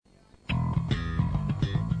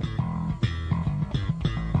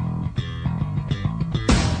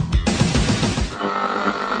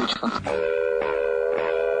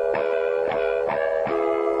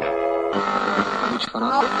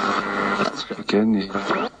africaine et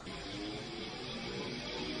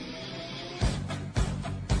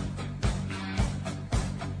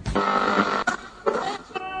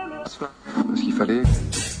ce qu'il fallait.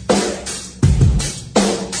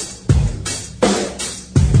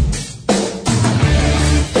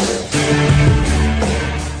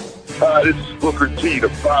 This is Booker T, the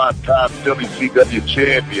 5-time WCW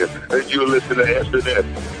champion, and you're listening to SNS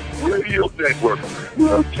Radio Network.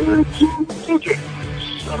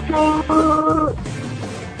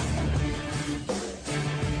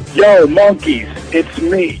 Yo, monkeys, it's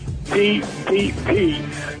me, DDP,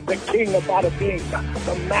 the king of bada bing,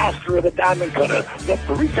 the master of the diamond cutter, the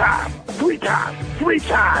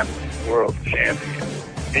three-time world champion.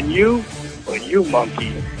 And you,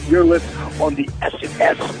 monkey, you're listening on the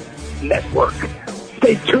SNS Network.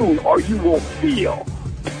 Stay tuned or you will feel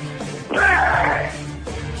bad.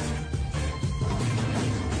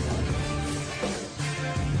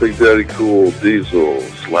 Big Daddy Cool Diesel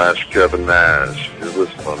 / Kevin Nash. You're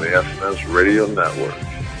listening on the SNS Radio Network.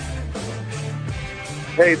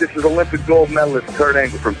 Hey, this is Olympic gold medalist Kurt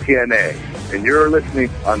Angle from TNA, and you're listening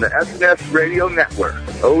on the SNS Radio Network.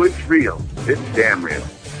 Oh, it's real. It's damn real.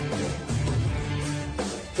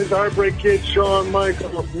 This is Heartbreak Kid Shawn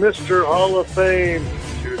Michaels, Mr. Hall of Fame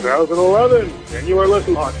 2011, and you are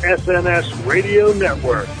listening on SNS Radio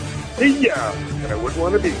Network. See ya, and I wouldn't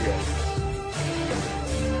want to be here.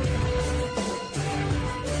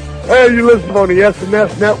 Hey, you listen on the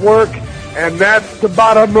SNS Network, and that's the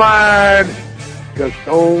bottom line, because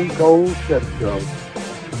Stone Cold said so.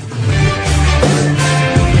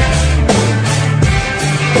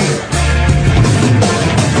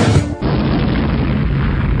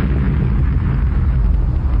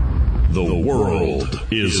 The world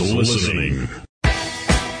is listening.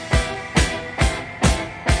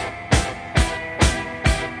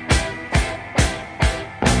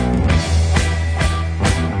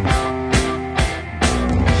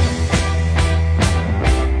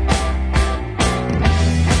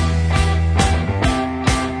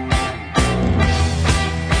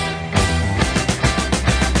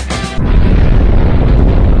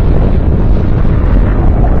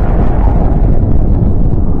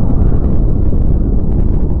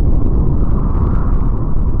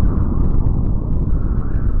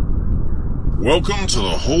 Welcome to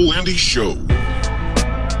the Whole Indy Show.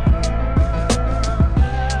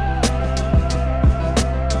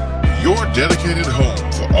 Your dedicated home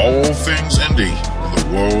for all things indie in the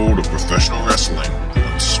world of professional wrestling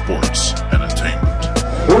and sports entertainment.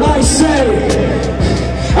 When I say,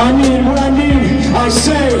 I mean what I mean, I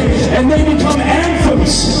say, and they become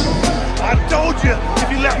anthems. I told you, if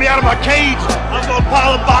you let me out of my cage, I'm gonna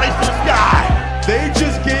pile of bodies to the sky. They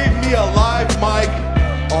just gave me a live mic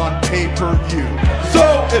on pay-per-view.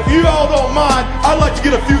 So, if you all don't mind, I'd like to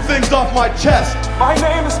get a few things off my chest. My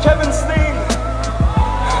name is Kevin Steen.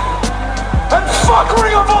 And fuck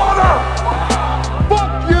Ring of Honor!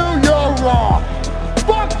 Fuck you, you're wrong.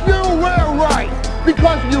 Fuck you, we're right.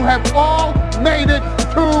 Because you have all made it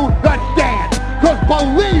to the dance. Because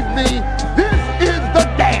believe me, this is the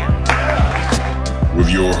dance. With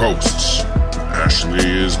your hosts, Ashley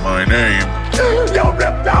is my name. You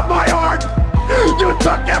ripped out my heart! You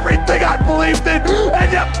took everything I believed in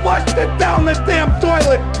and you flushed it down the damn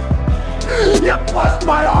toilet! You flushed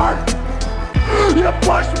my heart! You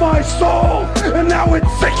flushed my soul! And now it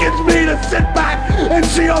sickens me to sit back and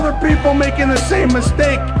see other people making the same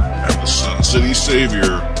mistake! And the Sun City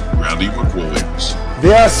Savior, Randy McWilliams.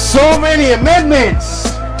 There are so many amendments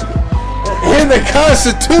in the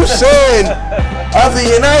Constitution of the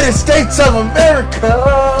United States of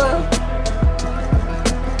America.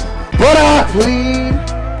 But I plead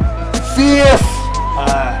fifth.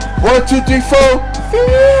 1, 2, 3, 4,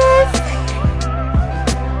 fifth.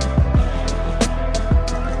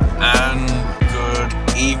 And good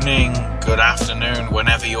evening, good afternoon,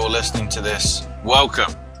 whenever you're listening to this.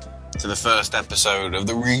 Welcome to the first episode of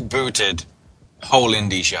the rebooted Whole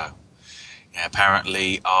Indy Show. Yeah,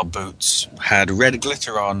 apparently our boots had red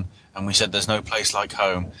glitter on, and we said there's no place like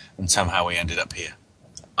home, and somehow we ended up here.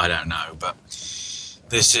 I don't know, but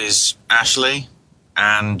this is Ashley,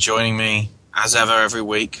 and joining me, as ever, every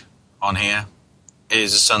week on here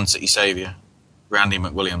is the Sun City Savior, Randy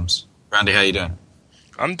McWilliams. Randy, how you doing?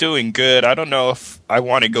 I'm doing good. I don't know if I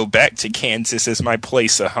want to go back to Kansas as my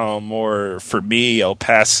place of home, or for me, El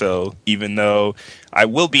Paso, even though I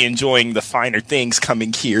will be enjoying the finer things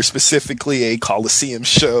coming here, specifically a Coliseum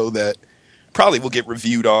show that probably will get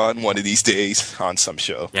reviewed on one of these days on some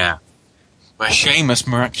show. Yeah. Where Sheamus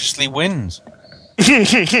miraculously wins.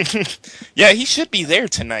 Yeah, he should be there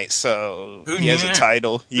tonight, so he has a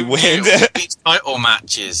title. He wins. These title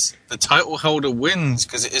matches. The title holder wins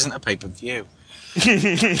because it isn't a pay-per-view.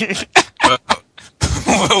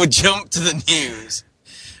 We'll jump to the news.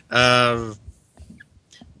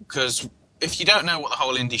 Because if you don't know what the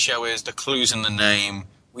Whole Indy Show is, the clue's in the name.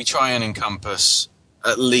 We try and encompass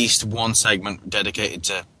at least one segment dedicated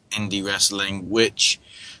to indie wrestling, which,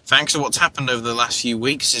 thanks to what's happened over the last few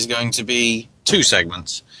weeks, is going to be 2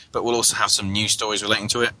 segments. But we'll also have some news stories relating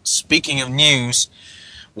to it. Speaking of news,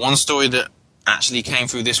 one story that actually came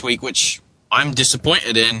through this week, which I'm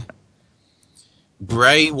disappointed in,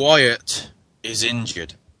 Bray Wyatt is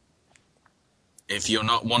injured. If you're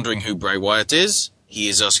not wondering who Bray Wyatt is, he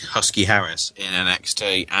is Husky Harris in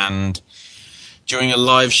NXT, and during a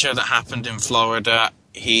live show that happened in Florida,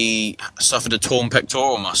 he suffered a torn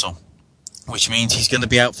pectoral muscle, which means he's going to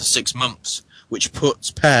be out for 6 months, which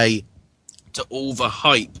puts pay to all the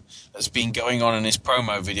hype that's been going on in his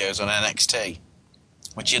promo videos on NXT,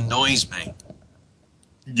 which annoys me.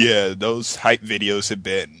 Yeah, those hype videos have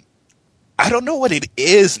been... I don't know what it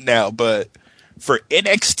is now, but for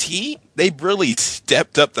NXT, they've really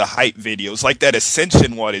stepped up the hype videos. Like that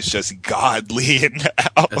Ascension one is just godly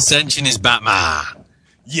now. Ascension is Batman.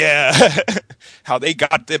 Yeah. How they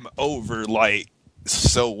got them over, like,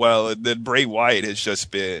 so well. And then Bray Wyatt has just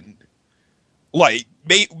been, like,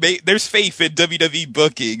 there's faith in WWE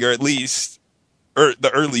booking, or at least the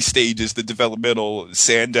early stages, the developmental.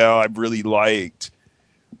 Sandow, I really liked.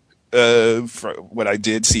 When I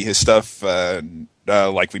did see his stuff,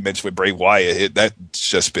 like we mentioned with Bray Wyatt, that's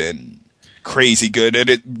just been crazy good, and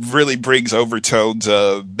it really brings overtones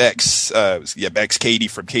of Bex Katie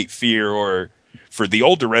from Cape Fear, or for the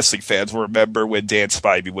older wrestling fans will remember when Dan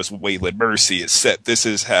Spivey was with Waylon Mercy. Except this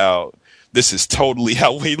is totally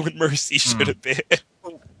how Waylon Mercy should have been.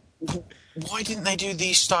 Why didn't they do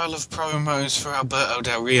these style of promos for Alberto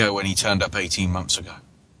Del Rio when he turned up 18 months ago?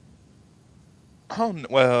 Oh,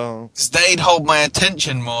 well... Because they'd hold my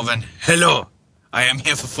attention more than, hello, I am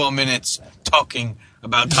here for 4 minutes talking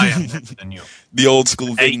about I am better than you. The old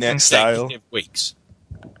school vignette style. Weeks.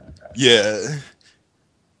 Yeah.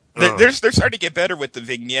 They're starting to get better with the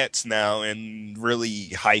vignettes now and really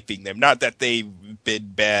hyping them. Not that they've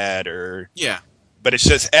been bad or... Yeah. But it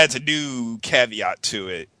just adds a new caveat to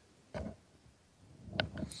it.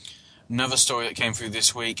 Another story that came through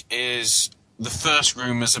this week is... the first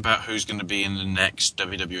rumors about who's going to be in the next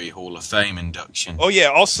WWE Hall of Fame induction. Oh yeah,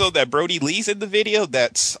 also that Brody Lee's in the video.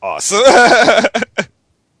 That's awesome.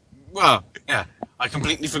 Well, yeah, I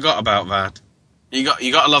completely forgot about that. You got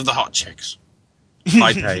to love the hot chicks.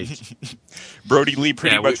 High paid. Brody Lee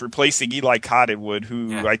pretty much replacing Eli Cottonwood,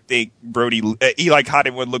 who I think Eli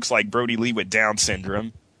Cottonwood looks like Brody Lee with Down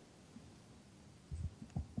syndrome.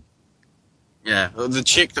 Yeah, the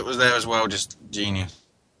chick that was there as well, just genius.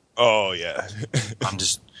 Oh, yeah. I'm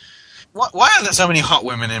just... Why are there so many hot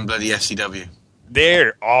women in bloody FCW?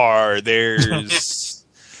 There's...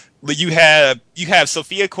 You have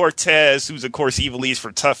Sophia Cortez, who's, of course, Evilise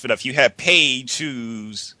for Tough Enough. You have Paige,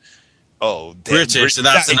 who's... Oh, damn. British, so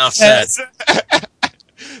that's enough said.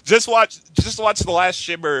 Just watch the last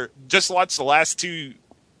Shimmer... Just watch the last 2...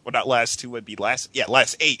 Well, not last 2 would be last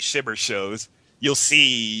 8 Shimmer shows. You'll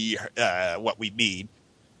see what we mean.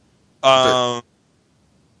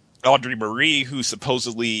 Audrey Marie, who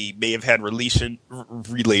supposedly may have had relations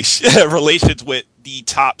with the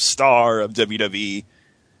top star of WWE.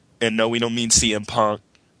 And no, we don't mean CM Punk.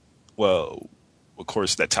 Well, of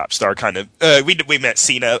course, that top star kind of... we met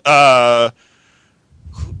Cena.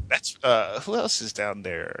 Who else is down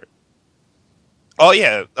there? Oh,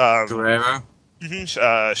 yeah. Guerrero?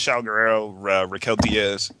 Mm-hmm, Shao Guerrero, Raquel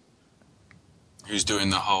Diaz. Who's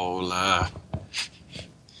doing the whole...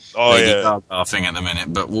 Lady Gaga thing at the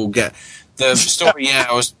minute, but we'll get the story. Yeah,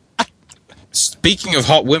 I was speaking of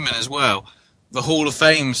hot women as well. The Hall of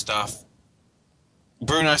Fame stuff.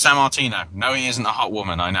 Bruno Sammartino. No, he isn't a hot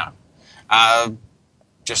woman. I know.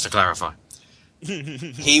 Just to clarify,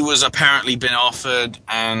 he was apparently been offered,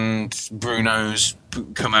 and Bruno's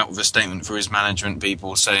come out with a statement for his management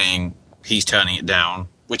people saying he's turning it down,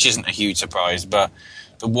 which isn't a huge surprise. But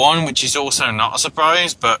the one which is also not a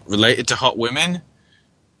surprise, but related to hot women.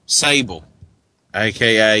 Sable,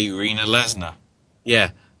 a.k.a. Rena Lesnar. Yeah,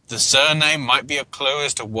 the surname might be a clue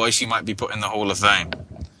as to why she might be put in the Hall of Fame.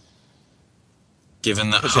 Given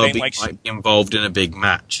that hubby might be involved in a big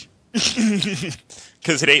match.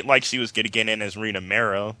 Because it ain't like she was going to get in as Rena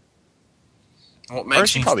Mero. What makes or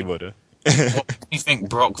she probably would have. What do you think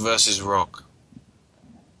Brock versus Rock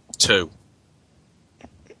 2?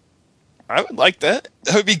 I would like that.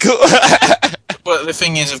 That would be cool. But the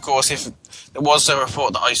thing is, of course, if There was a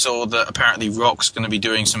report that I saw that apparently Rock's going to be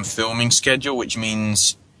doing some filming schedule, which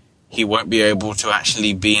means he won't be able to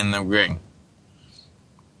actually be in the ring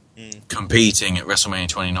competing at WrestleMania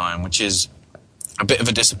 29, which is a bit of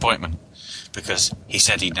a disappointment because he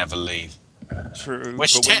said he'd never leave. True.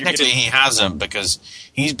 Which technically he hasn't, because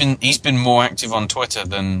he's been more active on Twitter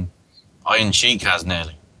than Iron Sheik has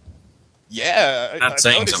nearly. Yeah, that's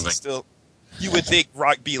saying something. You would think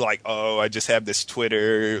Rock be like, oh, I just have this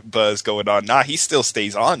Twitter buzz going on. Nah, he still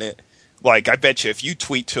stays on it. Like, I bet you if you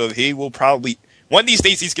tweet to him, he will probably... One of these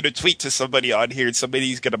days he's going to tweet to somebody on here and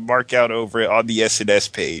somebody's going to mark out over it on the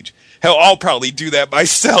SNS page. Hell, I'll probably do that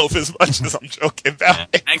myself as much as I'm joking about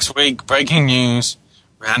it. Next week, breaking news,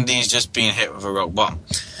 Randy's just been hit with a rock bottom.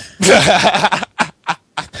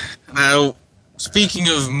 Now, speaking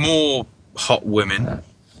of more hot women...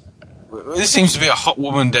 This seems to be a hot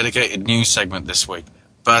woman dedicated news segment this week,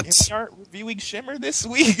 but we aren't reviewing Shimmer this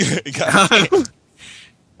week.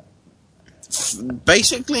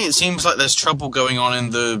 Basically, it seems like there's trouble going on in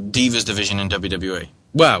the Divas division in WWE.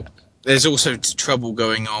 Well, there's also trouble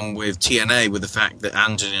going on with TNA with the fact that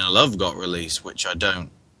Angelina Love got released, which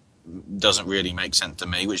doesn't really make sense to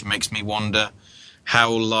me, which makes me wonder how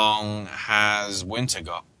long has Winter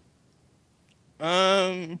got?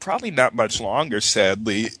 Probably not much longer,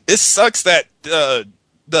 sadly. It sucks that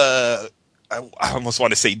I almost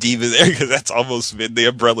want to say diva there because that's almost been the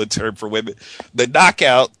umbrella term for women. The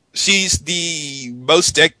Knockout, she's the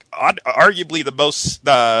most arguably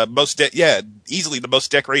the easily the most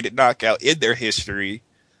decorated Knockout in their history,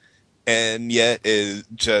 and yet it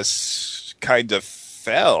just kind of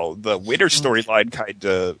fell. The winter storyline kind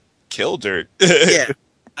of killed her. Yeah.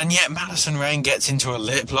 And yet Madison Rayne gets into a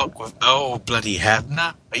lip lock with, oh, bloody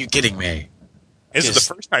Hebner? Are you kidding me? This is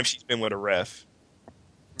the first time she's been with a ref.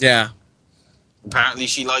 Yeah. Apparently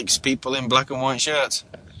she likes people in black and white shirts.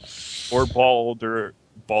 Or bald or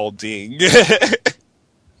balding.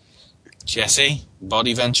 Jesse,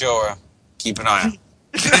 Body Ventura. Keep an eye out.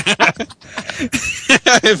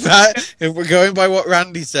 If we're going by what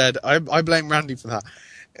Randy said, I blame Randy for that.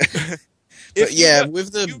 But yeah,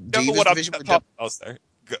 with the Divas division...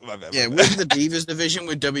 with the Divas division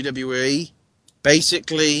with WWE,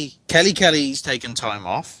 basically, Kelly's taken time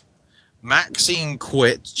off. Maxine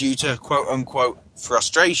quit due to quote-unquote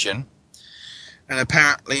frustration. And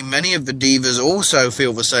apparently many of the Divas also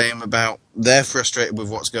feel the same about they're frustrated with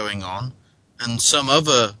what's going on. And some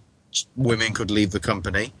other women could leave the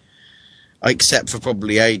company, except for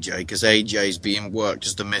probably AJ, because AJ's being worked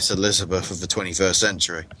as the Miss Elizabeth of the 21st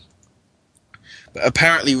century. But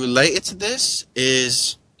apparently related to this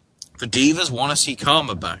is... The Divas want to see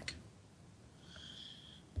Karma back.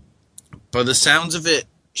 By the sounds of it,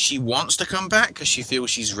 she wants to come back because she feels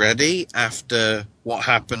she's ready after what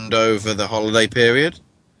happened over the holiday period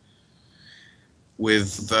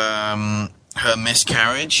with her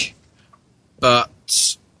miscarriage. But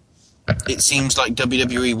it seems like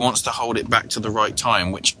WWE wants to hold it back to the right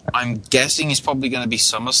time, which I'm guessing is probably going to be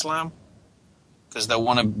SummerSlam, because they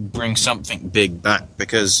want to bring something big back,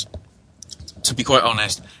 because... To be quite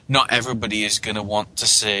honest, not everybody is going to want to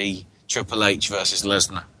see Triple H versus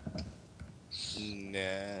Lesnar.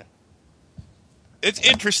 Nah. It's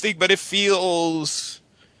interesting, but it feels...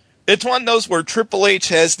 It's one of those where Triple H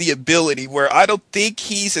has the ability where I don't think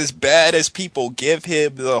he's as bad as people give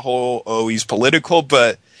him the whole, oh, he's political,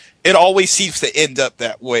 but it always seems to end up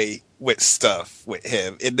that way with stuff with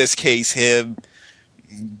him. In this case, him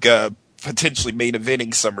potentially main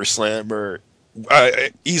eventing SummerSlam or...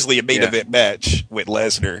 easily a main event match with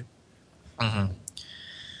Lesnar. Mm-hmm.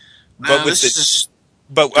 But with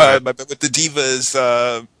the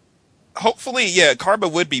Divas, hopefully, Karma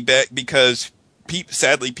would be back because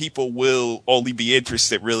sadly people will only be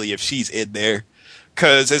interested really if she's in there.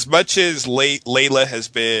 Because as much as Layla has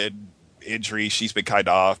been injury, she's been kind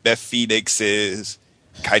of off. Beth Phoenix is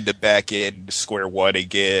kind of back in square one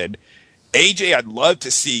again. AJ, I'd love to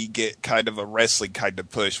see get kind of a wrestling kind of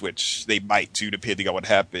push, which they might do depending on what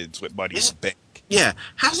happens with Money in the Bank. Yeah,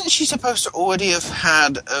 hasn't she supposed to already have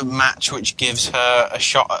had a match which gives her a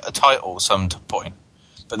shot at a title some point?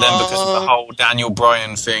 But then because of the whole Daniel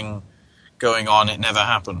Bryan thing going on, it never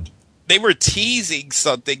happened. They were teasing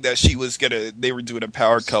something that they were doing a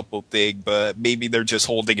power couple thing, but maybe they're just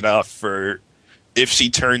holding it off for if she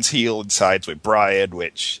turns heel and sides with Bryan,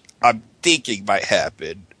 which I'm thinking might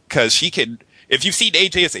happen. Because she can, if you've seen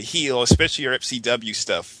AJ as a heel, especially her FCW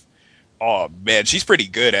stuff, oh man, she's pretty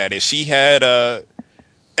good at it. She had, and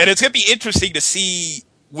it's going to be interesting to see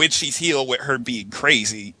when she's heel with her being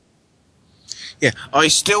crazy. Yeah, I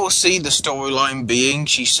still see the storyline being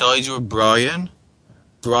she sides with Bryan.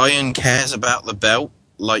 Bryan cares about the belt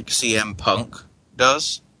like CM Punk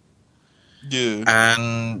does. Yeah.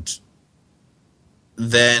 And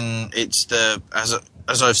then it's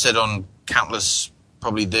as I've said on countless,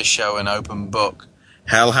 probably this show and Open Book,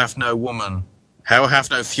 hell hath no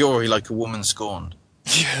fury like a woman scorned.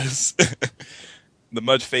 Yes. The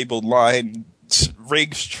much fabled line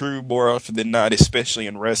rings true more often than not, especially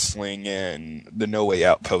in wrestling and the No Way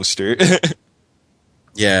Out poster.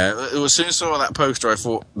 Yeah, as soon as I saw that poster, I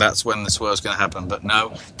thought that's when the swerve's going to happen. But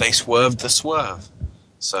no, they swerved the swerve.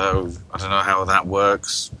 So I don't know how that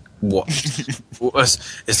works. What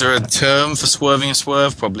is there a term for swerving a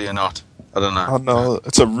swerve? Probably not. I don't know. Oh no,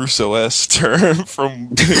 it's a Russo-esque term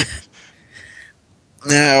from.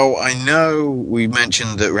 Now I know we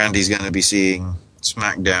mentioned that Randy's going to be seeing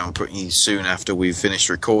SmackDown pretty soon after we've finished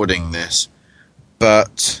recording this,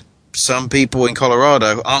 but some people in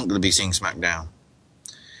Colorado aren't going to be seeing SmackDown.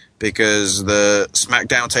 Because the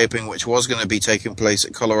SmackDown taping, which was going to be taking place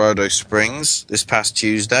at Colorado Springs this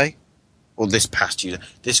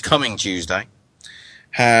coming Tuesday,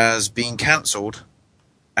 has been cancelled,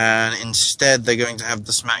 and instead they're going to have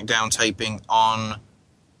the SmackDown taping on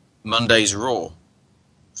Monday's Raw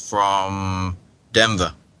from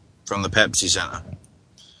Denver, from the Pepsi Center.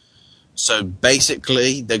 So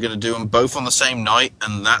basically, they're going to do them both on the same night,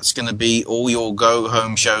 and that's going to be all your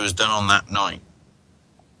go-home shows done on that night.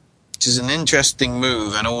 Which is an interesting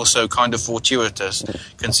move and also kind of fortuitous,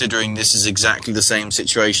 considering this is exactly the same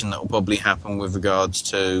situation that will probably happen with regards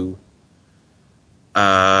to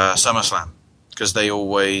SummerSlam, because they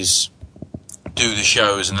always do the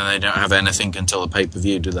shows and then they don't have anything until the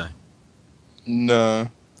pay-per-view, do they? No,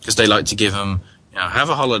 because they like to give them, have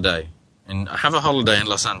a holiday in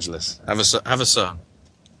Los Angeles, have a son,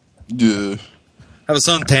 yeah, have a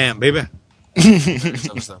suntan, baby.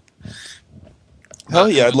 Hell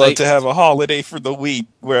yeah, I'd love to have a holiday for the week,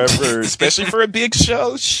 wherever, especially for a big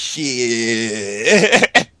show.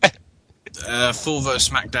 Shit. Fulvo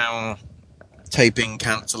SmackDown taping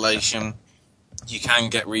cancellation. You can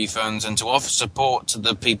get refunds, and to offer support to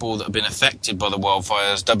the people that have been affected by the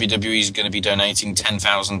wildfires, WWE is going to be donating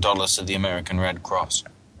 $10,000 to the American Red Cross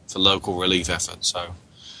for local relief efforts. So,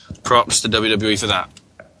 props to WWE for that.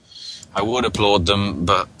 I would applaud them,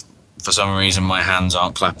 but for some reason, my hands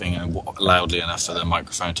aren't clapping loudly enough for the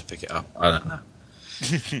microphone to pick it up. I don't know.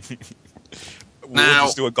 We'll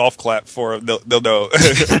just do a golf clap for them. They'll know.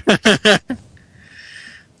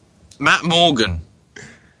 Matt Morgan.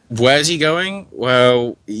 Where's he going?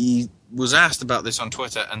 Well, he was asked about this on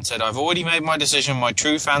Twitter and said, "I've already made my decision. My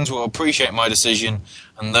true fans will appreciate my decision,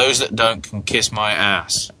 and those that don't can kiss my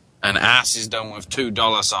ass." And ass is done with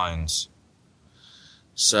 $2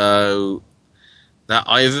 So that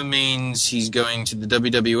either means he's going to the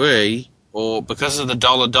WWE, or because of the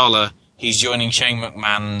 $, he's joining Shane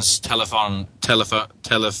McMahon's telephony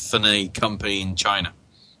company in China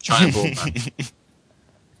Broadband.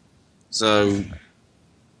 So,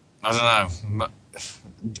 I don't know.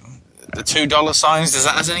 The $2 signs, does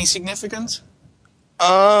that have any significance?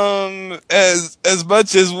 As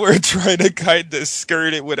much as we're trying to kind of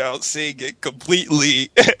skirt it without saying it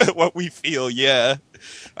completely, what we feel, yeah.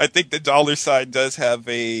 I think the $sign does have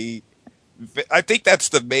I think that's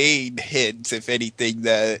the main hint, if anything,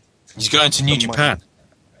 that he's going to New Japan.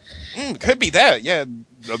 Could be that, yeah.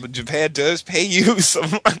 Japan does pay you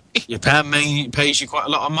some money. Japan pays you quite a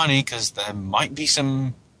lot of money because there might be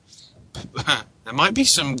some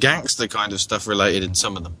gangster kind of stuff related in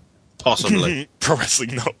some of them, possibly. Pro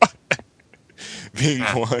wrestling, no. Being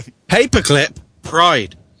one. Paperclip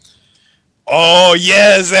Pride. Oh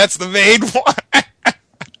yes, that's the main one.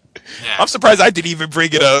 Yeah. I'm surprised I didn't even bring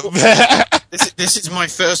it up. This is my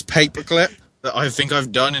first paperclip that I think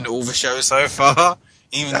I've done in all the shows so far,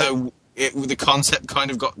 even though the concept kind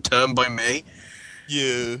of got turned by me.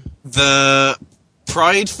 Yeah. The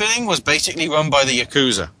Pride thing was basically run by the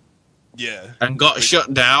Yakuza. Yeah. And got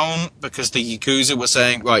shut down because the Yakuza were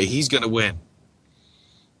saying, right, he's going to win.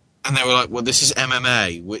 And they were like, well, this is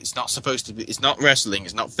MMA. It's not supposed to be, it's not wrestling,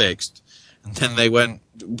 it's not fixed. And then they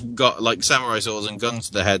got like samurai swords and guns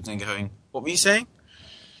to their heads and going, what were you saying?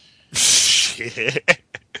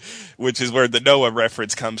 Which is where the Noah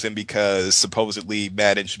reference comes in, because supposedly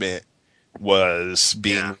management was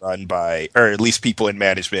being run by, or at least people in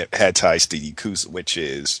management had ties to Yakuza, which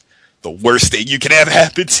is the worst thing you can have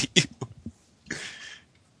happen to you.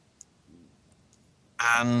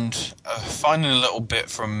 And finally a little bit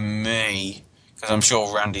from me, because I'm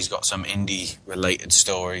sure Randy's got some indie-related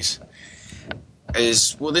stories.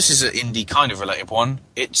 This is an indie kind of related one.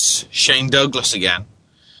 It's Shane Douglas again,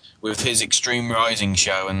 with his Extreme Rising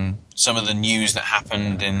show and some of the news that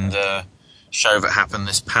happened in the show that happened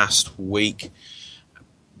this past week.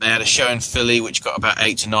 They had a show in Philly which got about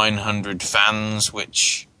 800 to 900 fans,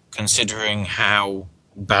 which, considering how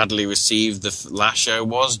badly received the last show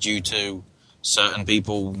was due to certain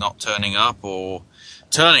people not turning up or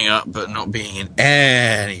turning up but not being in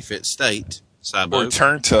any fit state. Sabo. Or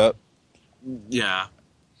turned up. Yeah.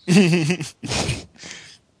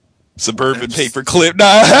 Suburban paperclip.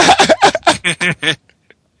 Nah.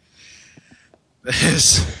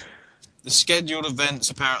 There's the scheduled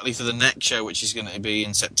events apparently for the next show, which is going to be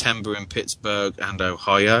in September in Pittsburgh and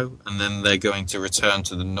Ohio, and then they're going to return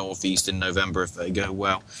to the Northeast in November if they go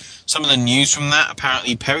well. Some of the news from that,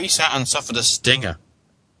 apparently Perry Saturn suffered a stinger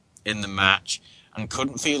in the match and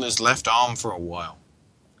couldn't feel his left arm for a while.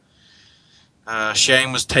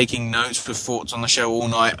 Shane was taking notes with thoughts on the show all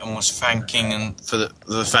night and was thanking for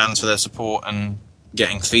the fans for their support and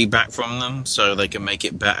getting feedback from them so they can make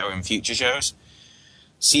it better in future shows.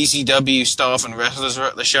 CCW staff and wrestlers were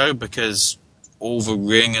at the show because all the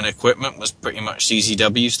ring and equipment was pretty much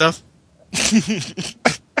CCW stuff.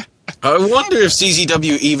 I wonder if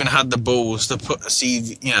CCW even had the balls to put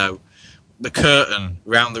the curtain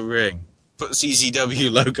round the ring, put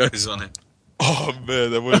CCW logos on it. Oh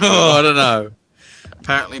man, that would. I don't know.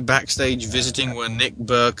 Apparently, backstage visiting were Nick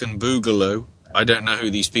Burke and Boogaloo. I don't know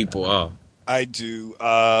who these people are. I do.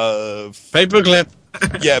 Paperclip.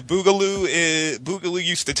 Yeah, Boogaloo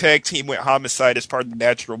used to tag team with Homicide as part of the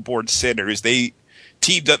Natural Born Sinners. They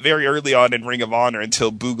teamed up very early on in Ring of Honor until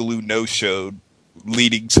Boogaloo no-showed,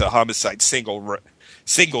 leading to Homicide's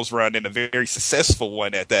singles run and a very successful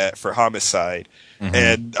one at that for Homicide. Mm-hmm.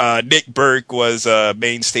 And Nick Burke was a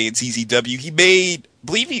mainstay in CZW. I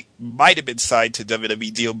believe he might have been signed to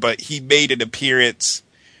WWE deal, but he made an appearance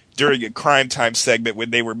during a Crime Time segment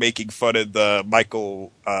when they were making fun of the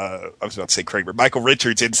Michael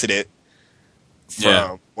Richards incident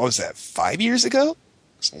from, what was that, 5 years ago?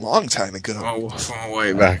 It's a long time ago. Oh, from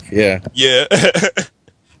way back, yeah. Yeah.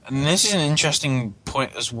 And this is an interesting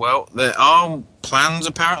point as well. There are plans,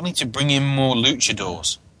 apparently, to bring in more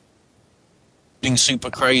luchadors. Being super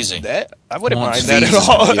crazy. That I wouldn't mind that at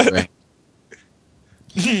all.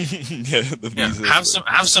 Have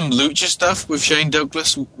some lucha stuff with Shane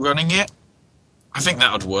Douglas running it. I think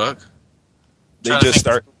that would work. When they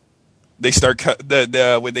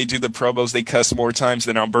do the promos, they cuss more times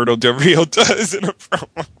than Alberto Del Rio does in a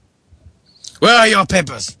promo. Where are your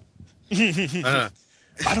papers? I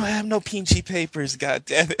don't have no PG papers,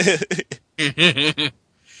 goddammit.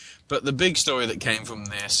 But the big story that came from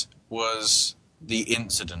this was the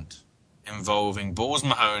incident involving Balls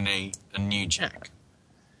Mahoney and New Jack.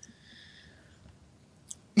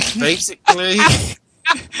 Basically,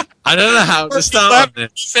 I don't know how to start on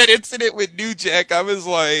this. That incident with New Jack, I was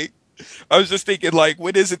just thinking,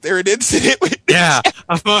 when is it there an incident with New Jack?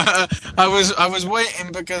 I was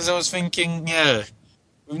waiting because I was thinking,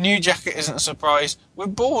 with New Jack it isn't a surprise.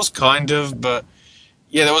 With Balls, kind of, but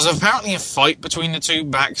there was apparently a fight between the two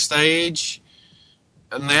backstage,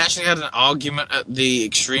 and they actually had an argument at the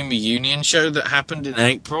Extreme Reunion show that happened in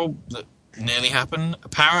April, that nearly happened.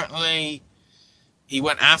 Apparently, he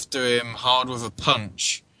went after him hard with a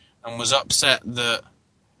punch and was upset that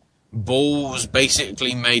Balls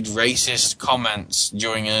basically made racist comments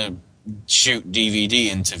during a Shoot DVD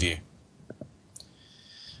interview.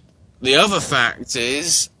 The other fact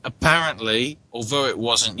is, apparently, although it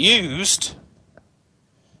wasn't used,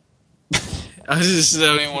 I just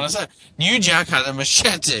don't even want to say, New Jack had a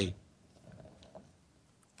machete.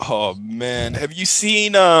 Oh man, have you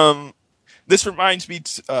seen? This reminds me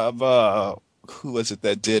of who was it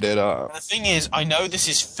that did it? The thing is, I know this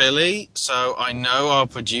is Philly, so I know our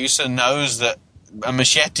producer knows that a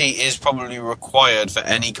machete is probably required for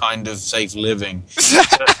any kind of safe living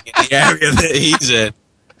in the area that he's in.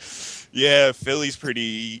 Yeah, Philly's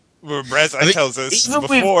pretty. Brad tells us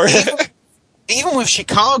before. Even with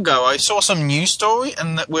Chicago, I saw some news story,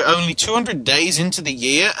 and that we're only 200 days into the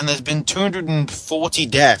year, and there's been 240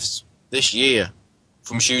 deaths this year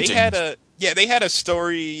from shooting. They had a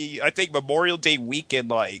story, I think Memorial Day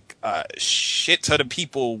weekend, a shit ton of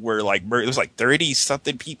people were it was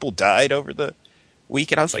 30-something people died over the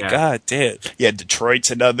weekend. I was like, God damn. Yeah,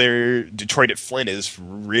 Detroit at Flint is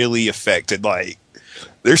really affected.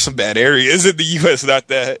 There's some bad areas in the U.S. Not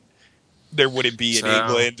that there wouldn't be in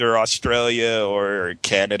England or Australia or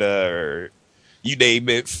Canada or you name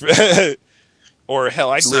it. Or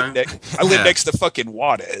hell, I live next to fucking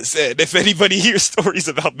Juarez, and if anybody hears stories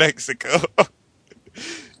about Mexico.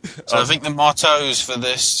 So I think the mottos for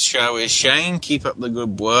this show is, Shane, keep up the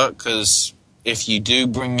good work, because if you do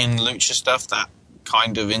bring in lucha stuff, that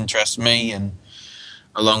kind of interests me, and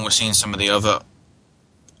along with seeing some of the other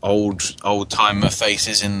old-timer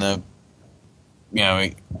faces in the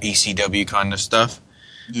ECW kind of stuff.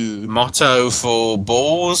 Yeah. Motto for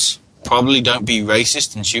Balls, probably don't be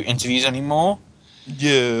racist and shoot interviews anymore.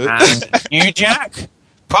 Yeah. And you, Jack,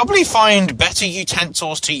 probably find better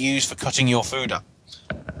utensils to use for cutting your food up.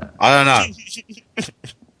 I don't know.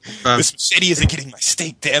 This machete isn't getting my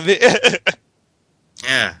steak, damn it.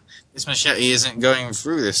 Yeah, this machete isn't going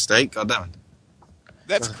through this steak, goddammit.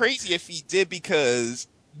 That's crazy if he did, because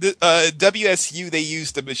the WSU, they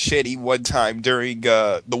used the machete one time during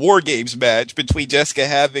the War Games match between Jessica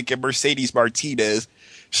Havoc and Mercedes Martinez.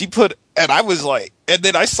 She put, and I was like, and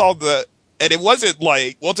then I saw and it wasn't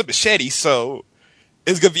like, well, it's a machete, so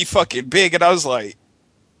it's gonna be fucking big, and I was like,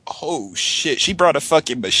 oh shit, she brought a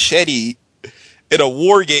fucking machete in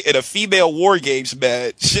a female War Games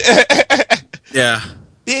match. Yeah.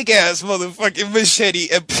 Big ass motherfucking machete,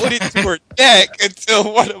 and put it to her neck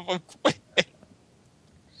until one of them quit.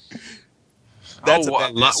 That's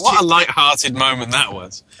what a light-hearted moment that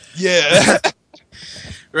was. Yeah.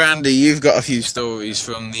 Randy, you've got a few stories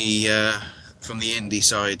from the indie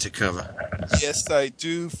side to cover. Yes, I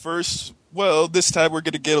do. First, well, this time we're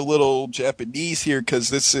going to get a little Japanese here, because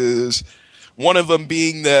this is one of them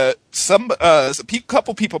being that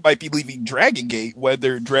couple people might be leaving Dragon Gate,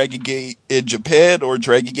 whether Dragon Gate in Japan or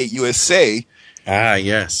Dragon Gate USA. Ah,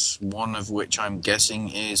 yes. One of which I'm guessing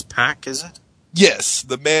is Pac, is it? Yes,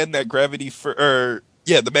 the man that gravity forgot,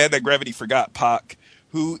 Pac,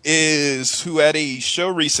 who had a show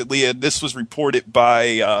recently, and this was reported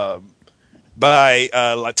by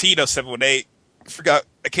Latino 718.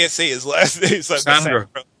 I can't say his last name. So Sandro.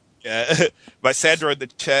 Yeah, by Sandro in the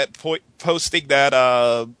chat, posting that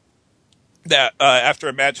after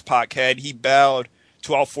a match Pac had, he bowed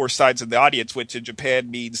to all four sides of the audience, which in Japan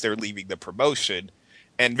means they're leaving the promotion.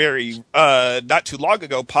 And not too long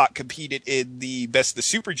ago, Pac competed in the Best of the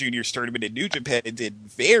Super Juniors tournament in New Japan and did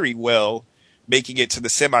very well, making it to the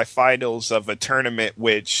semifinals of a tournament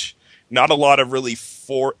which not a lot of really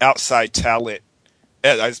outside talent,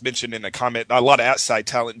 as I mentioned in a comment, a lot of outside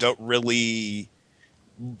talent don't really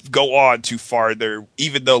go on too far there,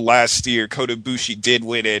 even though last year Kota Ibushi did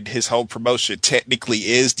win, and his home promotion technically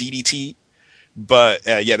is DDT. But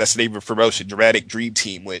that's the name of the promotion, Dramatic Dream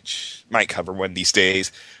Team, which might cover one of these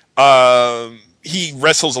days. He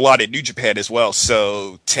wrestles a lot in New Japan as well,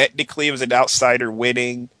 so technically it was an outsider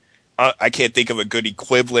winning. I can't think of a good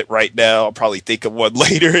equivalent right now. I'll probably think of one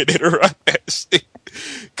later and interrupt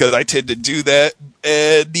because I tend to do that.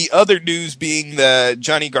 And the other news being that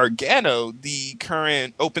Johnny Gargano, the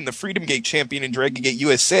current Open the Freedom Gate champion in Dragon Gate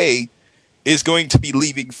USA, is going to be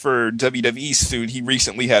leaving for WWE soon. He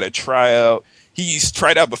recently had a tryout. He's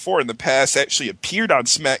tried out before in the past, actually appeared on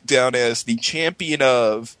SmackDown as the champion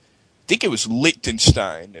of, I think it was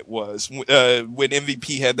Liechtenstein, it was, when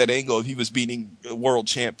MVP had that angle. He was beating world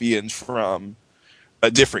champions from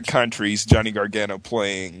different countries, Johnny Gargano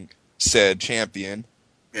playing said champion.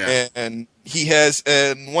 Yeah. And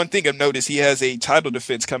one thing I've noticed, he has a title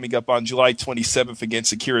defense coming up on July 27th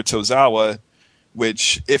against Akira Tozawa,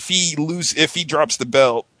 which if he drops the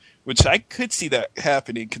belt, which I could see that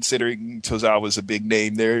happening considering Tozawa's a big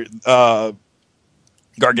name there,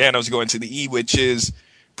 Gargano's going to the E, which is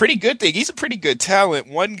pretty good thing. He's a pretty good talent.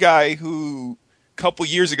 One guy who a couple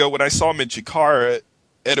years ago when I saw him in Chikara,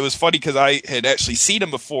 and it was funny because I had actually seen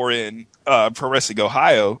him before in Pro Wrestling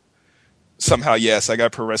Ohio. Somehow, yes, I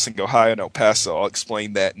got Pro Wrestling Ohio in El Paso. I'll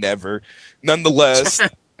explain that never. Nonetheless,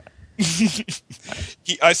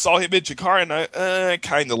 I saw him in Chikara, and I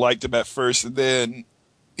kind of liked him at first, and then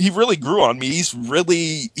he really grew on me. He's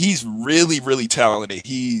really, really talented.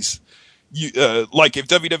 He's like if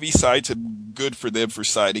WWE signs him, good for them for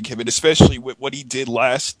signing him, and especially with what he did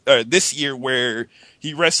this year, where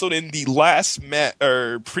he wrestled in the last match,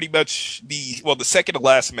 or pretty much the second to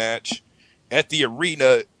last match at the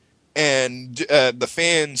arena, and the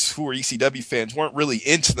fans who were ECW fans weren't really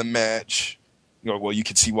into the match. Well, you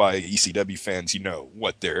can see why ECW fans,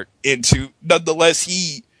 what they're into. Nonetheless,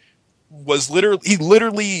 he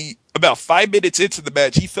literally about 5 minutes into the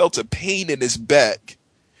match, he felt a pain in his back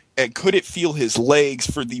and couldn't feel his legs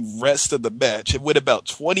for the rest of the match. It went about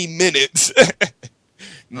 20 minutes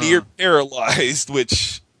near paralyzed,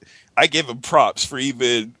 which I give him props for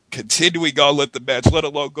even continuing on with the match, let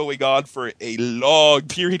alone going on for a long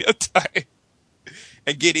period of time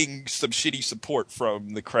and getting some shitty support from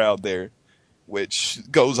the crowd there, which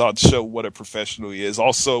goes on to show what a professional he is.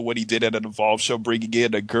 Also, what he did at an Evolve show, bringing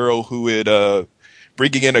in a girl into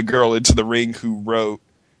the ring who wrote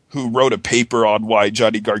a paper on why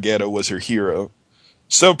Johnny Gargano was her hero.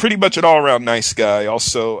 So pretty much an all-around nice guy.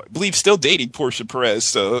 Also, I believe still dating Portia Perez,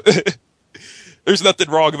 so there's nothing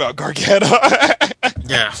wrong about Gargano.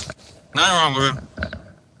 Yeah. Nothing wrong with him.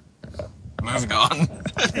 Moving on.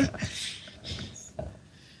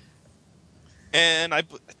 And I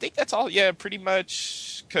think that's all. Yeah, pretty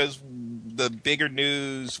much. Because the bigger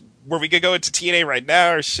news, were we gonna go into TNA right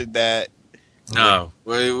now, or should that? No.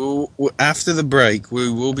 After the break, we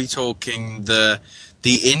will be talking the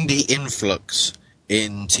indie influx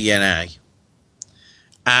in TNA.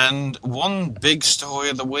 And one big story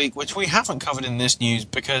of the week, which we haven't covered in this news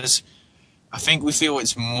because I think we feel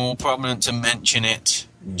it's more prominent to mention it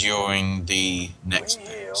during the next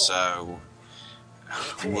bit. So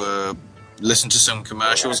we'll listen to some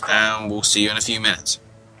commercials and we'll see you in a few minutes.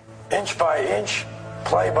 Inch by inch,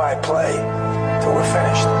 play by play, till we're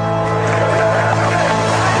finished.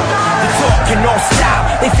 Talking don't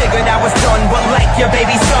stop. They figured I was done, but like your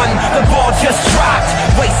baby son, the ball just dropped.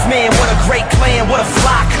 Waste man, what a great clan, what a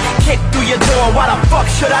flock. Kick through your door, why the fuck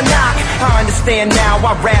should I knock? I understand now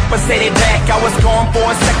why rappers say they back. I was gone for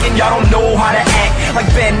a second, y'all don't know how to act. Like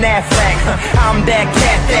Ben Affleck, I'm that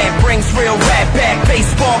cat that brings real rap back.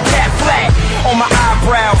 Baseball cap flat on my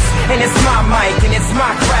eyebrows, and it's my mic, and it's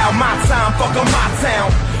my crowd, my time, fuck on my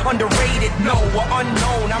town. Underrated, no, or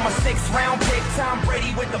unknown. I'm a 6th-round pick, Tom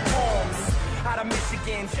Brady with the palms. Out of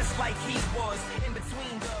Michigan, just like he was. In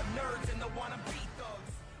between the nerds and the wannabe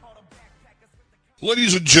thugs. All the backpackers with the...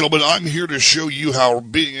 Ladies and gentlemen, I'm here to show you how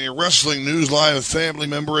being a Wrestling News Live family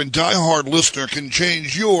member and diehard listener can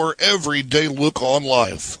change your everyday look on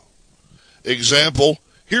life. Example,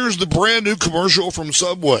 here's the brand new commercial from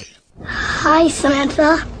Subway. Hi,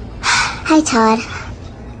 Samantha. Hi, Todd.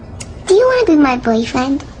 Do you want to be my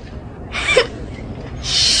boyfriend?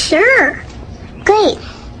 Sure. Great.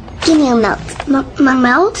 Give me a melt. My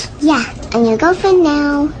melt? Yeah, I'm your girlfriend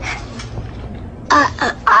now.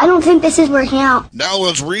 I don't think this is working out. Now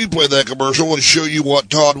let's replay that commercial and show you what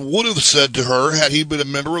Todd would have said to her had he been a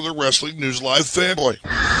member of the Wrestling News Live family.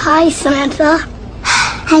 Hi, Samantha.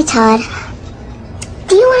 Hi, Todd.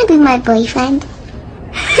 Do you want to be my boyfriend?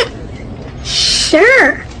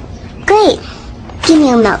 Sure. Great. Give me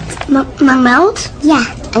a melt. My melt? Yeah,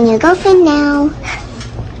 I'm your girlfriend now.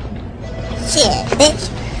 Shit, bitch.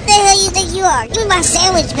 Who the hell you think you are? Give me my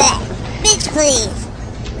sandwich back. Bitch, please.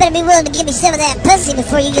 Better be willing to give me some of that pussy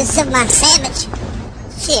before you get some of my sandwich.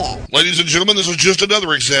 Shit. Ladies and gentlemen, this is just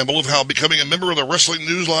another example of how becoming a member of the Wrestling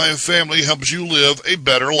News Live family helps you live a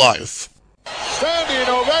better life. Standing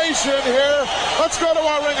ovation here. Let's go to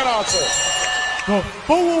our ring announcer. The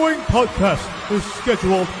following podcast is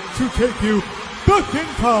scheduled to take you back in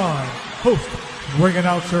time. Host, ring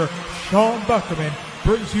announcer Sean Buckerman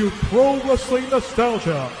brings you pro wrestling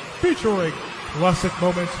nostalgia featuring classic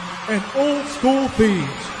moments and old school themes.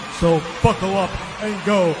 So buckle up and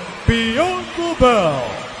go beyond the bell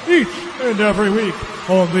each and every week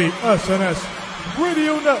on the SNS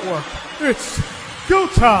Radio Network. It's go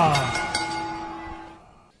time!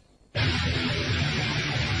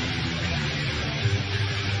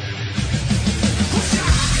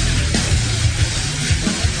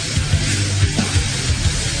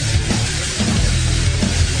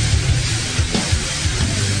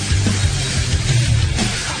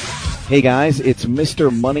 Hey guys, it's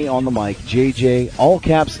Mr. Money on the Mic, JJ, all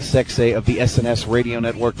caps Sexay of the SNS Radio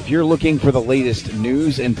Network. If you're looking for the latest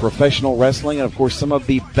news in professional wrestling and of course some of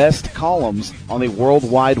the best columns on the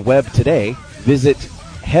World Wide Web today, visit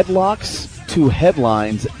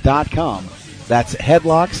headlocks2headlines.com. That's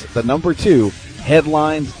headlocks, the number 2,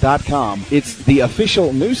 headlines.com. It's the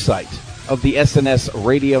official news site of the SNS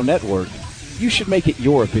Radio Network. You should make it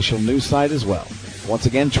your official news site as well. Once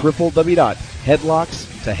again,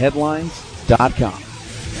 www.headlocks2headlines.com.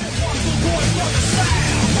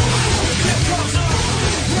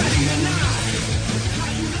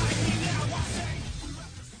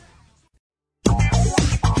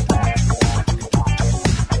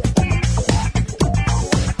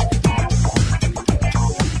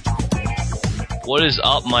 What is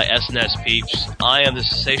up, my SNS peeps? I am the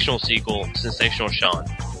sensational sequel, Sensational Sean.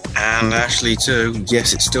 And Ashley too.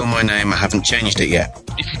 Yes, it's still my name. I haven't changed it yet.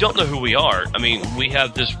 If you don't know who we are, I mean, we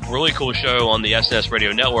have this really cool show on the SNS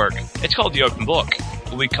Radio Network. It's called The Open Book.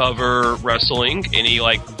 We cover wrestling, any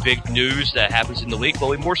big news that happens in the week, but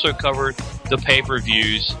we more so cover the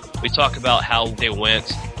pay-per-views. We talk about how they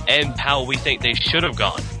went and how we think they should have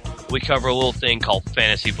gone. We cover a little thing called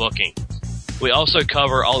fantasy booking. We also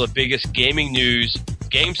cover all the biggest gaming news,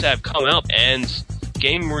 games that have come out, and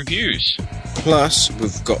game reviews. Plus,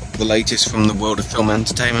 we've got the latest from the world of film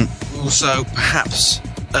entertainment. Also, perhaps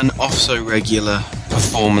an off-so-regular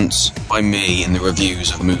performance by me in the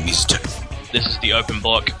reviews of movies too. This is The Open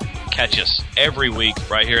Book. Catch us every week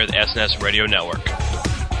right here at the SNS Radio Network.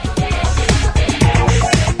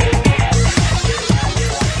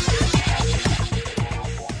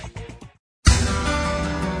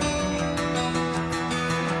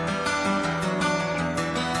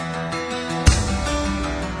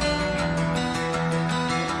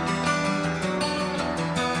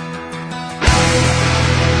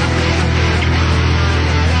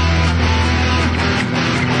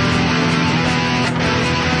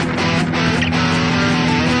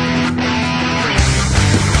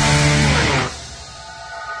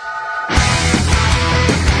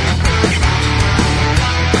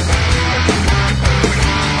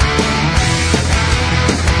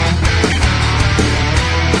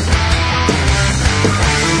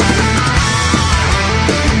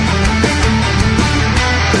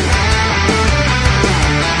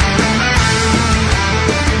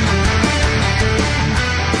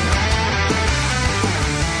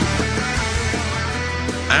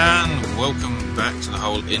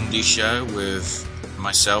 Indy Show with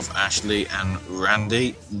myself, Ashley, and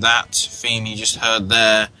Randy. That theme you just heard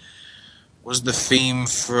there was the theme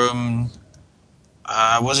from,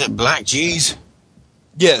 was it Black G's?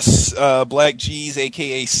 Yes, Black G's,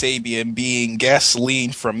 a.k.a. Sabian, being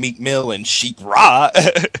Gasoline from Meek Mill and Chic Raw.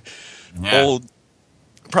 Yeah. Old,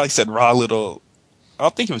 probably said Raw Little, I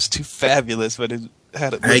don't think it was too fabulous, but it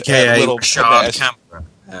had a little Rashad Cameron.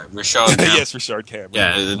 Rashad Cameron. Yes, Rashad Cameron.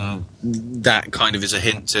 Yeah, that kind of is a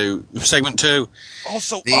hint to segment 2.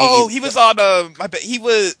 Also, he was on, I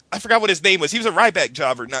forgot what his name was. He was a Ryback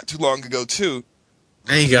jobber not too long ago, too.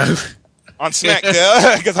 There you go. On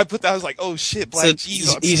SmackDown, because I put that, I was like, oh shit, Black G's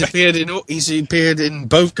on SmackDown. He's appeared in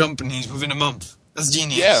both companies within a month. That's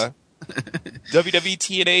genius. Yeah. WWE,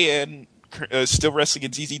 TNA, and still wrestling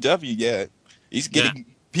in ZZW, yeah. He's getting,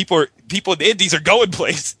 people in the indies are going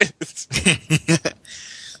places.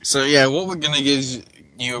 So yeah, what we're going to give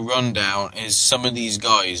you a rundown is some of these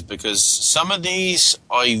guys, because some of these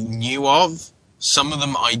I knew of, some of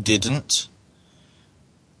them I didn't.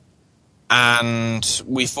 And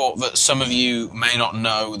we thought that some of you may not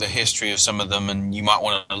know the history of some of them, and you might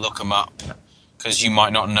want to look them up, because you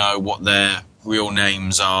might not know what their real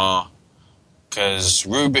names are. Because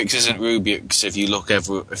Rubik's isn't Rubik's if you look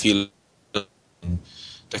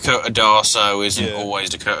Dakota Darso isn't always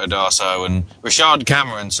Dakota Darso, and Rashad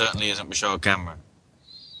Cameron certainly isn't Rashad Cameron.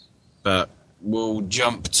 But we'll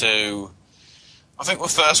jump to, I think the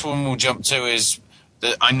first one we'll jump to is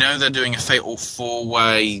that I know they're doing a fatal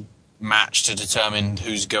 4-way match to determine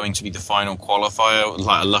who's going to be the final qualifier,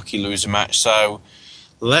 like a lucky loser match. So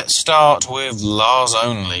let's start with Lars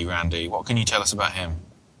Only, Randy. What can you tell us about him?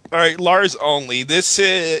 All right, Lars Only. This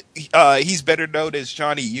is he's better known as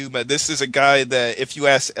Johnny Yuma. This is a guy that, if you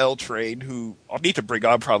ask L Train, who I'll need to bring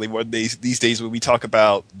on probably one of these days when we talk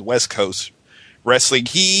about the West Coast wrestling,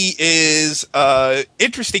 he is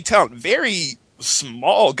interesting talent. Very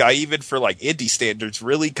small guy, even for like indie standards.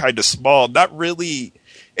 Really kind of small. Not really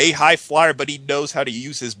a high flyer, but he knows how to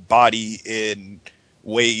use his body in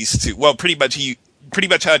ways to, well, pretty much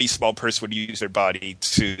how any small person would use their body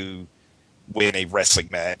to win a wrestling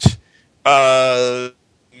match.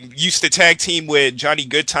 Used to tag team with Johnny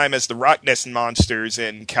Goodtime as the Rock Nest Monsters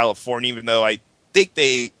in California, even though I think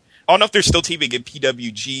I don't know if they're still teaming in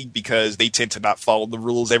PWG because they tend to not follow the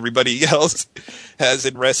rules everybody else has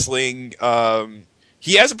in wrestling.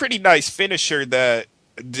 He has a pretty nice finisher that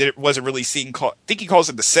wasn't really seen. I think he calls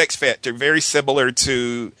it the Sex Factor, very similar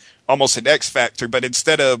to almost an X Factor, but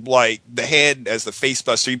instead of like the hand as the face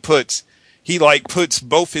buster, he puts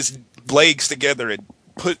both his legs together and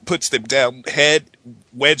puts them down, head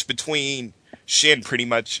wedged between shin, pretty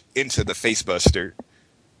much into the face buster.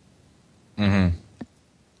 Mm-hmm.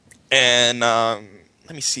 And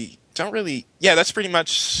let me see. That's pretty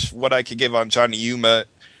much what I could give on Johnny Yuma.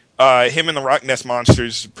 Him and the Rock Nest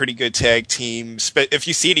Monsters, pretty good tag team. If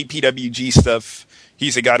you see any PWG stuff,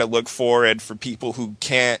 he's a guy to look for. And for people who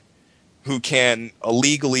can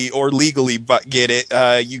illegally or legally get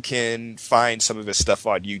it, you can find some of his stuff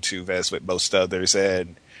on YouTube, as with most others.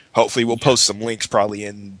 And hopefully we'll post some links probably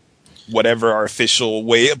in whatever our official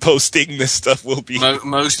way of posting this stuff will be.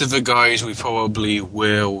 Most of the guys we probably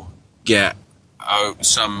will get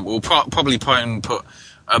we'll probably try and put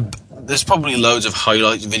there's probably loads of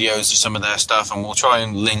highlight videos of some of their stuff, and we'll try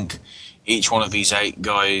and link each one of these 8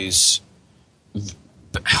 guys'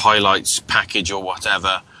 highlights package or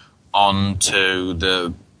whatever onto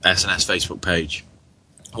the SNS Facebook page.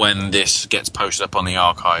 When this gets posted up on the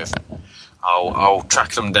archive, I'll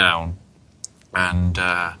track them down, and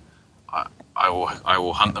I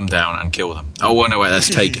will hunt them down and kill them. Oh, no, wait, that's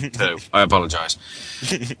taken too. I apologise.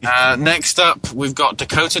 Next up, we've got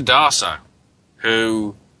Dakota Darso,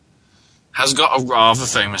 who has got a rather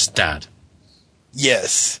famous dad.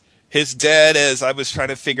 Yes. His dad, as I was trying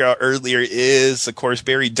to figure out earlier, is, of course,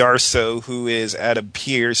 Barry Darso, who is Adam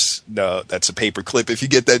Pearce. No, that's a paperclip if you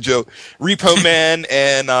get that joke. Repo Man,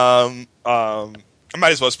 and I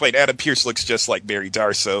might as well explain. Adam Pearce looks just like Barry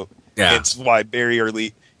Darso. Yeah. It's why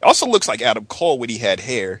Barry also looks like Adam Cole when he had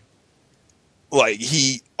hair.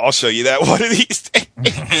 I'll show you that one of these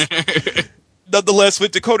days. Nonetheless,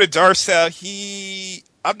 with Dakota Darso,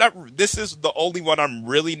 this is the only one I'm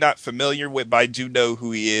really not familiar with, but I do know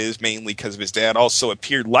who he is, mainly because of his dad also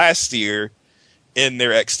appeared last year in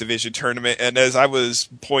their X Division tournament. And as I was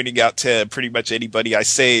pointing out to pretty much anybody I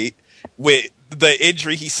say, with the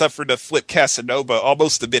injury he suffered to Flip Casanova,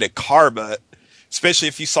 almost a bit of karma, especially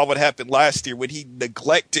if you saw what happened last year when he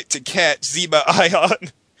neglected to catch Zema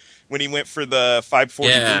Ion when he went for the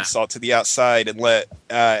 540 moonsault to the outside and let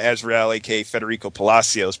Azrael, a.k.a. Federico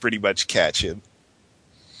Palacios, pretty much catch him.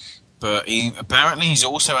 But he's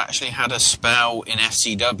also actually had a spell in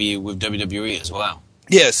FCW with WWE as well.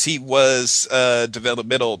 Yes, he was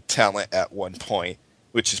developmental talent at one point,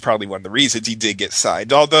 which is probably one of the reasons he did get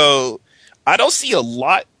signed. Although, I don't see a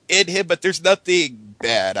lot in him, but there's nothing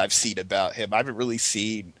bad I've seen about him. I haven't really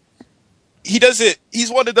seen... He's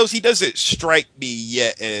one of those, he doesn't strike me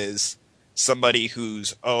yet as somebody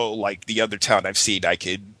who's, like the other talent I've seen I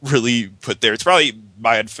could really put there. It's probably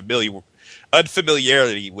my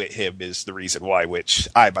unfamiliarity with him is the reason why, which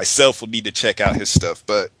I myself will need to check out his stuff,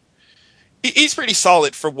 but he's pretty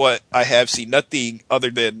solid for what I have seen. Nothing other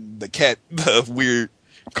than the weird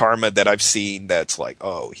karma that I've seen that's like,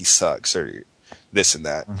 oh, he sucks, or this and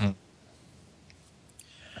that. Mm-hmm.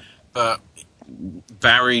 But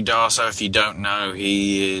Barry Darso, if you don't know,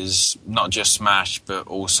 he is not just Smash, but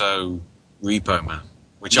also Repo Man,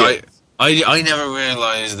 which I never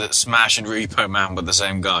realized that Smash and Repo Man were the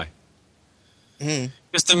same guy.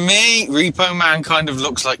 Because to me, Repo Man kind of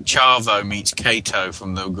looks like Chavo meets Kato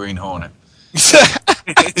from the Green Hornet.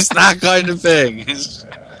 It's that kind of thing.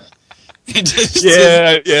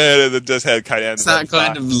 That does have kind of... It's that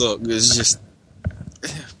kind of look. It's just...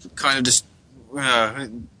 kind of just...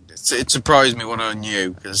 it surprised me when I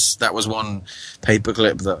knew, because that was one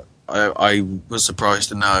paperclip that I was surprised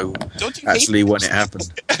to know actually when it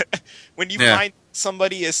happened. When you find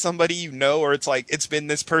somebody as somebody you know, or it's like, it's been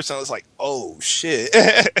this person, it's like, oh, shit.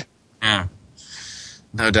 Yeah.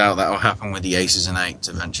 No doubt that'll happen with the Aces and Eights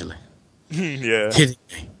eventually. Yeah. Kidding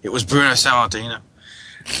me. It was Bruno Sammartino.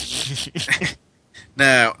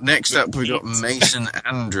 Now, next up we've got Mason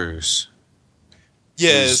Andrews.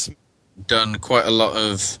 Yes. Done quite a lot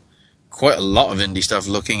of indie stuff,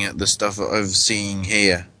 looking at the stuff that I've seen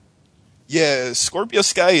here. Yeah, Scorpio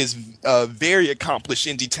Sky is a very accomplished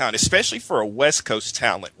indie talent, especially for a West Coast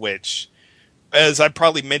talent, which, as I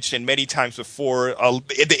probably mentioned many times before,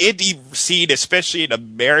 the indie scene, especially in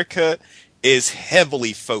America, is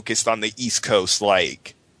heavily focused on the East Coast.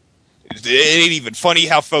 Like, it ain't even funny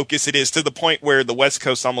how focused it is, to the point where the West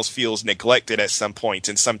Coast almost feels neglected at some points,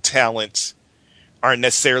 and some talents aren't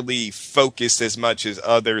necessarily focused as much as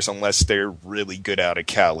others unless they're really good out of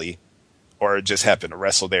Cali or just happen to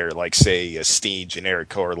wrestle there, like, say, Steen,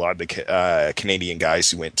 Generico, or a lot of the Canadian guys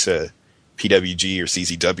who went to PWG or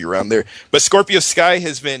CZW around there. But Scorpio Sky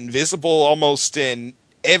has been visible almost in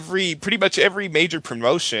pretty much every major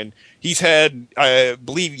promotion. He's had, I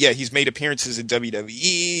believe, he's made appearances in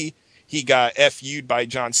WWE. He got FU'd by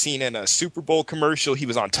John Cena in a Super Bowl commercial. He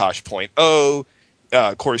was on Tosh.0.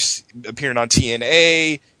 Of course, appearing on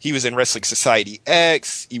TNA. He was in Wrestling Society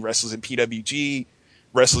X. He wrestles in PWG.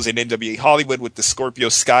 Wrestles in NWA Hollywood with the Scorpio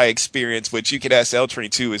Sky experience, which you could ask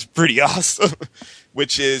L22 is pretty awesome.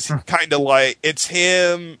 Which is kind of like, it's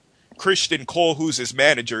him, Christian Cole, who's his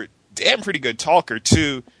manager. Damn pretty good talker,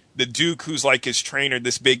 too. The Duke, who's like his trainer,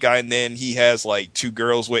 this big guy, and then he has like 2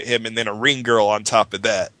 girls with him, and then a ring girl on top of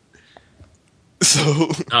that.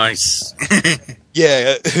 So nice.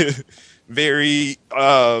 Yeah. Very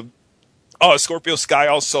Scorpio Sky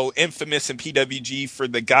also infamous in PWG for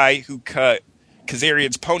the guy who cut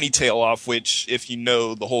Kazarian's ponytail off, which, if you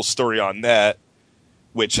know the whole story on that,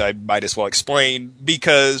 which I might as well explain,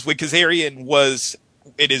 because when Kazarian was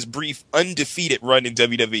in his brief undefeated run in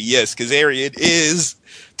WWE, yes, Kazarian is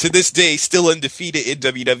to this day still undefeated in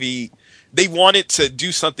WWE. They wanted to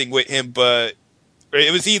do something with him, but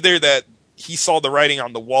it was either that he saw the writing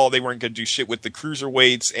on the wall, they weren't going to do shit with the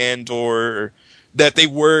cruiserweights, and or that they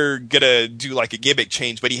were going to do like a gimmick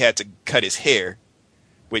change, but he had to cut his hair,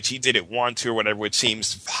 which he didn't want to or whatever, which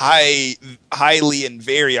seems highly and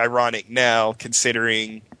very ironic now,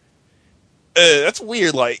 considering that's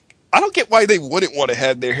weird. Like, I don't get why they wouldn't want to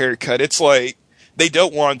have their hair cut. It's like they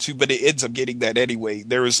don't want to, but it ends up getting that anyway.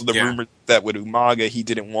 There was the rumor that with Umaga, he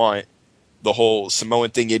didn't want the whole Samoan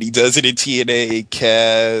thing, and he does it in TNA,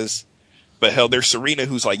 Kaz. But hell, there's Serena,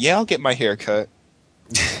 who's like, yeah, I'll get my hair cut.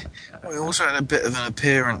 We also had a bit of an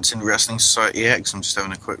appearance in Wrestling Society X. I'm just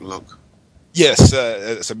having a quick look. Yes,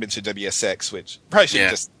 as I mentioned, WSX, which probably should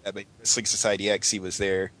just Wrestling Society X, he was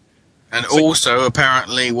there. And also,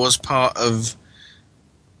 apparently, was part of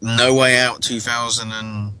No Way Out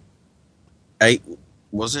 2008,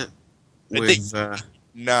 was it? With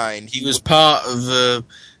 9. He was part of the...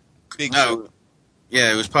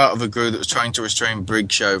 Yeah, it was part of a group that was trying to restrain Big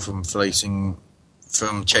Show from chasing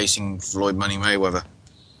Floyd Money Mayweather.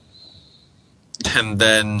 And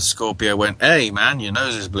then Scorpio went, hey, man, your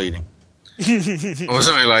nose is bleeding. Or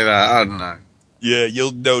something like that, I don't know. Yeah,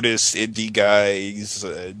 you'll notice indie guys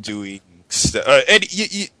doing stuff. And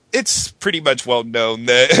it's pretty much well known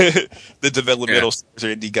that the developmental stars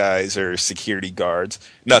or indie guys are security guards.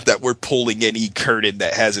 Not that we're pulling any curtain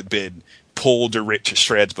that hasn't been pulled or ripped to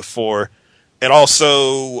shreds before. And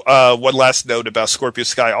also, one last note about Scorpio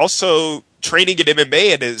Sky, also training in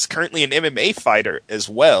MMA and is currently an MMA fighter as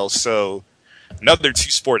well. So another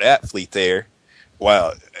two-sport athlete there.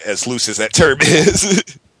 Wow, as loose as that term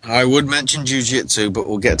is. I would mention jiu-jitsu, but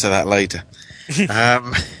we'll get to that later.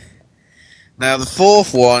 Now, the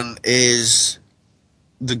fourth one is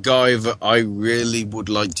the guy that I really would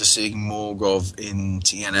like to see more of in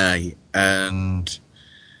TNA, and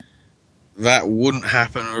that wouldn't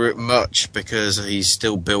happen much because he's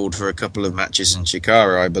still billed for a couple of matches in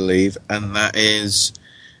Chikara, I believe, and that is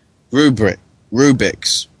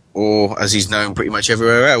Rubik's, or as he's known pretty much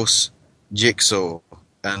everywhere else, Jigsaw.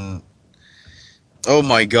 And oh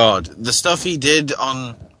my god, the stuff he did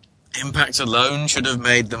on Impact alone should have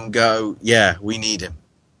made them go, yeah, we need him.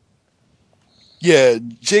 Yeah,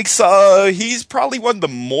 Jigsaw, he's probably one of the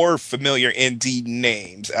more familiar indie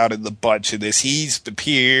names out of the bunch of this. He's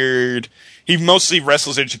appeared, he mostly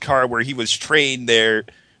wrestles in Chikara where he was trained there.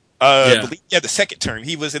 The second term.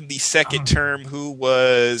 He was in the second term it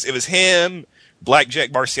was him,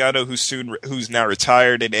 Blackjack Marciano, who's now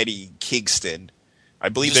retired, and Eddie Kingston. I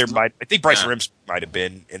believe I think Bryce Rims might have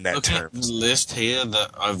been in that term. Looking at the list here that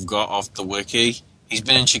I've got off the wiki, he's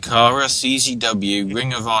been in Chikara, CZW,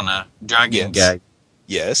 Ring of Honor, Dragon Gate.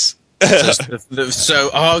 Yes. So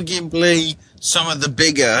arguably some of the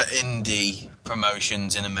bigger indie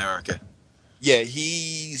promotions in America. Yeah,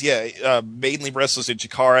 he's mainly wrestles in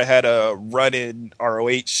Chikara. Had a run in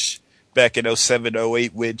ROH back in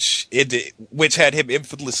 07-08, which had him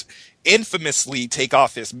infamously take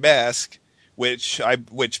off his mask, which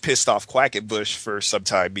pissed off Quackenbush for some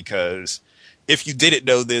time, because if you didn't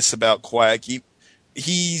know this about Quack,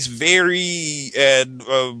 he's very, and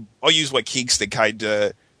I'll use what Kingston kind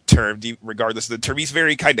of termed, regardless of the term, he's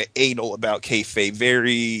very kind of anal about kayfabe,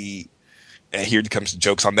 very, and here comes the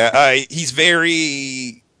jokes on that, he's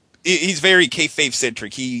very kayfabe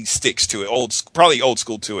centric, he sticks to it, probably old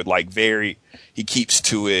school to it, he keeps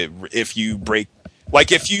to it. If you break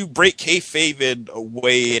kayfabe in a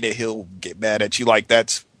way and he'll get mad at you,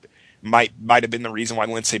 that's might have been the reason why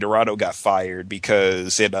Lindsay Dorado got fired,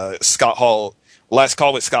 because in a Last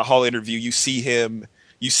Call with Scott Hall interview, you see him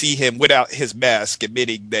without his mask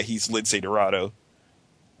admitting that he's Lindsay Dorado.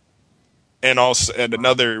 And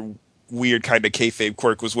another weird kind of kayfabe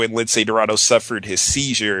quirk was when Lindsay Dorado suffered his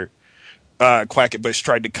seizure, Quackenbush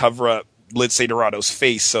tried to cover up Lindsay Dorado's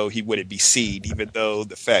face so he wouldn't be seen, even though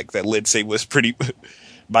the fact that Lindsay was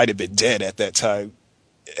might have been dead at that time.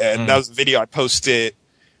 And that was a video I posted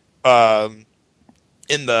in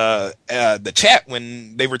the chat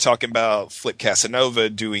when they were talking about Flip Casanova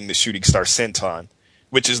doing the Shooting Star Senton,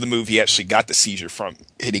 which is the move he actually got the seizure from,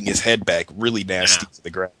 hitting his head back really nasty to the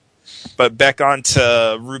ground. But back on to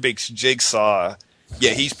Rubik's Jigsaw.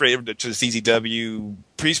 Yeah, he's pretty to CZW.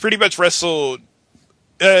 He's pretty much wrestled.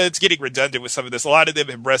 It's getting redundant with some of this. A lot of them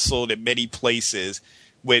have wrestled in many places,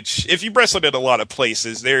 which, if you've wrestled in a lot of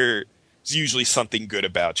places, there's usually something good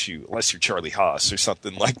about you, unless you're Charlie Haas or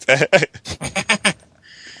something like that.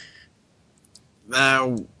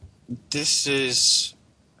 Now, this is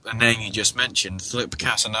a name you just mentioned, Flip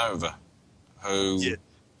Casanova, who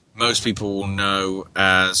most people will know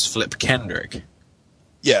as Flip Kendrick.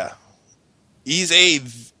 Yeah.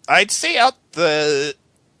 He's I'd say out the...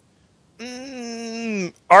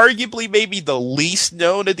 arguably maybe the least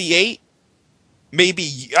known of the 8.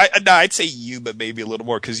 Maybe I'd say Yuma maybe a little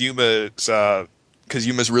more, because Yuma's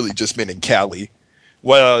really just been in Cali.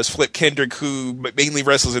 Well, it's Flip Kendrick, who mainly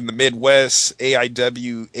wrestles in the Midwest,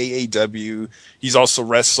 AIW, AAW. He's also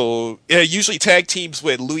wrestled usually tag teams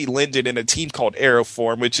with Louis Linden in a team called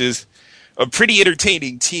Aeroform, which is a pretty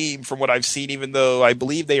entertaining team from what I've seen, even though I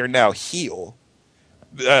believe they are now heel.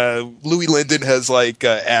 Louis Linden has like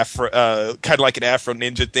afro, kind of like an Afro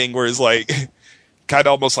Ninja thing, where it's like kind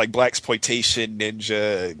of almost like blaxploitation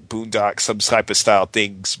ninja boondock, some type of style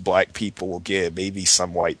things black people will get, maybe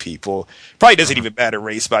some white people. Probably doesn't even matter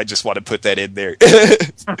race, but I just want to put that in there.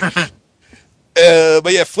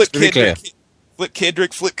 But yeah, Flip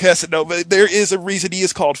Kendrick, Flip Casanova. There is a reason he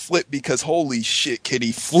is called Flip, because holy shit, can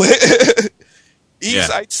he flip?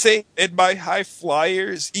 I'd say, in my high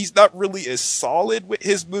flyers, he's not really as solid with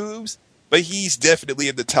his moves, but he's definitely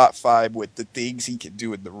in the top 5 with the things he can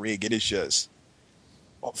do in the ring. It is just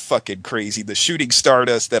fucking crazy. The Shooting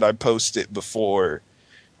Stardust that I posted before,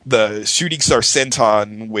 the Shooting Star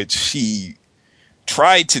Senton, which he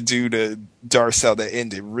tried to do to Darcel that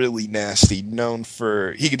ended really nasty, known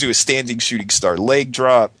for, he could do a standing Shooting Star leg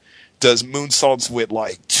drop, does moonsaults with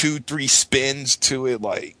like 2-3 spins to it.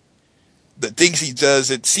 Like the things he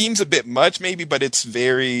does, it seems a bit much maybe, but it's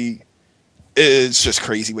just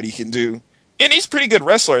crazy what he can do. And he's a pretty good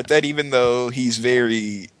wrestler at that, even though he's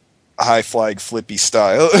very high flag flippy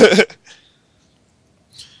style.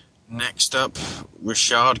 Next up,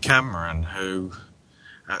 Rashad Cameron, who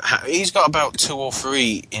he's got about 2 or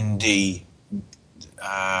 3 indie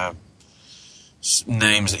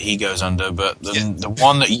names that he goes under, but the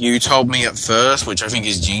one that you told me at first, which I think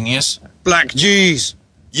is genius, Black G's.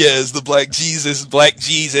 Yes, the Black Jesus,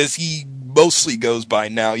 as he mostly goes by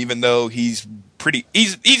now, even though he's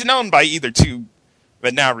known by either two,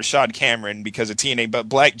 but now Rashad Cameron because of TNA, but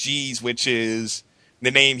Black G's, which is the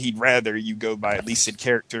name he'd rather you go by, at least in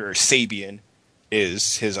character, or Sabian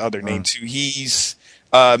is his other name too. He's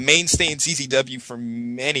mainstay in CZW for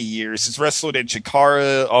many years. He's wrestled in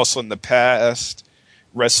Chikara, also in the past.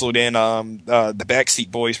 Wrestled in the Backseat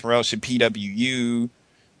Boys promotion, PWU.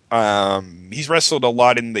 He's wrestled a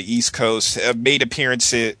lot in the East Coast. Made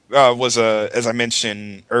appearances. As I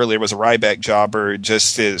mentioned earlier, was a Ryback jobber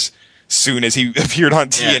just as soon as he appeared on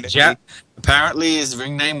TNA. Apparently, his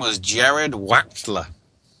ring name was Jared Wachtler.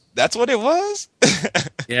 That's what it was.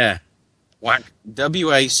 Yeah. Wachtler.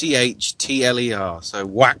 So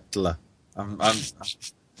Wachtler.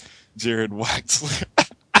 Jared Wachtler.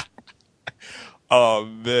 Oh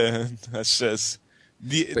man, that's just.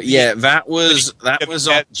 That was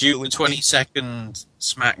on June 22nd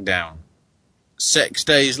SmackDown. 6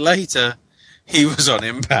 days later, he was on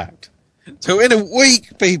Impact. So in a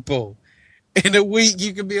week, people,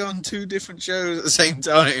 you can be on 2 different shows at the same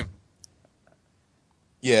time.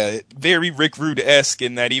 Yeah, very Rick Rude-esque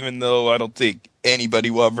in that, even though I don't think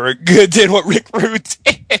anybody will ever did what Rick Rude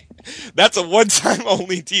did. That's a one-time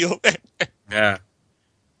only deal there. Yeah.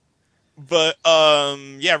 But,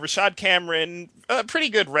 Rashad Cameron, a pretty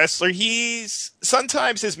good wrestler.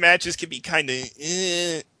 Sometimes his matches can be kind of,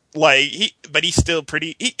 but he's still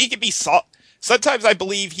pretty, he can be soft. Sometimes I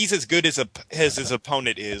believe he's as good as his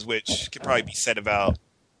opponent is, which could probably be said about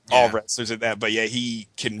all wrestlers in that. But yeah, he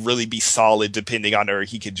can really be solid depending on her.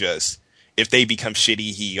 He could just, if they become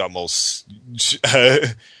shitty, he almost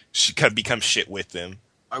could become shit with them.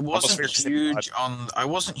 I wasn't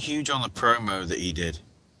huge on the promo that he did.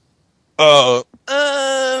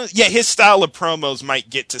 His style of promos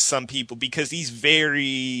might get to some people because he's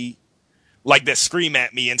very like that scream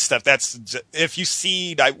at me and stuff. That's if you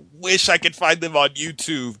see, I wish I could find them on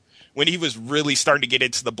YouTube when he was really starting to get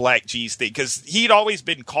into the Black G's thing, because he'd always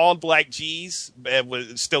been called Black G's,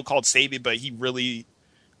 was still called Sabian, but he really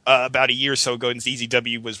about a year or so ago in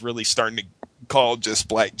ZZW was really starting to call just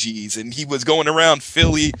Black G's, and he was going around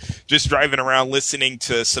Philly, just driving around listening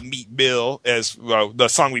to some Meat Bill, as well, the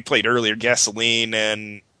song we played earlier, Gasoline,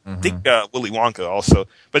 and I think Willy Wonka also,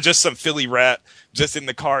 but just some Philly rap, just in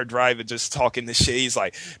the car driving, just talking this shit. He's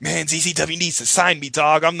like, man, ZZW needs to sign me,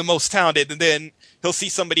 dog. I'm the most talented. And then he'll see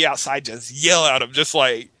somebody outside just yell at him, just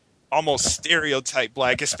like almost stereotype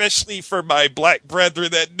black, especially for my black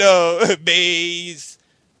brethren that know Maze.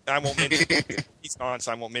 I won't mention he's gone,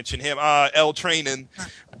 so I won't mention him. L Training,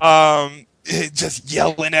 just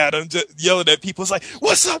yelling at him, just yelling at people. It's like,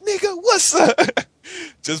 "What's up, nigga? What's up?"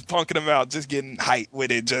 Just punking them out, just getting hyped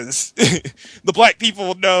with it. Just the black people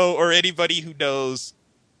will know, or anybody who knows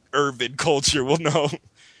urban culture will know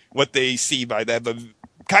what they see by that. But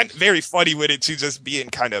kind of very funny with it too, just being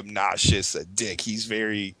kind of obnoxious, a dick. He's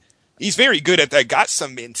very good at that. Got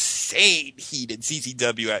some insane heat in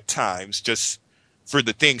CZW at times, just for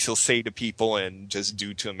the things he'll say to people and just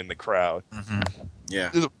do to them in the crowd.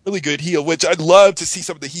 Yeah. He's a really good heel, which I'd love to see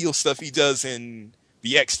some of the heel stuff he does in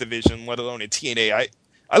the X division, let alone in TNA.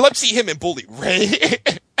 I love to see him in Bully Ray.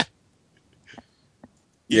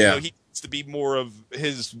 Yeah. He tends to be more of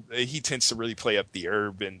he tends to really play up the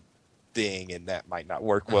urban thing, and that might not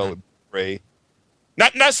work well with Ray.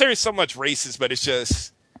 Not necessarily so much racist, but it's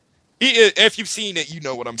just, if you've seen it, you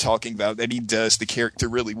know what I'm talking about, that he does the character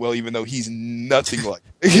really well, even though he's nothing like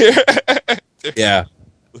Yeah.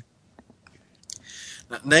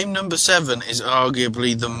 Name number 7 is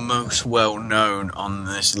arguably the most well-known on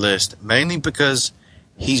this list, mainly because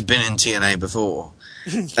he's been in TNA before,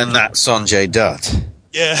 and that's Sanjay Dutt.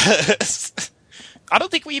 Yes. I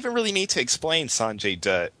don't think we even really need to explain Sanjay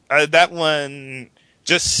Dutt. That one,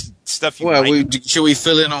 just stuff you should we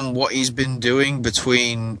fill in on what he's been doing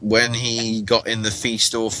between when he got in the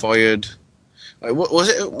Feast or Fired? Like, what was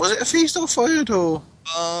it? Was it a Feast or Fired, or?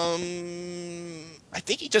 I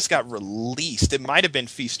think he just got released. It might have been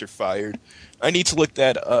Feast or Fired. I need to look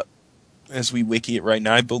that up as we wiki it right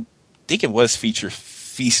now. I think it was Feast or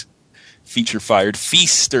Fired.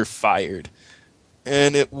 Feast or Fired.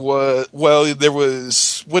 And it was, well, there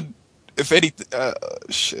was, what, if anything,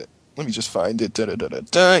 shit, let me just find it.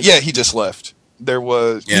 Yeah, he just left. He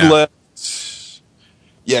left.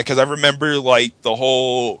 Yeah, because I remember, like, the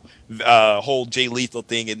whole Jay Lethal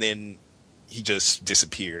thing, and then he just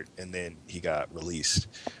disappeared, and then he got released.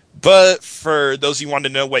 But for those of you who want to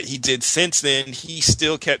know what he did since then, he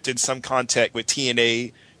still kept in some contact with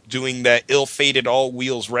TNA, doing that ill-fated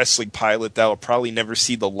all-wheels wrestling pilot that will probably never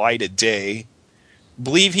see the light of day.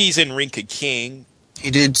 Believe he's in Ring of King.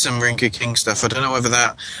 He did some Ring of King stuff. I don't know whether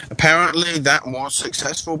that... Apparently that was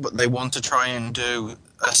successful, but they want to try and do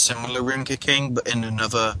a similar Ring of King, but in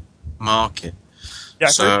another market. Yeah,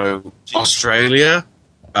 so, Australia...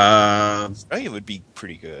 it would be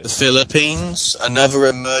pretty good. The Philippines, another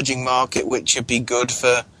emerging market which would be good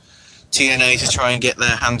for TNA to try and get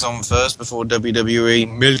their hands on first before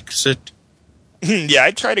WWE milks it. Yeah,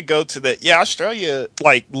 I try to go to Australia,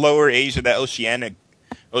 like Lower Asia, that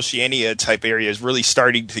Oceania type area is really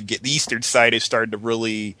starting to get, the eastern side is starting to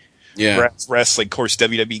really wrestling. Of course,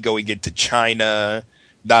 WWE going into China,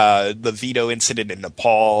 the Vito incident in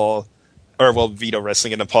Nepal, Vito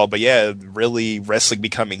wrestling in Nepal, but yeah, really wrestling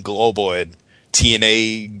becoming global and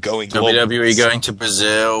TNA going global. WWE going to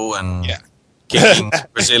Brazil and kicking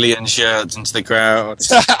Brazilian shirts into the crowd.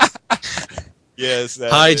 Yes.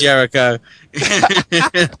 Hi, Jericho.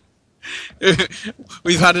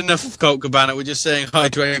 We've had enough of Colt Cabana. We're just saying hi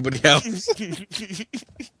to anybody else.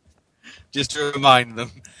 Just to remind them.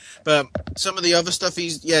 But some of the other stuff,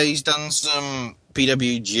 he's done some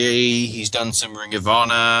PWG, he's done some Ring of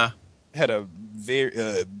Honor. Had a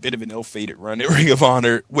bit of an ill-fated run at Ring of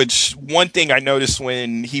Honor, which one thing I noticed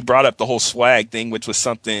when he brought up the whole swag thing, which was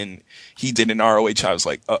something he did in ROH, I was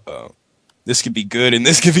like, uh-oh, this could be good and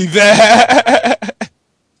this could be bad.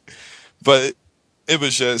 But it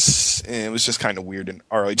was just kind of weird in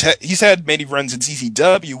ROH. He's had many runs in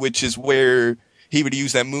CZW, which is where he would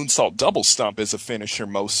use that moonsault double stomp as a finisher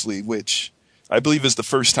mostly, which I believe is the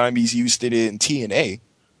first time he's used it in TNA.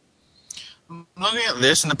 I'm looking at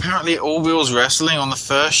this, and apparently at All Wheels Wrestling on the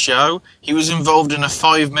first show, he was involved in a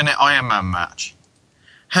 5-minute Iron Man match.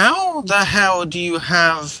 How the hell do you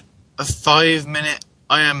have a 5-minute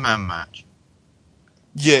Iron Man match?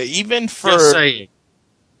 Yeah, even for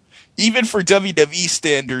WWE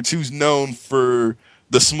standards, who's known for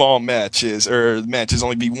the small matches, or matches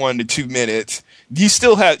only be 1 to 2 minutes, you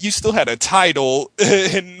still had a title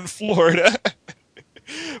in Florida.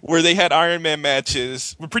 Where they had Iron Man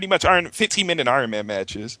matches, pretty much 15-minute Iron Man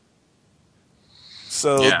matches.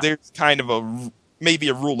 So there's kind of maybe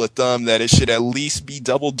a rule of thumb that it should at least be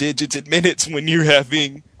double digits in minutes when you're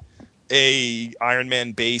having a Iron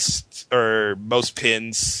Man based or most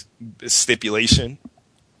pins stipulation.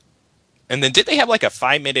 And then did they have like a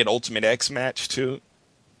 5-minute Ultimate X match too?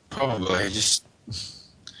 Probably. Just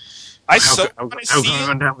I want to see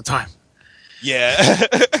run down the time. Yeah.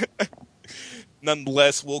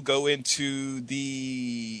 Nonetheless, we'll go into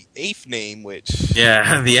the 8th name, which...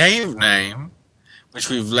 Yeah, the 8th name, which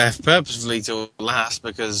we've left purposefully till last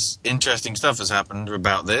because interesting stuff has happened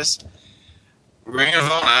about this. Ring of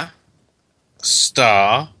Honor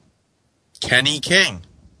star Kenny King.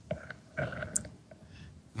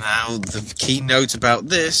 Now, the key note about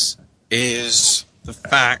this is the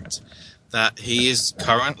fact that he is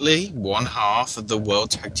currently one half of the World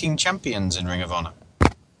Tag Team Champions in Ring of Honor.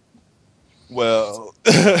 Well,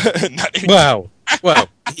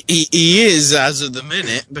 he is as of the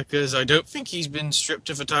minute because I don't think he's been stripped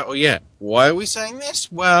of a title yet. Why are we saying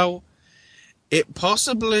this? Well, it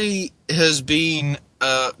possibly has been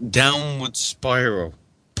a downward spiral,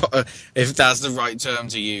 if that's the right term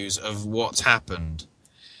to use, of what's happened.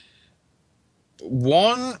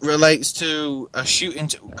 One relates to a shoot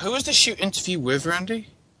interview. Who was the shoot interview with, Randy?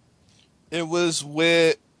 It was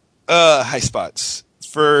with High Spots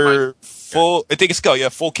for full. I think it's called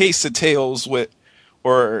Full Case of Tales with,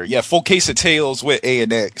 Full Case of Tales with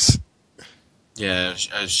A&X. Yeah,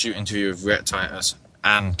 a shoot interview with Rhett Titus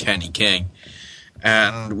and Kenny King,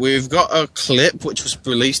 and we've got a clip which was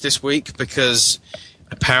released this week because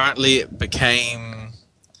apparently it became.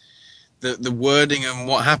 The wording and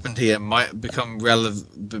what happened here might become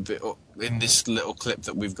relevant in this little clip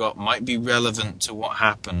that we've got, might be relevant to what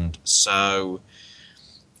happened. So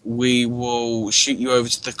we will shoot you over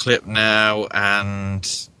to the clip now, and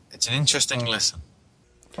it's an interesting listen.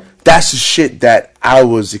 That's the shit that I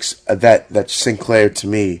was that Sinclair to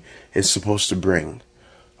me is supposed to bring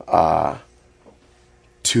to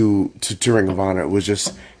Ring of Honor. It was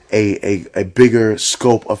just a bigger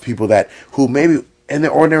scope of people who maybe in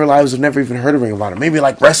their ordinary lives have never even heard of Ring of Honor. Maybe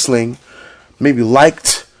like wrestling, maybe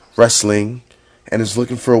liked wrestling, and is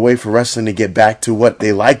looking for a way for wrestling to get back to what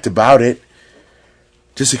they liked about it,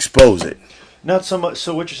 just expose it. Not so much.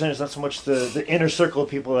 So what you're saying is not so much the inner circle of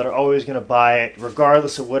people that are always going to buy it,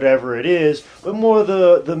 regardless of whatever it is, but more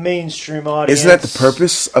the mainstream audience. Isn't that the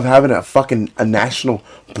purpose of having a national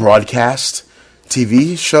broadcast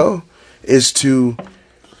TV show? Is to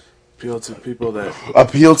appeal to people that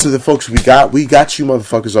appeal to the folks we got you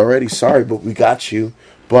motherfuckers already. Sorry, but we got you.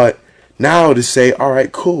 But now to say, all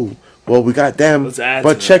right, cool. Well, we got them,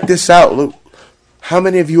 but check this out. Look, how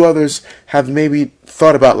many of you others have maybe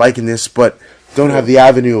thought about liking this, but don't have the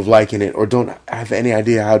avenue of liking it, or don't have any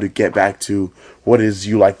idea how to get back to what it is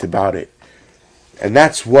you liked about it? And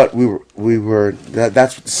that's what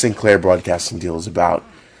that's what the Sinclair broadcasting deal is about.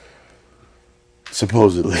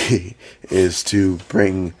 Supposedly, is to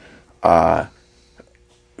bring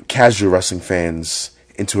casual wrestling fans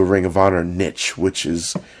into a Ring of Honor niche, which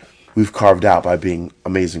is we've carved out by being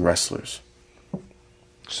amazing wrestlers.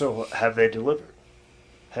 So have they delivered?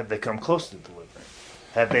 Have they come close to delivering?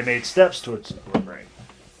 Have they made steps towards delivering?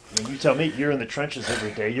 I mean, you tell me, you're in the trenches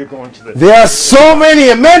every day. You're going to the... There are so many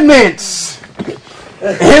amendments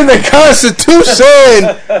in the Constitution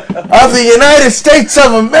of the United States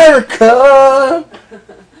of America,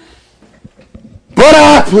 but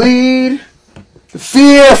I plead the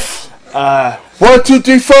fifth. 1, 2,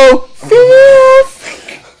 3, 4.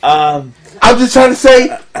 Fifth. I'm just trying to say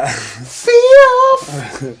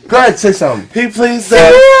fifth. Go ahead, say something. He pleads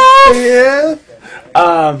that fifth.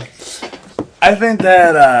 I think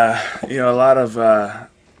that a lot of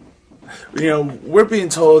we're being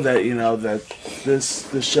told that that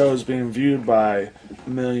this show is being viewed by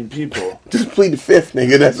 1 million people. Just plead the fifth,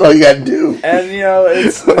 nigga. That's all you gotta do. And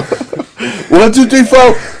it's 1, 2, 3, 4.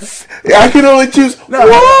 I can only choose. No,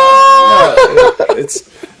 it's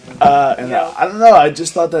and I don't know. I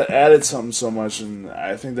just thought that added something so much, and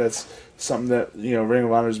I think that's something that Ring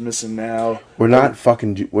of Honor is missing now. We're not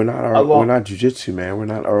jiu-jitsu, man. We're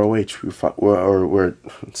not ROH.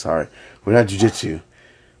 We're not jiu-jitsu.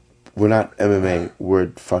 We're not MMA. We're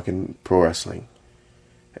fucking pro wrestling,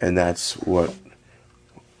 and that's where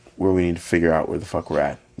we need to figure out where the fuck we're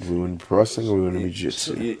at. Do we want to be pro wrestling or we want to be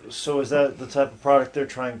jiu-jitsu? So is that the type of product they're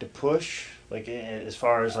trying to push? Like as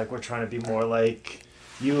far as like we're trying to be more like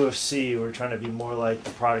UFC, we're trying to be more like the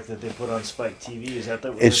product that they put on Spike TV. Is that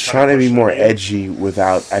it's trying to be more edgy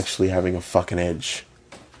without actually having a fucking edge.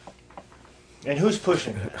 And who's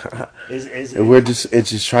pushing it? It's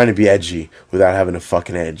just trying to be edgy without having a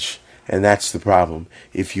fucking edge, and that's the problem.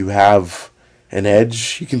 If you have an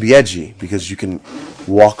edge, you can be edgy because you can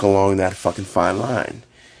walk along that fucking fine line.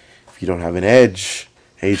 If you don't have an edge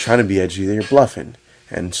and you're trying to be edgy, then you're bluffing.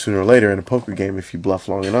 And sooner or later in a poker game, if you bluff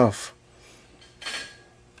long enough.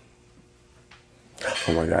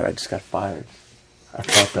 Oh my god, I just got fired. I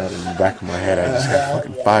felt that in the back of my head. I just got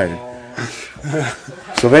fucking fired.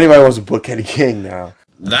 So if anybody wants to book Eddie King now.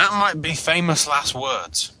 That might be famous last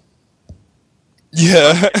words.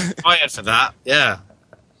 Yeah. Fired for that, yeah.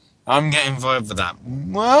 I'm getting fired for that.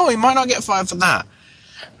 Well, he might not get fired for that.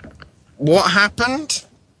 What happened?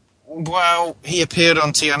 Well, he appeared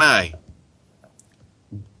on TNA.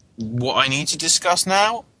 What I need to discuss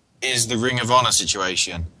now is the Ring of Honor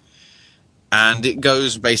situation. And it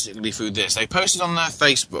goes basically through this. They posted on their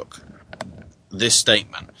Facebook this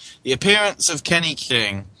statement. The appearance of Kenny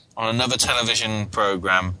King on another television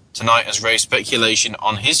program tonight has raised speculation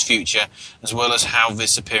on his future as well as how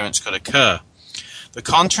this appearance could occur. The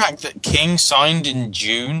contract that King signed in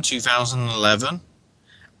June 2011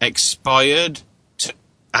 expired,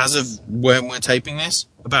 as of when we're taping this,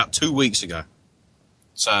 about 2 weeks ago.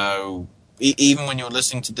 So even when you're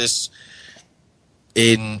listening to this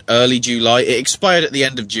in early July, it expired at the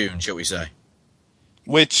end of June, shall we say.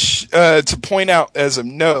 Which, to point out as a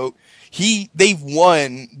note, they've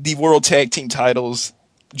won the World Tag Team titles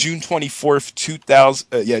June 24th,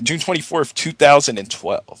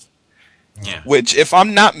 2012. Yeah. Which, if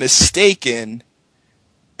I'm not mistaken,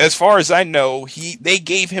 as far as I know, they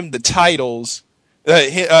gave him the titles,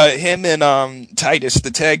 him and Titus, the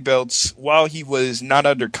tag belts, while he was not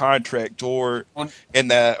under contract or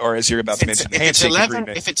as you're about to mention, handshake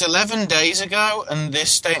agreement. If it's 11 days ago and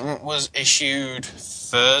this statement was issued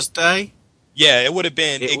Thursday, yeah, it would have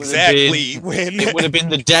been when it would have been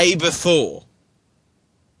the day before.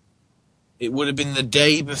 It would have been the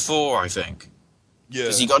day before, I think. Yeah.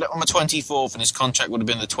 Because he got it on the 24th and his contract would have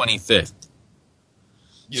been the 25th.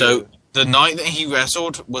 Yeah. So the night that he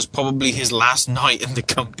wrestled was probably his last night in the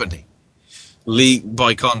company.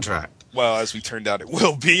 By contract. Well, as we turned out, it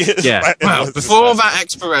will be. Yeah. Well, before that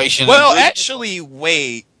expiration... Well, actually,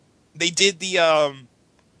 wait. They did the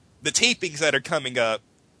tapings that are coming up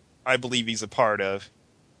I believe he's a part of.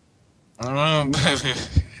 I don't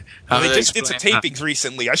know. They just did some tapings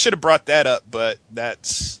recently. I should have brought that up, but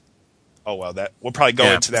that's... Oh, well, we'll probably go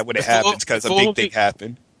into that when it happens, because a big thing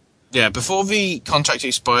happened. Yeah, before the contract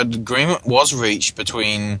expired, agreement was reached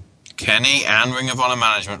between Kenny and Ring of Honor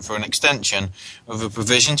management for an extension with a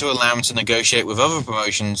provision to allow him to negotiate with other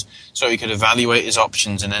promotions so he could evaluate his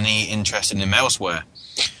options and any interest in him elsewhere.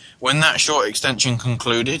 When that short extension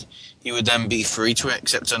concluded, he would then be free to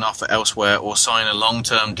accept an offer elsewhere or sign a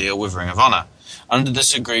long-term deal with Ring of Honor. Under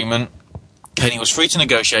this agreement, Kenny was free to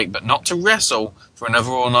negotiate but not to wrestle for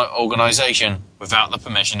another organization without the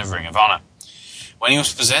permission of Ring of Honor. When he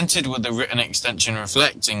was presented with a written extension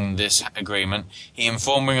reflecting this agreement, he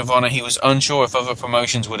informed Ring of Honor he was unsure if other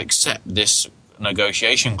promotions would accept this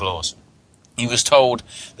negotiation clause. He was told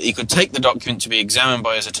that he could take the document to be examined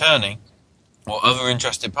by his attorney or other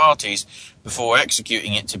interested parties before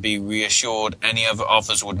executing it, to be reassured any other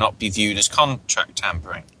offers would not be viewed as contract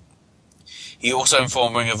tampering. He also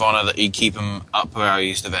informed Ring of Honor that he'd keep him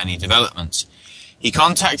apprised of any developments. He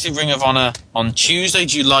contacted Ring of Honor on Tuesday,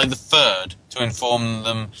 July the 3rd, to inform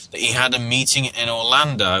them that he had a meeting in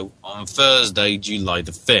Orlando on Thursday, July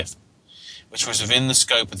the 5th, which was within the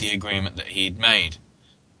scope of the agreement that he'd made.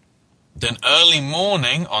 Then early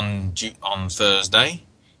morning on Thursday,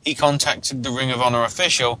 he contacted the Ring of Honor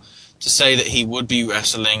official to say that he would be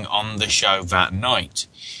wrestling on the show that night.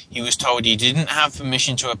 He was told he didn't have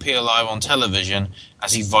permission to appear live on television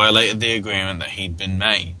as he violated the agreement that he'd been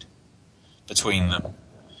made between them.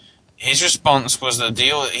 His response was the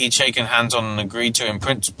deal that he'd shaken hands on and agreed to in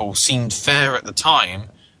principle seemed fair at the time,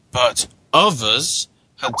 but others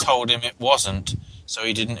had told him it wasn't, so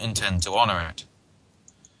he didn't intend to honour it.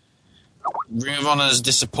 Ring of Honor is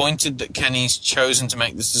disappointed that Kenny's chosen to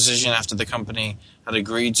make this decision after the company had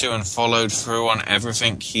agreed to and followed through on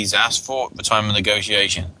everything he's asked for at the time of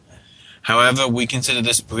negotiation. However, we consider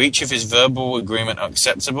this breach of his verbal agreement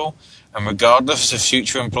acceptable, and regardless of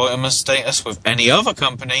future employment status with any other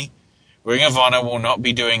company, Ring of Honor will not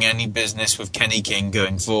be doing any business with Kenny King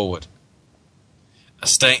going forward. A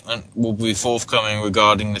statement will be forthcoming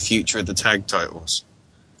regarding the future of the tag titles.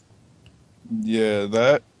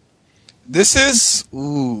 Yeah, this is...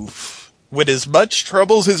 Oof. With as much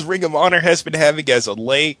troubles as Ring of Honor has been having as of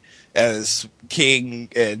late, as King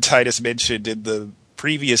and Titus mentioned in the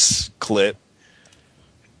previous clip,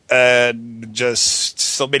 and just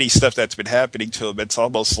so many stuff that's been happening to him, it's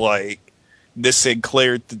almost like this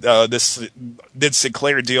Sinclair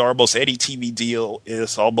deal, almost any TV deal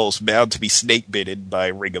is almost bound to be snake bitten by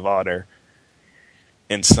Ring of Honor.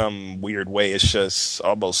 In some weird way, it's just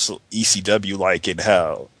almost ECW-like in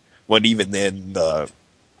how, well, even then,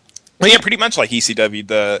 pretty much like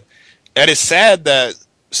ECW. And it's sad that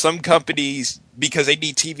some companies, because they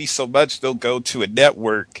need TV so much, they'll go to a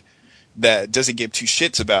network that doesn't give two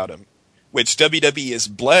shits about them. Which WWE is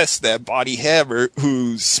blessed that Bonnie Hammer,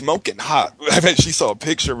 who's smoking hot. I bet she saw a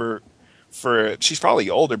picture of her she's probably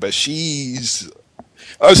older, but I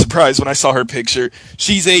was surprised when I saw her picture.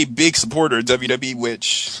 She's a big supporter of WWE,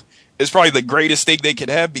 which is probably the greatest thing they could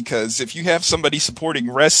have, because if you have somebody supporting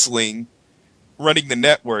wrestling running the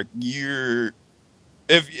network, if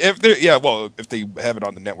they have it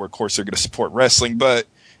on the network, of course they're going to support wrestling, but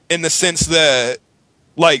in the sense that,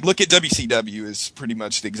 like, look at WCW is pretty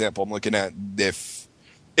much the example I'm looking at. If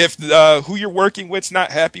who you're working with's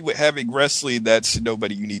not happy with having wrestling, that's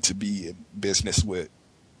nobody you need to be in business with.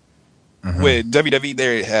 Mm-hmm. With WWE,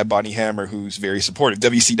 they had Bonnie Hammer, who's very supportive.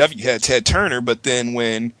 WCW had Ted Turner, but then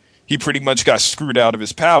when he pretty much got screwed out of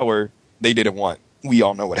his power, they didn't want. We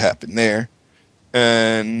all know what happened there.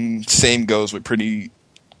 And same goes with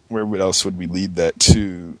where else would we lead that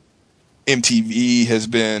to? MTV has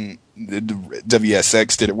been, the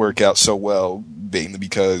WSX didn't work out so well, mainly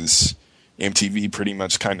because MTV pretty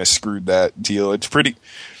much kind of screwed that deal. It's TV,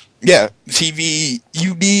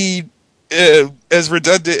 you need, as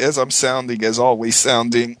redundant as I'm sounding, as always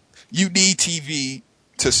sounding, you need TV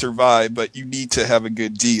to survive, but you need to have a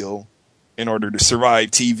good deal in order to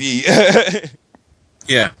survive TV.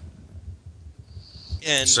 Yeah.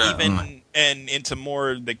 And and into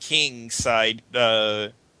more the King side,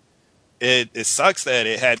 it sucks that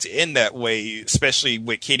it had to end that way, especially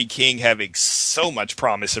with Kenny King having so much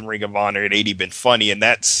promise in Ring of Honor. It ain't even funny, and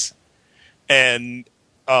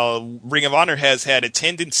Ring of Honor has had a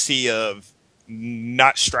tendency of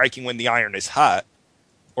not striking when the iron is hot,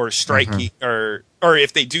 or striking, or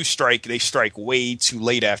if they do strike, they strike way too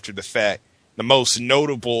late after the fact. The most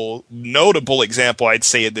notable example I'd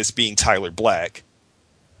say of this being Tyler Black,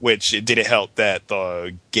 which it didn't help that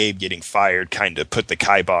Gabe getting fired kind of put the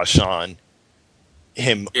kibosh on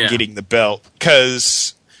him getting the belt.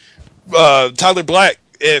 Because Tyler Black,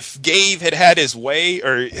 if Gabe had his way,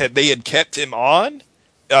 or they had kept him on,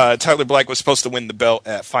 Tyler Black was supposed to win the belt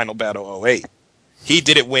at Final Battle 08. He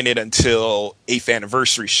didn't win it until 8th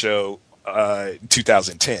anniversary show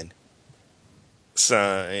 2010. So,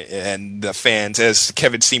 and the fans, as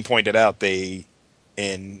Kevin Steen pointed out, in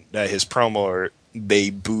his promo, they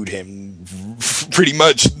booed him pretty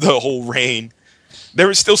much the whole reign. There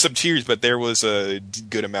was still some cheers, but there was a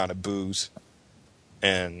good amount of boos.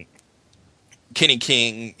 And Kenny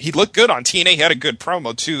King, he looked good on TNA. He had a good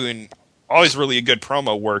promo too, and always really a good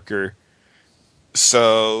promo worker.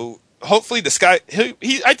 So hopefully this guy,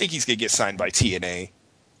 I think he's gonna get signed by TNA.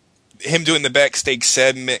 Him doing the backstage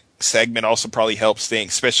segment also probably helps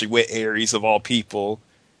things, especially with Aries of all people.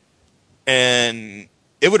 And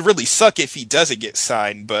it would really suck if he doesn't get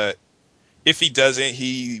signed, but if he doesn't,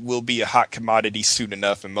 he will be a hot commodity soon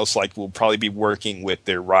enough, and most likely will probably be working with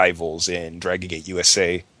their rivals in Dragon Gate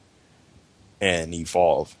USA and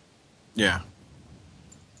Evolve. Yeah.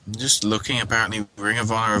 I'm just looking, apparently Ring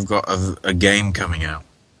of Honor have got a game coming out.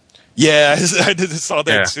 Yeah, I saw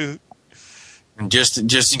that too. And just in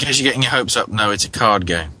case you're getting your hopes up, no, it's a card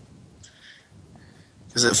game.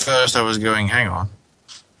 Because at first I was going, hang on.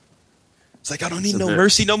 It's like, I don't need no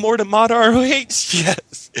mercy no more to mod ROH.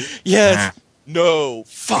 Yes. Yes. No.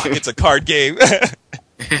 Fuck, it's a card game. That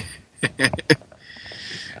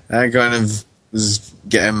kind of was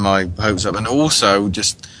getting my hopes up. And also,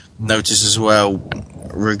 just notice as well,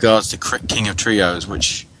 regards to King of Trios,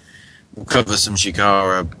 which will cover some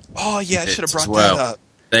Shikara. Oh, yeah, I should have brought that up.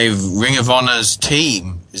 Ring of Honor's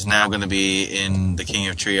team is now going to be in the King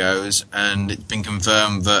of Trios, and it's been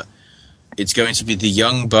confirmed that it's going to be the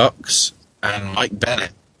Young Bucks and Mike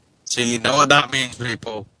Bennett. So you know what that means,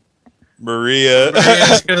 people.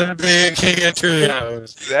 Maria's going to be a King of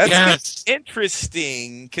Trios. That's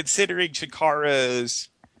interesting, considering Chikara's...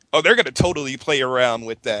 Oh, they're going to totally play around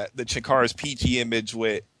with that. The Chikara's PG image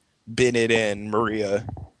with Bennett and Maria.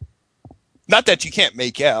 Not that you can't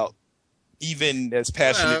make out, even as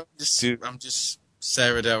passionate. I'm just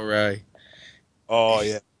Sarah Del Rey. Oh,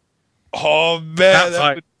 yeah. Oh, man.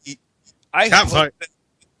 That would be... Can't fight.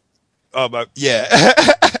 Oh, but yeah.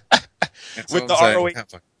 With the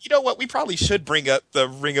ROH. You know what? We probably should bring up the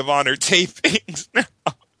Ring of Honor tapings now.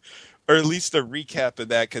 Or at least a recap of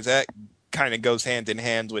that, because that kind of goes hand in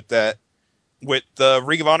hand with that. With the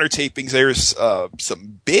Ring of Honor tapings, there's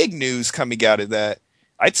some big news coming out of that.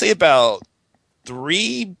 I'd say about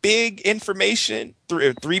three big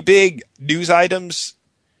news items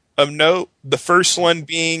of note. The first one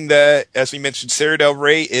being that, as we mentioned, Sarah Del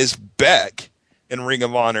Rey is back in Ring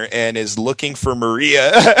of Honor and is looking for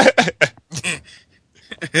Maria.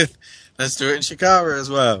 Let's do it in Chicago as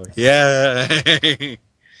well. Yeah.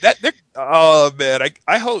 Oh man,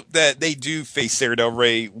 I hope that they do face Sarah Del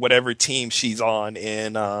Rey, whatever team she's on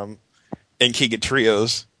in King of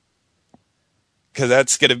Trios, because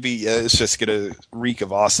that's gonna be it's just gonna reek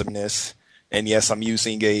of awesomeness. And yes, I'm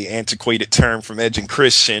using a antiquated term from Edge and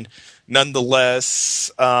Christian.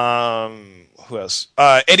 Nonetheless, who else?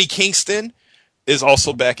 Eddie Kingston is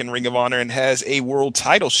also back in Ring of Honor and has a world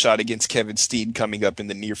title shot against Kevin Steen coming up in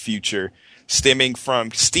the near future, stemming from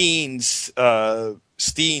Steen's match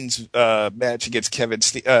against Kevin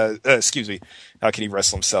Steen. Excuse me. How can he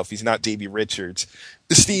wrestle himself? He's not Davey Richards.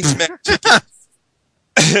 Steen's match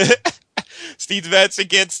Steen's match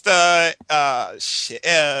against Eddie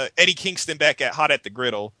Kingston back at Hot at the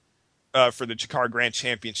Griddle for the Chikara Grand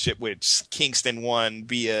Championship, which Kingston won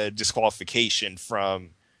via disqualification from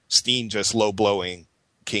Steen just low-blowing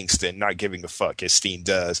Kingston, not giving a fuck, as Steen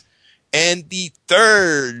does. And the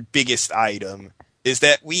third biggest item is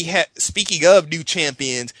that speaking of new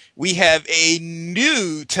champions, we have a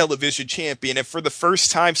new television champion, and for the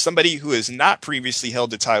first time, somebody who has not previously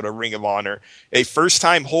held the title of Ring of Honor, a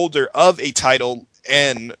first-time holder of a title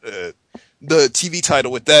and the TV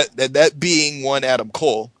title, with that being one Adam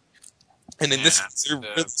Cole. And in this, they're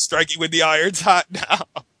really striking with the irons hot now.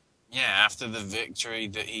 Yeah, after the victory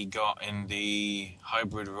that he got in the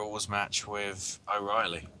Hybrid Rules match with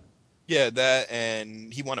O'Reilly. Yeah, that,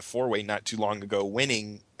 and he won a 4-way not too long ago,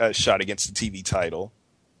 winning a shot against the TV title.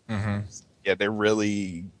 Mm-hmm. Yeah, they're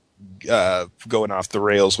really going off the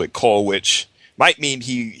rails with Cole, which might mean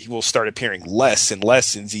he will start appearing less and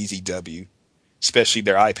less in ZZW, especially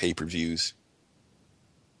their pay-per-views.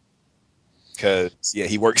 Because, yeah,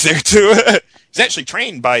 he works there too. He's actually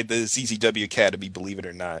trained by the ZZW Academy, believe it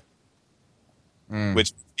or not.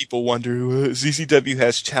 Which people wonder, ZZW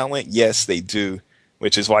has talent? Yes, they do.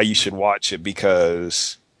 Which is why you should watch it,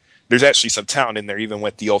 because there's actually some talent in there, even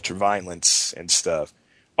with the ultra-violence and stuff.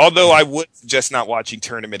 Although I would suggest not watching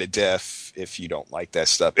Tournament of Death if you don't like that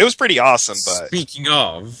stuff. It was pretty awesome, but... Speaking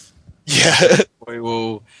of... Yeah. We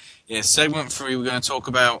will... Yeah, segment 3 we're going to talk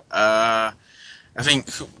about... I think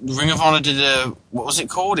Ring of Honor did a... What was it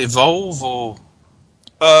called? Evolve or...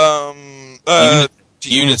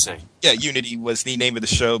 Unity. Yeah, Unity was the name of the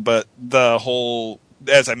show, but the whole...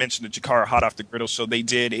 As I mentioned, the Jakara Hot Off the Griddle show, they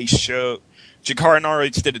did a show... Jakara and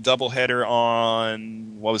RH did a doubleheader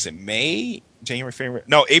on... What was it, May? January, February?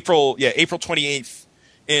 No, April 28th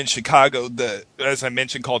in Chicago. As I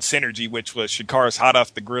mentioned, called Synergy, which was Shikara's Hot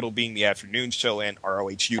Off the Griddle being the afternoon show and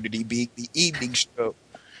ROH Unity being the evening show,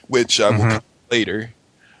 which will come later.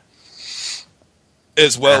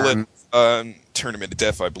 As well as Tournament of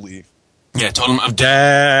Death, I believe. Yeah, Tournament of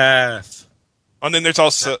Death. And then there's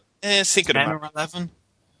also Cinco de Mayo.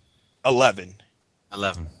 11.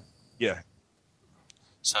 11. Yeah.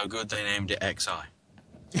 So good they named it XI.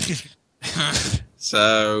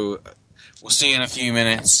 So, we'll see you in a few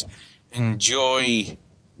minutes. Enjoy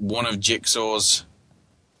one of Jigsaw's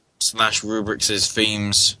 / Rubric's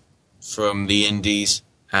themes from the Indies,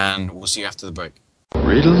 and we'll see you after the break.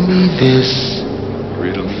 Riddle me this,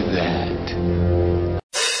 riddle me that.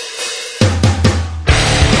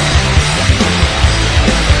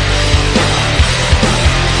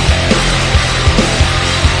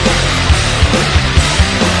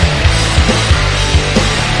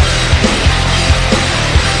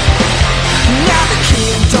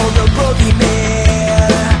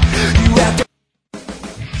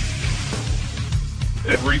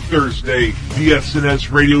 Every Thursday, the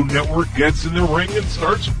SNS Radio Network gets in the ring and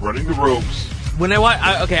starts running the ropes. When I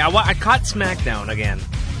caught SmackDown again.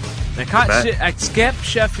 I skipped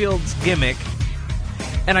Sheffield's gimmick,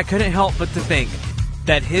 and I couldn't help but to think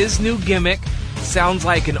that his new gimmick sounds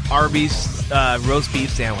like an Arby's roast beef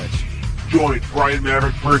sandwich. Join Brian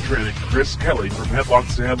Maverick Bertrand and Chris Kelly from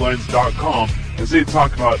HeadlocksandHeadlines.com as they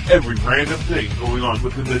talk about every random thing going on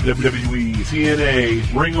within the WWE,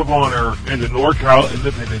 TNA, Ring of Honor, and the NorCal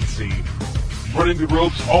independent scene. Running the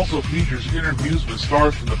Ropes also features interviews with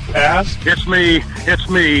stars from the past. It's me,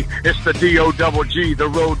 it's the D-O-double-G, the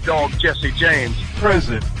road dog, Jesse James.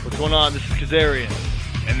 Present. What's going on? This is Kazarian.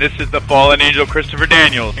 And this is the fallen angel, Christopher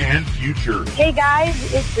Daniels. And future. Hey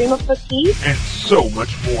guys, it's Rima Fakir. And so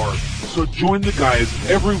much more. So join the guys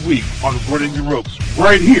every week on Running the Ropes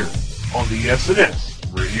right here on the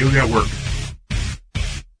SNS Radio Network.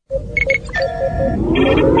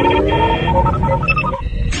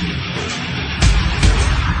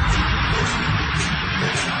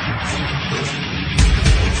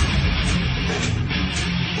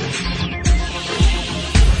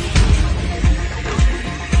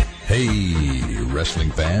 Hey,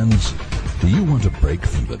 wrestling fans. Do you want a break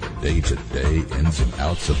from the day-to-day ins and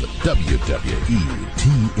outs of the WWE,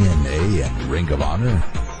 TNA, and Ring of Honor?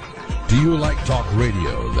 Do you like talk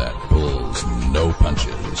radio that pulls no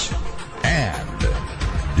punches? And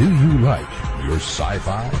do you like your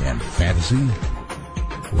sci-fi and fantasy?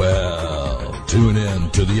 Well, tune in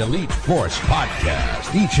to the Elite Force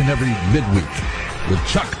podcast each and every midweek with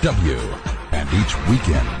Chuck W. and each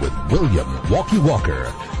weekend with William Walkie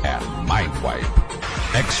Walker and Mindwipe.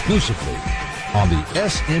 Exclusively on the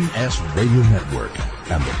SNS Radio Network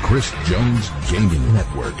and the Chris Jones Gaming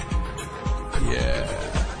Network. Yeah.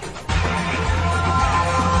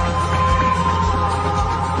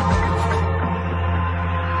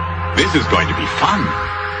 This is going to be fun.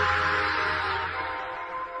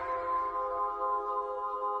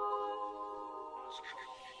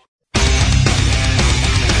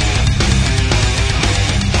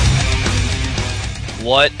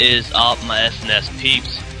 What is up, my SNS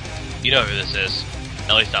peeps? You know who this is.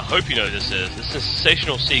 At least I hope you know who this is. This is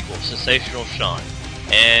Sensational Sequel, Sensational Sean.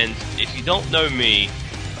 And if you don't know me,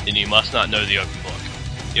 then you must not know the Open Book.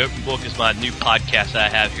 The Open Book is my new podcast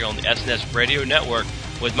that I have here on the SNS Radio Network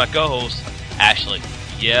with my co-host, Ashley.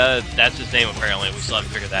 Yeah, that's his name apparently. We still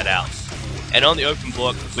haven't figured that out. And on the Open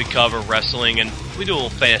Book, we cover wrestling and we do a little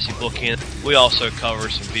fantasy booking. We also cover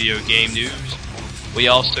some video game news. We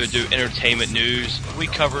also do entertainment news. We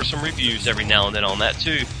cover some reviews every now and then on that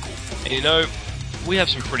too. And you know, we have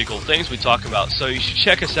some pretty cool things we talk about, so you should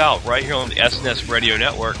check us out right here on the SNS Radio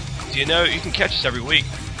Network. Do you know, you can catch us every week.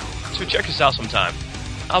 So check us out sometime.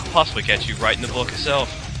 I'll possibly catch you right in the book itself.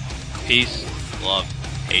 Peace, love,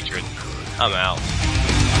 hatred. I'm out.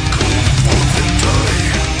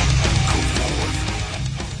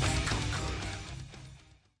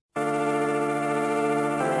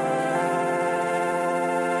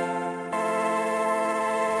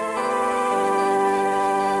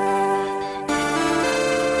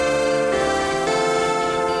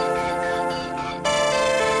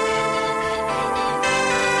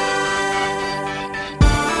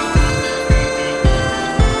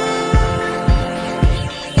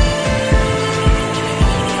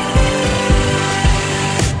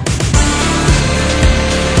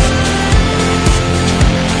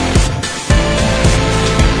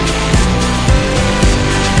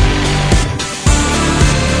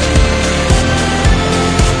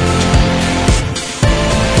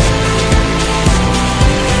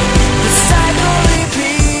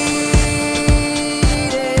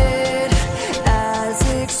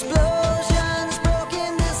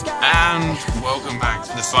 And welcome back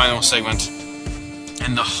to the final segment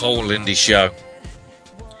in the Whole Indy Show.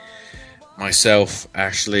 Myself,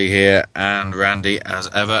 Ashley here, and Randy as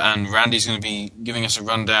ever. And Randy's going to be giving us a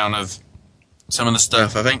rundown of some of the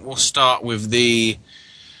stuff. I think we'll start with the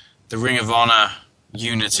Ring of Honor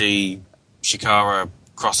Unity Shikara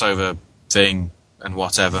crossover thing and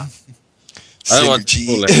whatever. I don't know what to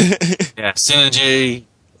call it. Yeah, Synergy.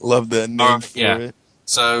 Love that name for it.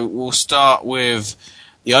 So we'll start with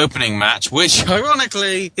the opening match, which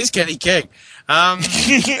ironically is Kenny King. We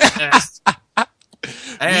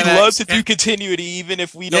love to do continuity even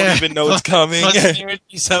if we don't even know it's coming.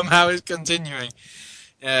 Continuity somehow is continuing.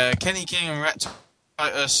 Kenny King and Rhett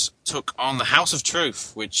Titus took on the House of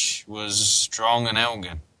Truth, which was Strong and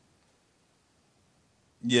Elgin.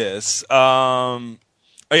 Yes. The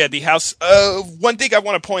House. One thing I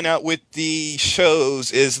want to point out with the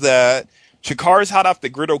shows is that Chikara's Hot Off the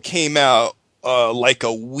Griddle came out like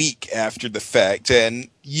a week after the fact, and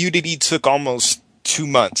Unity took almost 2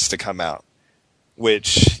 months to come out,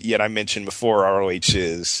 which, yet I mentioned before,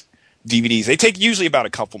 ROH's DVDs, they take usually about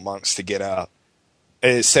a couple months to get out,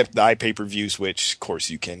 except the iPay-per-views, which, of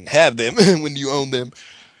course, you can have them when you own them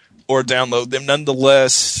or download them.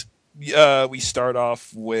 Nonetheless, we start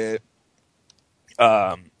off with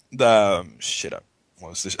what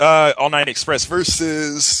was this? All Night Express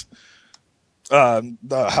versus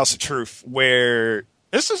the House of Truth, where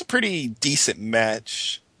this is a pretty decent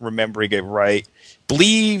match, remembering it right.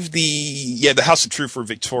 Believe the House of Truth were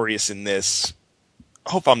victorious in this.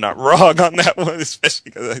 I hope I'm not wrong on that one,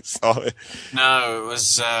 especially because I saw it. No, it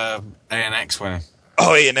was ANX winning.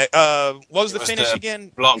 Oh, ANX. What was the finish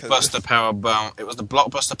again? Blockbuster Powerbomb. It was the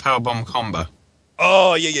Blockbuster Powerbomb combo.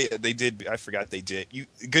 Oh, yeah, they did. I forgot they did.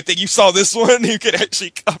 Good thing you saw this one. You could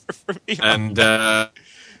actually cover for me. And,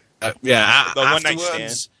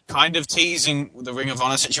 afterwards, kind of teasing the Ring of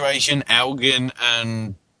Honor situation, Elgin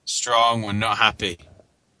and Strong were not happy.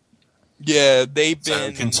 Yeah, they've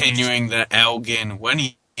been... So continuing the Elgin, when are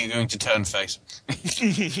you going to turn face?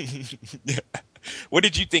 Yeah. What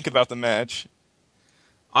did you think about the match?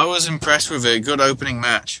 I was impressed with it. Good opening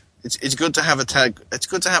match. It's good to have a tag. It's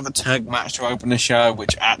good to have a tag match to open a show,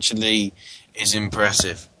 which actually is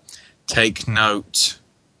impressive. Take note,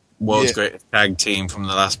 world's greatest tag team from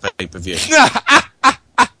the last pay-per-view.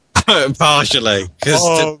 Partially, because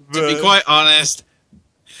to be quite honest,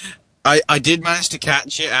 I did manage to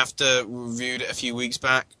catch it after we reviewed it a few weeks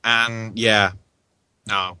back, and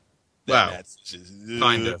kind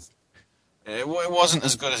of. It wasn't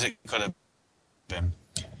as good as it could have been.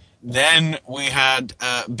 Then we had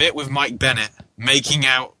a bit with Mike Bennett making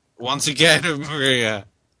out once again with Maria.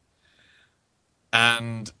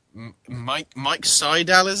 And Mike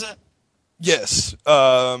Seidel, is it? Yes.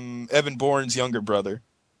 Evan Bourne's younger brother.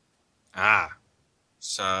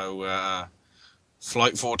 So,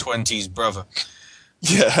 Flight 420's brother.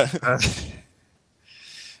 Yeah.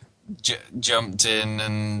 Jumped in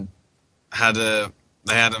and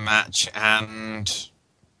they had a match, and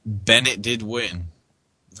Bennett did win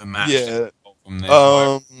the match. Yeah.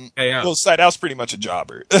 Well, Seidel's pretty much a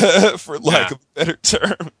jobber, for lack of a better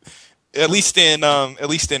term. At least in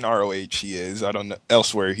ROH he is. I don't know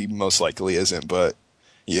elsewhere he most likely isn't, but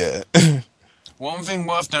yeah. One thing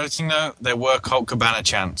worth noting though, there were Colt Cabana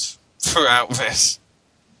chants throughout this.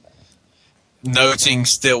 Noting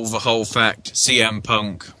still the whole fact, CM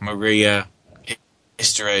Punk, Maria,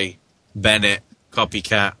 History, Bennett,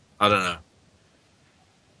 Copycat, I don't know.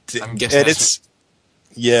 I'm guessing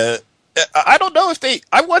I don't know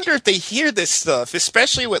I wonder if they hear this stuff,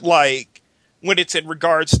 especially with when it's in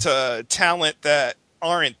regards to talent that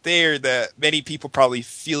aren't there that many people probably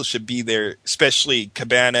feel should be there, especially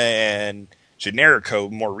Cabana and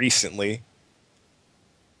Generico more recently.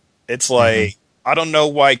 It's like, I don't know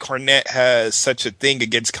why Cornette has such a thing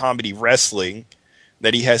against comedy wrestling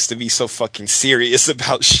that he has to be so fucking serious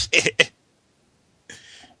about shit.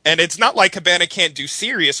 And it's not like Cabana can't do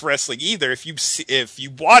serious wrestling either. If you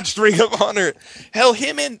watched Ring of Honor, hell,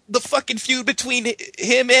 him and the fucking feud between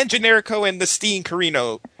him and Generico and the Steen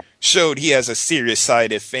Carino showed he has a serious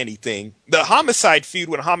side, if anything. The Homicide feud,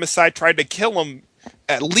 when Homicide tried to kill him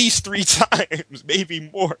at least 3 times, maybe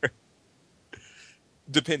more,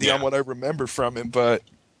 depending on what I remember from him. But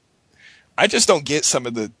I just don't get some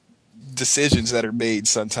of the decisions that are made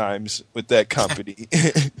sometimes with that company.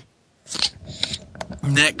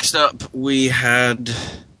 Next up, we had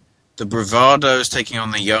the Bravados taking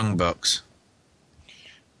on the Young Bucks.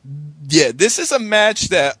 Yeah, this is a match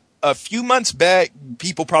that a few months back,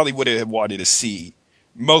 people probably would have wanted to see.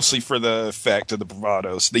 Mostly for the fact of the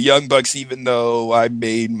Bravados. The Young Bucks, even though I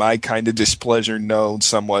made my kind of displeasure known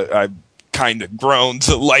somewhat, I kind of grown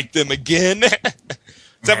to like them again.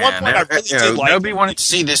 At one point, I really did like. Nobody wanted to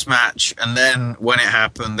see this match, and then when it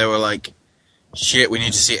happened, they were like, "Shit, we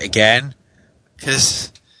need to see it again."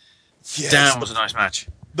 Because damn, it was a nice match.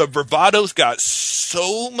 The bravados got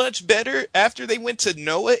so much better after they went to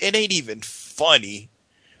Noah. It ain't even funny.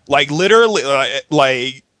 Like literally,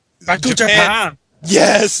 like back to Japan.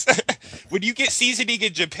 Yes, when you get seasoning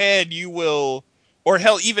in Japan, you will. Or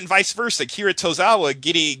hell, even vice versa. Kira Tozawa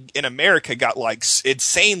getting in America got like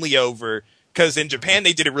insanely over. Because in Japan,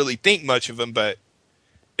 they didn't really think much of him, but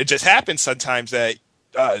it just happens sometimes that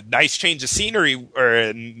nice change of scenery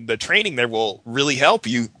or the training there will really help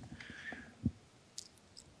you.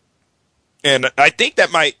 And I think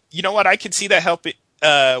that might, you know what, I could see that help it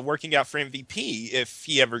working out for MVP if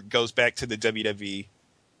he ever goes back to the WWE.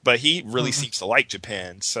 But he really seems to like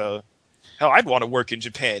Japan, so hell, I'd want to work in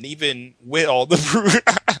Japan, even with all the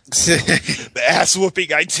the ass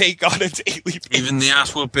whooping I take on a daily basis. Even the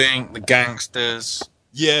ass whooping, the gangsters.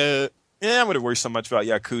 Yeah, I wouldn't worry so much about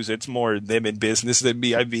Yakuza. It's more them in business than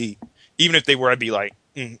me. Even if they were, I'd be like,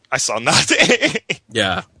 I saw nothing.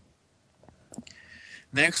 Yeah.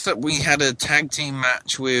 Next up, we had a tag team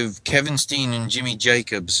match with Kevin Steen and Jimmy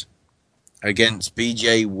Jacobs against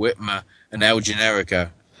BJ Whitmer and El Generico,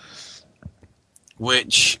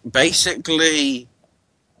 which basically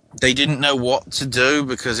they didn't know what to do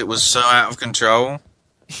because it was so out of control.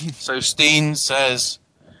 So Steen says,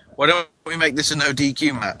 why don't we make this a no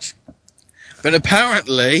DQ match? But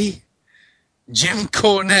apparently, Jim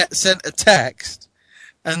Cornette sent a text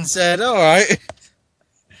and said, all right.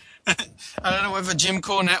 I don't know whether Jim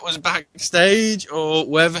Cornette was backstage or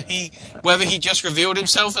whether he just revealed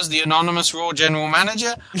himself as the anonymous Raw general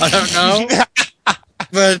manager. I don't know.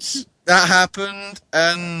 But that happened,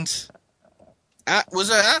 and that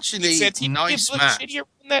was actually a nice match.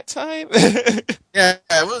 That time. Yeah,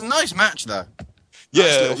 it was a nice match, though.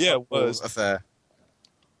 Yeah, it was. Affair.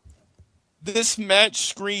 This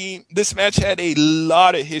match had a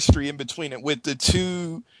lot of history in between it with the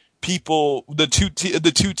two people, the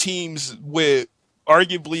two teams with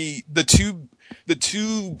arguably the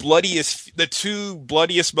two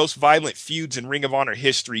bloodiest, most violent feuds in Ring of Honor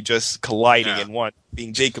history just colliding in one,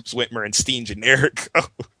 being Jacobs, Whitmer, and Steen Generico.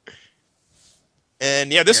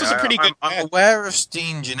 And this was a pretty good match. I'm aware of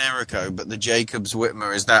Steen Generico, but the Jacobs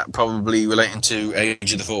Whitmer, is that probably relating to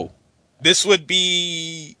Age of the Fall? This would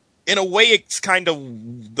be, in a way, it's kind of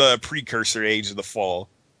the precursor Age of the Fall.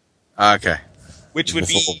 Okay. Which would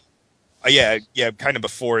be, kind of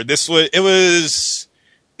before. It was,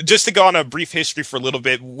 just to go on a brief history for a little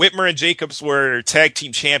bit, Whitmer and Jacobs were tag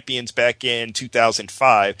team champions back in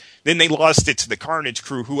 2005. Then they lost it to the Carnage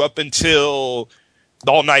Crew, who up until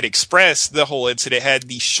the All Night Express, the whole incident, had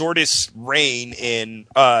the shortest reign in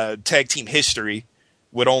tag team history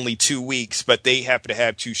with only 2 weeks, but they happened to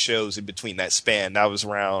have 2 shows in between that span. That was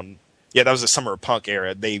around, that was the Summer of Punk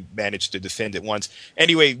era. They managed to defend it once.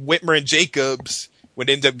 Anyway, Whitmer and Jacobs would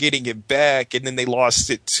end up getting it back, and then they lost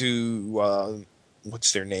it to,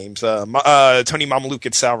 what's their names? Tony Mamaluke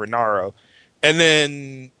and Sal Renaro. And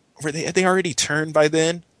then, had they already turned by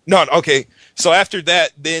then? No, okay. So after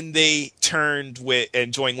that, then they turned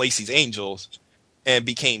and joined Lacey's Angels and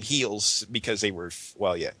became heels because they were,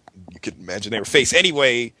 you could imagine they were face.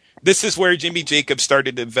 Anyway, this is where Jimmy Jacobs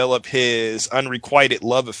started to develop his unrequited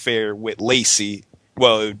love affair with Lacey.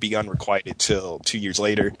 Well, it would be unrequited till 2 years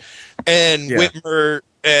later. And Whitmer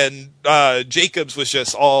and Jacobs was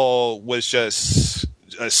just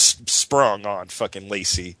sprung on fucking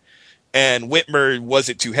Lacey. And Whitmer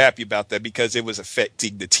wasn't too happy about that because it was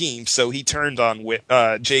affecting the team. So he turned on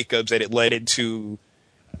Jacobs, and it led into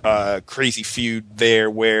a crazy feud there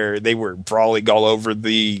where they were brawling all over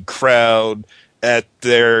the crowd at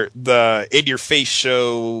the In Your Face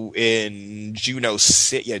show in June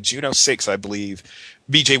 6, I believe.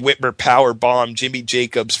 BJ Whitmer powerbombed Jimmy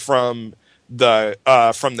Jacobs from the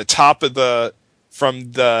top of the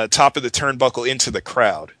turnbuckle into the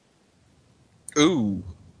crowd. Ooh.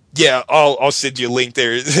 Yeah, I'll send you a link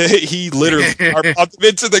there. He literally popped him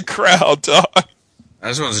into the crowd, dog. I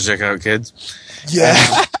just wanted to check out, kids.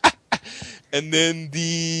 Yeah. And then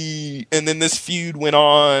this feud went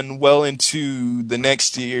on well into the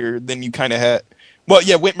next year. Then you kind of had,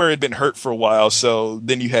 Whitmer had been hurt for a while, so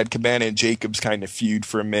then you had Cabana and Jacobs kind of feud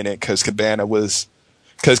for a minute because Cabana was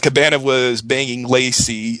banging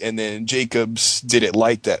Lacey, and then Jacobs didn't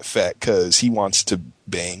like that fact because he wants to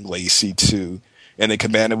bang Lacey too. And then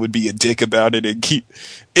Cabana would be a dick about it and you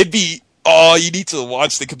need to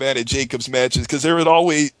watch the Cabana Jacobs matches because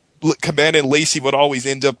Cabana and Lacey would always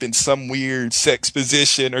end up in some weird sex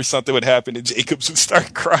position or something would happen and Jacobs would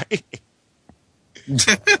start crying.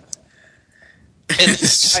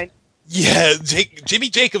 Yeah, Jimmy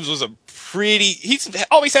Jacobs was he's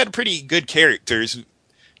always had pretty good characters,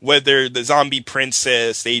 whether the Zombie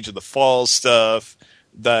Princess, Age of the Fall stuff,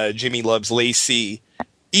 the Jimmy Loves Lacey.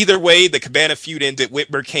 Either way, the Cabana feud ended,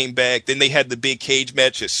 Whitmer came back, then they had the big cage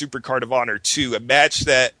match at Supercard of Honor 2, a match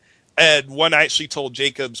that, and one I actually told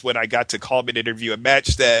Jacobs when I got to call an interview, a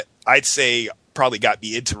match that I'd say probably got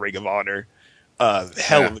me into Ring of Honor.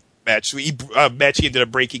 Hell of a match. He ended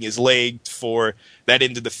up breaking his leg for that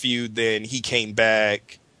ended the feud. Then he came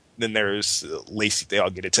back. Then there's Lacey. I'll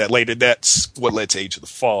get into that later. That's what led to Age of the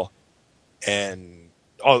Fall. And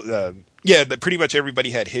pretty much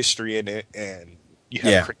everybody had history in it, and you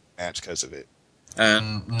had a great match because of it.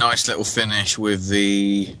 And nice little finish with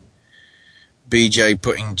the BJ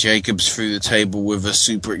putting Jacobs through the table with a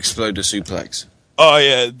super exploder suplex. Oh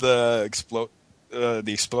yeah, the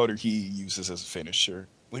exploder he uses as a finisher.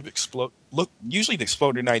 Usually the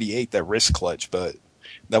Exploder 98, that wrist clutch, but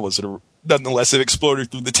that was nonetheless an exploder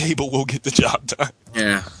through the table will get the job done.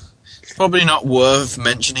 Yeah. It's probably not worth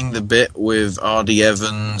mentioning the bit with R.D.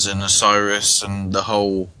 Evans and Osiris and the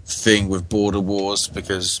whole thing with Border Wars,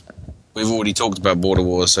 because we've already talked about Border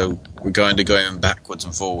Wars, so we're kind of going backwards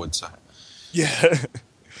and forwards. So. Yeah.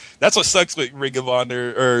 That's what sucks with Ring of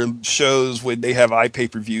Honor or shows when they have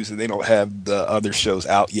pay-per-views and they don't have the other shows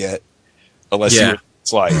out yet. Unless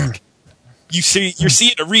it's like you're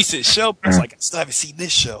seeing a recent show, but it's like I still haven't seen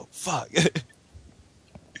this show. Fuck.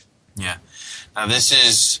 Yeah. Now this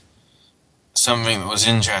is something that was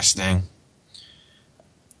interesting.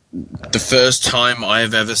 The first time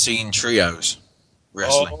I've ever seen trios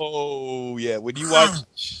wrestling. Oh yeah, when you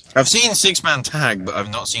watch, I've seen 6-man tag, but I've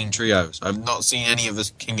not seen trios. I've not seen any of the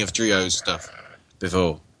King of Trios stuff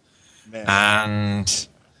before. Man. And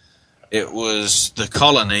it was the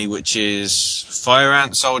Colony, which is Fire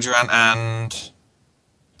Ant, Soldier Ant, and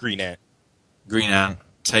Green Ant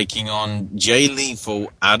taking on Jay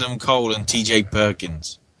Lethal, Adam Cole, and TJ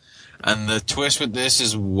Perkins. And the twist with this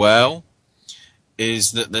as well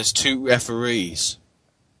is that there's 2 referees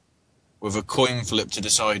with a coin flip to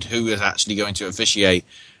decide who is actually going to officiate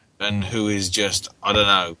and who is just, I don't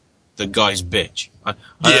know, the guy's bitch. I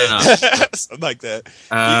don't know. Something like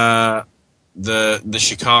that. The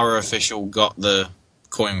Shikara official got the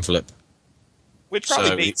coin flip. Which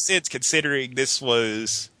probably made sense considering this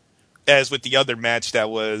was, as with the other match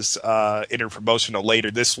that was interpromotional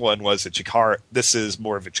later, this one was a Chikara. This is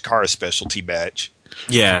more of a Chikara specialty match.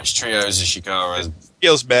 Yeah, it's trios and Chikara.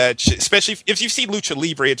 Trios match, especially if you've seen Lucha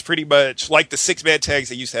Libre, it's pretty much like the 6-man tags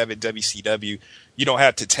they used to have in WCW. You don't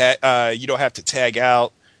have to tag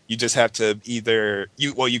out. You just have to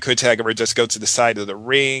you could tag them or just go to the side of the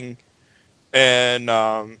ring. And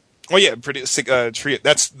that's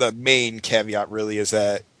the main caveat really, is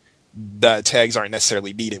that the tags aren't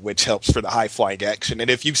necessarily needed, which helps for the high flying action. And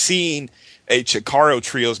if you've seen a Chikaro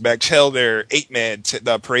trios match, hell, their 8-man,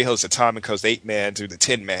 the Parejos Atomicos 8-mans or the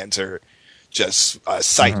 10-mans are just a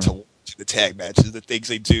sight to watch. The tag matches, the things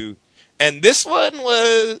they do. And this one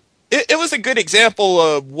was a good example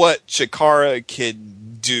of what Chikara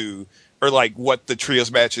can do, or like what the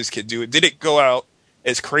trios matches can do. It didn't go out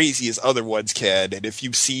as crazy as other ones can, and if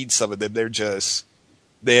you've seen some of them,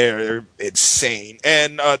 they're insane.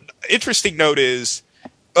 And interesting note is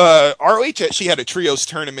ROH actually had a trios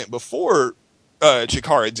tournament before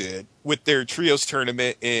Chikara did, with their trios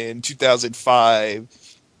tournament in 2005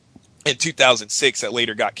 and 2006 that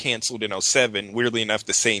later got canceled in 2007, weirdly enough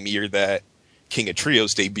the same year that King of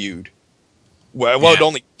Trios debuted. It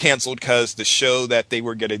only canceled because the show that they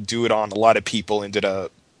were going to do it on, a lot of people ended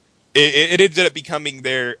up it ended up becoming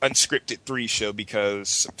their unscripted 3 show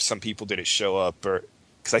because some people didn't show up, or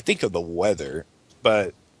because I think of the weather.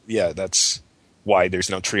 But yeah, that's why there's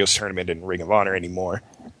no trios tournament in Ring of Honor anymore.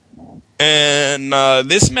 And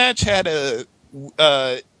this match had a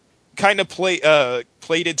kind of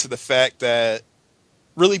played into the fact that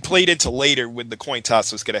really played into later when the coin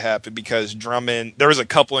toss was going to happen, because Drummond, there was a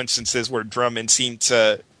couple instances where Drummond seemed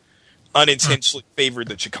to unintentionally favor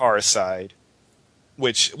the Chikara side.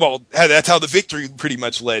 Which, that's how the victory pretty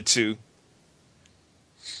much led to.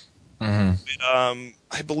 Mm-hmm.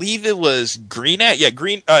 I believe it was Green Ant. Yeah,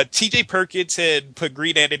 TJ Perkins had put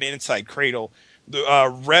Green Ant in an inside cradle. The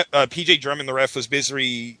PJ Drummond, the ref, was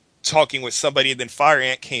busy talking with somebody, and then Fire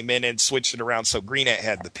Ant came in and switched it around, so Green Ant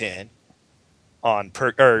had the pin on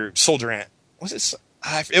Soldier Ant. Was it?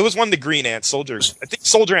 It was one of the Green Ant soldiers. I think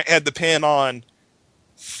Soldier Ant had the pin on.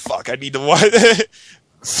 Fuck, I need to watch.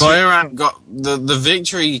 Fire Ant got the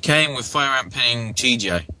victory came with Fire Ant pinning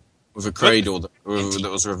TJ with a cradle that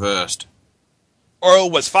was reversed. Or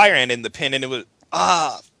it was Fire Ant in the pin, and it was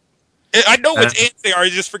I know which ants they are. I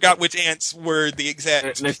just forgot which ants were the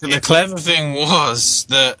exact. The clever thing was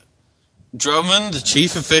that Drummond, the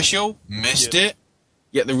chief official, missed it,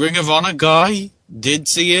 yet the Ring of Honor guy did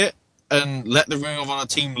see it and let the Ring of Honor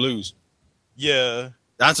team lose. Yeah.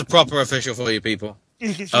 That's a proper official for you people.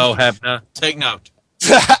 Oh, Hebner, take note.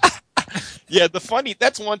 Yeah,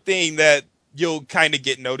 that's one thing that you'll kind of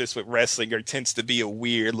get noticed with wrestling, or tends to be a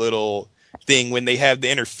weird little thing when they have the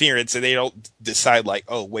interference and they don't decide like,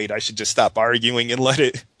 oh, wait, I should just stop arguing and let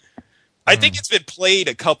it. I think it's been played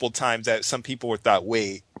a couple times that some people were thought,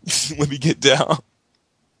 wait, let me get down.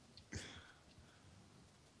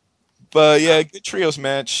 But yeah, good trios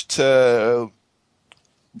match.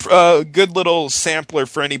 Good little sampler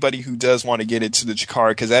for anybody who does want to get into the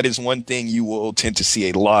Jakara, because that is one thing you will tend to see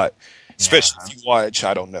a lot, especially if you watch,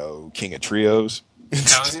 I don't know, King of Trios.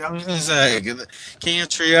 I was going to say, King of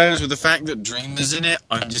Trios, with the fact that Dream is in it,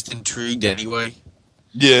 I'm just intrigued anyway.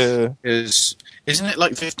 Yeah. Isn't it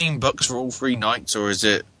like $15 for all 3 nights, or is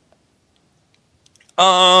it...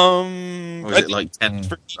 Or is it like 10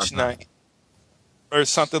 for each night? Or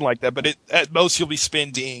something like that, but at most you'll be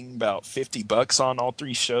spending about $50 on all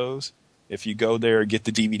 3 shows if you go there and get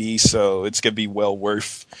the DVD. So it's gonna be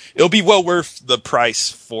it'll be well worth the price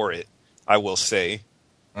for it. I will say,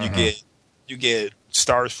 you get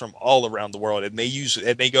stars from all around the world, and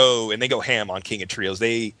they go ham on King of Trios.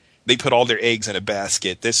 They put all their eggs in a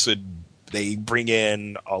basket. They bring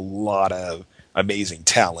in a lot of amazing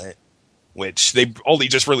talent, which they only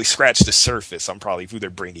just really scratched the surface on probably who they're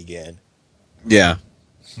bringing in. Yeah.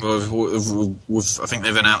 Well, I think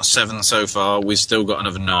they've announced 7 so far. We've still got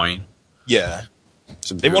another 9. Yeah.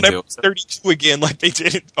 They won't have 32 again like they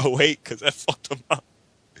did in 08, because that fucked them up.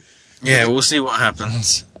 Yeah, we'll see what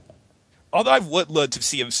happens. Although I would love to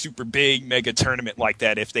see a super big mega tournament like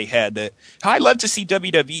that if they had that. I'd love to see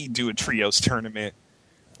WWE do a trios tournament.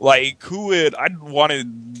 Like, I'd want to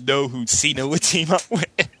know who Cena would team up with.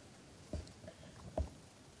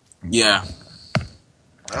 Yeah.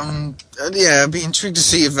 I'd be intrigued to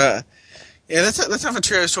see if let's have a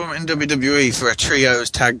trios tournament in WWE for a trios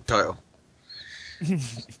tag title.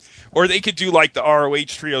 Or they could do like the ROH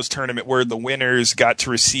trios tournament where the winners got to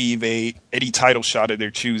receive any title shot of their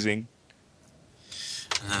choosing.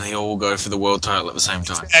 And then they all go for the world title at the same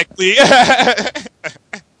time. Exactly.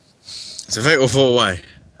 It's a fatal 4-way.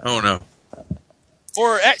 Oh no.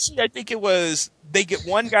 Or actually, I think it was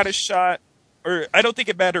one got a shot. Or I don't think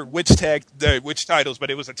it mattered which titles,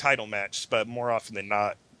 but it was a title match. But more often than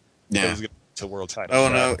not, it was a world title. Oh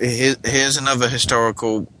no! Here's another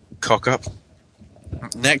historical cock-up.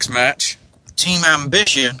 Next match: Team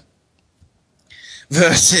Ambition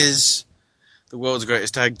versus the world's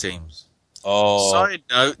greatest tag teams. Oh. Side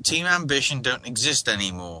note: Team Ambition don't exist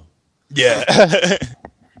anymore. Yeah.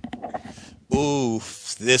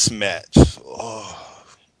 Oof! This match. Oh.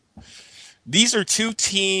 These are 2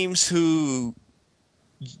 teams who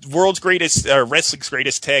wrestling's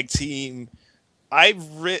greatest tag team.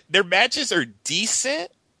 Their matches are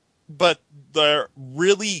decent, but the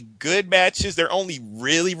really good matches, their only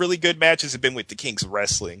really, really good matches have been with the Kings of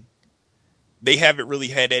Wrestling. They haven't really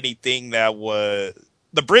had anything that was...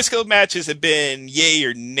 The Briscoe matches have been yay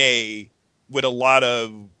or nay, with a lot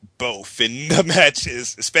of both in the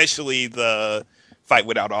matches, especially the Fight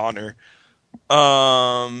Without Honor.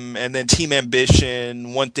 And then Team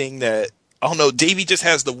Ambition, one thing that, I don't know, Davey just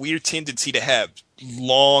has the weird tendency to have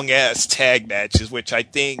long-ass tag matches, which I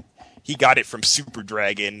think he got it from Super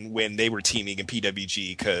Dragon when they were teaming in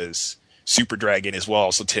PWG, because Super Dragon as well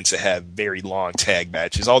also tends to have very long tag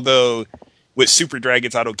matches. Although, with Super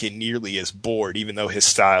Dragons, I don't get nearly as bored, even though his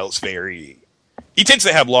style's very... He tends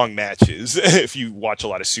to have long matches. If you watch a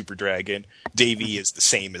lot of Super Dragon, Davey is the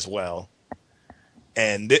same as well.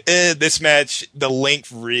 And this match, the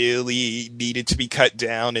length really needed to be cut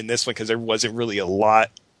down in this one because there wasn't really a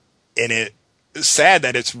lot in it. It's sad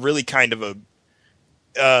that it's really kind of a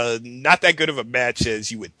not that good of a match as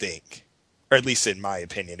you would think, or at least in my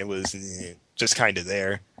opinion, it was just kind of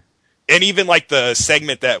there. And even like the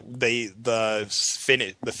segment that the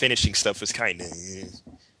finishing stuff was kind of.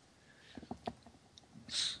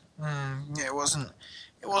 Yeah, it wasn't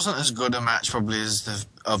as good a match probably as the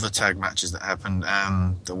other tag matches that happened,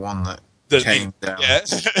 and the one that came down.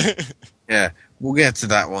 Yes. Yeah, we'll get to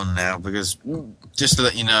that one now, because just to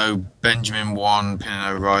let you know, Benjamin won, pinning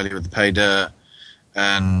O'Reilly with the pay dirt,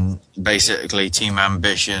 and basically Team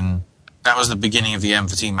Ambition, that was the beginning of the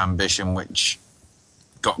end for Team Ambition, which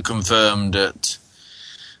got confirmed at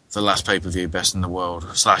the last pay-per-view, Best in the World,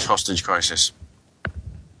 / Hostage Crisis.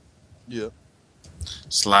 Yeah.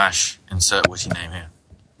 / insert witty name here.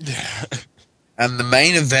 Yeah. And the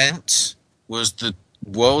main event was the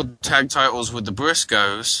world tag titles with the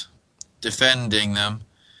Briscoes, defending them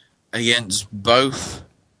against both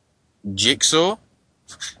Jigsaw.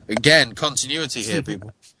 Again, continuity here,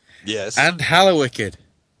 people. Yes. And Hallowicked.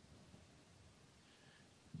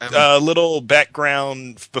 A little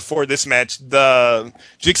background before this match. The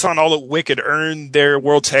Jigsaw and Hallowicked earned their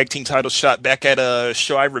World Tag Team title shot back at a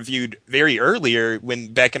show I reviewed very earlier,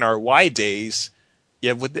 back in our Y days.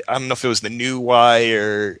 Yeah, I don't know if it was the new Y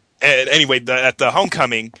or... Anyway, at the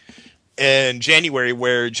Homecoming in January,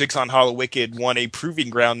 where Jigsaw and Hallowicked won a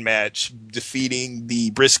Proving Ground match, defeating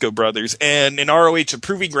the Briscoe brothers. And in ROH, a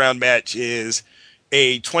Proving Ground match is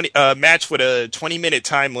a match with a 20-minute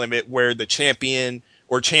time limit where the champion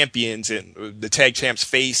or champions and the tag champs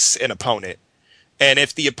face an opponent. And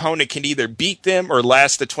if the opponent can either beat them or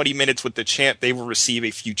last the 20 minutes with the champ, they will receive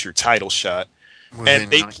a future title shot. Within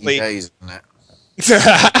and they 90 played... days, isn't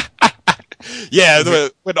it? Yeah,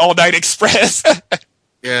 with All Night Express.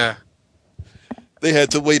 Yeah. They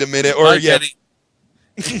had to wait a minute. Or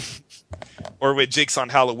or with Jigsaw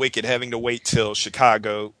and Hallowicked having to wait till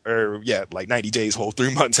Chicago, or like 90 days, whole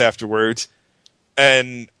 3 months afterwards.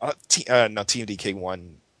 And TMDK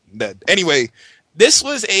won that. Anyway, this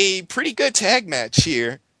was a pretty good tag match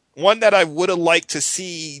here. One that I would have liked to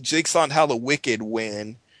see Jigsaw and Hallowicked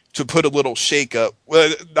win to put a little shake up.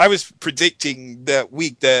 Well, I was predicting that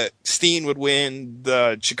week that Steen would win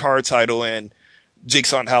the Chikara title and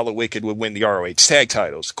Jigsaw and Hallowicked would win the ROH tag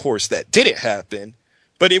titles. Of course, that didn't happen.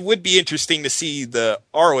 But it would be interesting to see the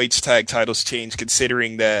ROH tag titles change,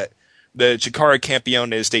 considering that the Chikara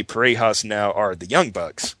Campeones de Parejas now are the Young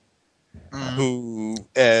Bucks, who,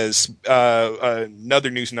 as another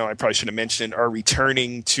news note I probably should have mentioned, are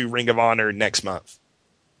returning to Ring of Honor next month.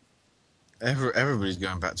 Everybody's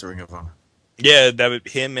going back to Ring of Honor. Yeah, that would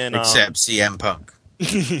him and except CM Punk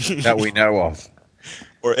that we know of,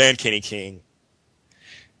 and Kenny King.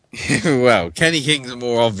 Well, Kenny King's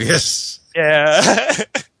more obvious. Yeah,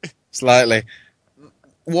 slightly.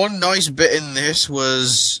 One nice bit in this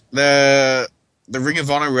was the Ring of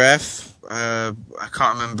Honor ref. I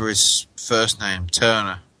can't remember his first name.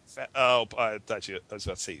 Turner. I thought I was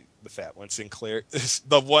about to say the fat one, Sinclair.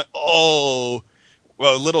 The one. Oh.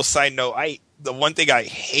 Well, a little side note, the one thing I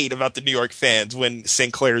hate about the New York fans when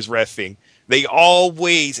Sinclair's reffing, they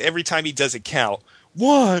always, every time he does a count,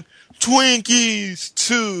 1, Twinkies,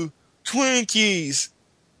 2, Twinkies,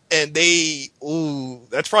 and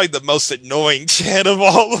that's probably the most annoying chant of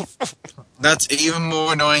all of them. That's even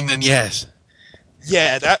more annoying than yes.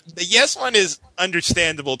 Yeah, the yes one is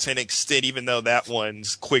understandable to an extent, even though that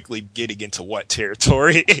one's quickly getting into what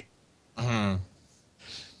territory. Mm-hmm.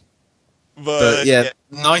 But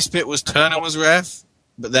nice bit was Turner was ref,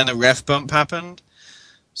 but then a ref bump happened.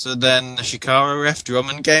 So then the Chikara ref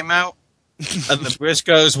Drummond came out, and the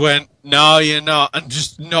Briscoes went, "No, you're not," and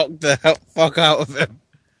just knocked the fuck out of him.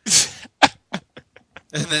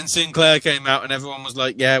 And then Sinclair came out, and everyone was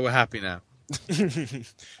like, "Yeah, we're happy now."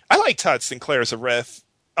 I like Todd Sinclair as a ref.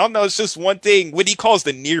 I don't know, it's just one thing. When he calls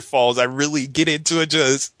the near falls, I really get into it.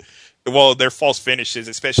 Their false finishes,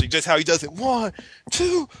 especially just how he does it. 1,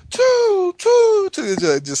 2, 2, 2,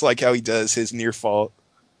 2, just like how he does his near fall.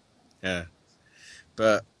 Yeah.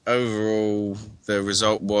 But overall, the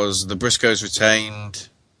result was the Briscoes retained.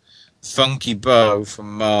 Funky Bow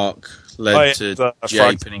from Mark led to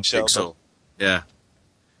Jay pinning Jigsaw. Yeah.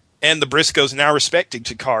 And the Briscoes now respecting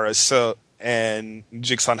Chikara, and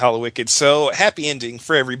Jigsaw and Hallowicked. So, happy ending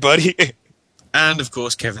for everybody. And, of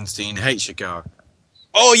course, Kevin Steen hates Chikara.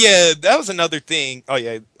 Oh, yeah, that was another thing. Oh,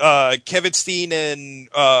 yeah. Kevin Steen and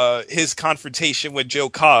his confrontation with Joe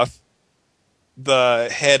Koff, the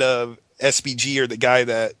head of SBG, or the guy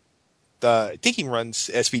that I think he runs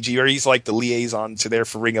SBG, or he's like the liaison to there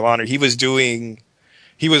for Ring of Honor. He was cutting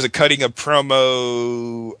a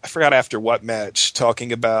promo, I forgot after what match,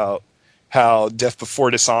 talking about how Death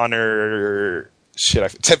Before Dishonor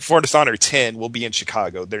 10 will be in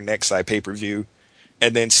Chicago, their next pay-per-view.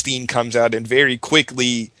 And then Steen comes out, and very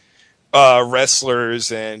quickly,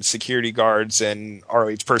 wrestlers and security guards and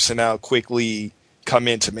ROH personnel quickly come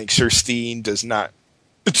in to make sure Steen does not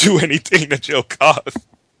do anything to Joe Koff.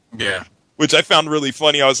 Yeah. Which I found really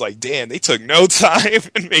funny. I was like, damn, they took no time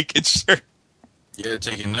in making sure. Yeah,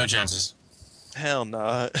 taking no chances. Hell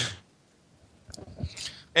not.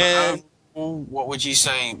 And what would you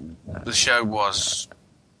say the show was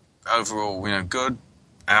overall? Good,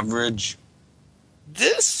 average?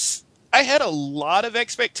 I had a lot of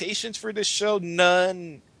expectations for this show.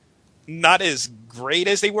 None, not as great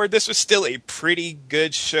as they were. This was still a pretty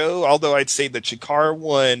good show, although I'd say the Chikara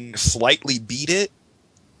one slightly beat it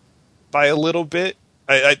by a little bit.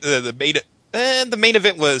 And the main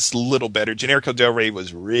event was a little better. Generico Del Rey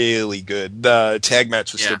was really good. The tag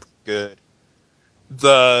match was still pretty good.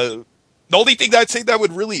 The only thing that I'd say that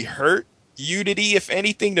would really hurt Unity, if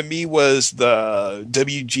anything, to me was the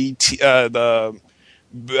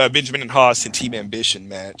Benjamin and Haas and Team Ambition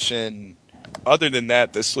match. And other than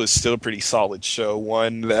that, this was still a pretty solid show.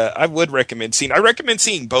 One that I would recommend seeing. I recommend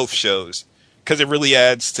seeing both shows because it really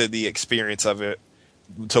adds to the experience of it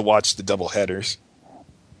to watch the double headers.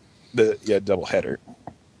 Double header.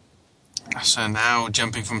 So now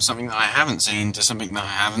jumping from something that I haven't seen to something that I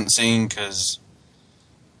haven't seen because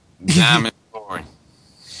damn, it's boring.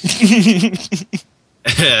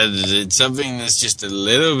 It's something that's just a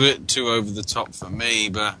little bit too over the top for me,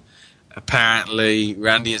 but apparently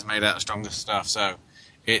Randy has made out stronger stuff, so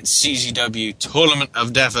it's CZW Tournament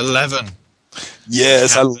of Death 11.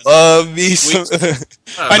 Yes, I love me some...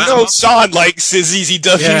 I know Sean likes his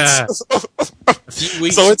CZW. Yeah. A few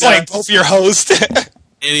weeks so it's like both your hosts.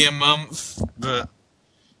 Nearly a month, but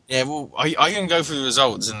yeah, well, I can go through the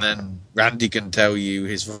results and then Randy can tell you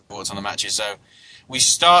his thoughts on the matches. So we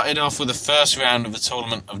started off with the first round of the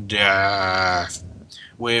Tournament of Death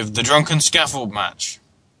with the Drunken Scaffold match,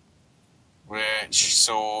 which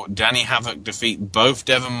saw Danny Havoc defeat both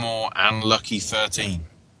Devon Moore and Lucky 13.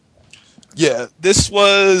 Yeah, this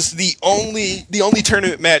was the only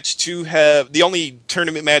tournament match to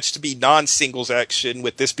be non-singles action,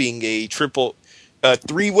 with this being a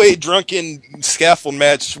three-way drunken scaffold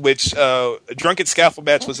match, which a drunken scaffold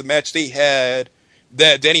match was a match they had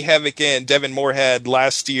that Danny Havoc and Devon Moore had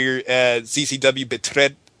last year at CCW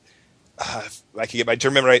Betredet. I can get my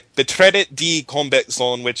German right. Betredet die Combat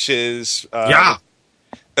Zone, which is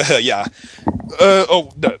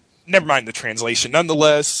never mind the translation.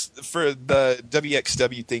 Nonetheless, for the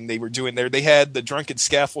WXW thing they were doing there, they had the drunken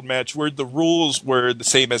scaffold match where the rules were the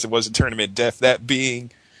same as it was in Tournament Death. That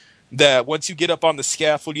being that once you get up on the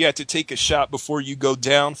scaffold, you have to take a shot before you go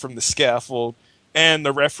down from the scaffold, and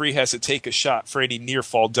the referee has to take a shot for any near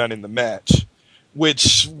fall done in the match,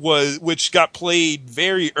 which got played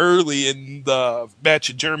very early in the match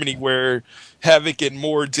in Germany where Havoc and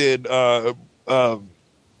Moore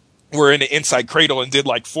were in an inside cradle and did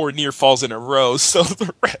like 4 near falls in a row, so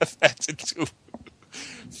the ref had to do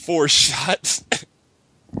 4 shots.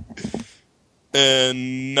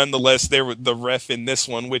 And nonetheless, the ref in this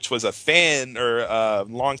one, which was a fan or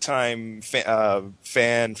longtime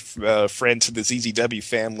friend to the ZZW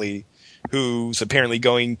family, who's apparently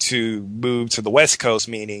going to move to the West Coast,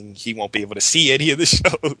 meaning he won't be able to see any of the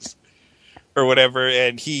shows or whatever,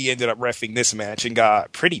 and he ended up reffing this match and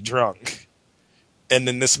got pretty drunk. And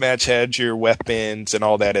then this match had your weapons and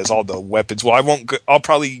all that as all the weapons. Well, I'll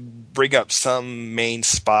probably bring up some main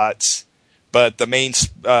spots, but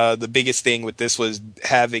the biggest thing with this was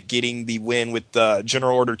Havoc getting the win with the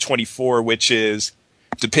General Order 24, which is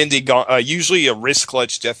depending on usually a wrist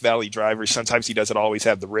clutch Death Valley driver. Sometimes he doesn't always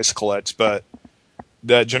have the wrist clutch, but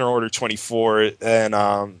the General Order 24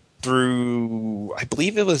 and through, I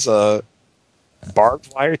believe it was a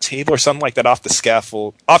barbed wire table or something like that off the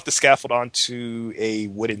scaffold onto a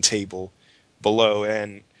wooden table below.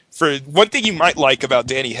 And for one thing you might like about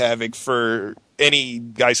Danny Havoc, for any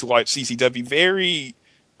guys who watch CCW,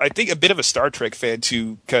 I think a bit of a Star Trek fan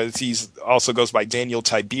too, because he's also goes by Daniel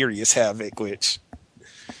Tiberius Havoc, which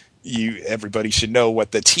everybody should know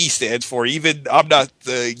what the T stands for. Even I'm not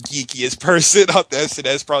the geekiest person on the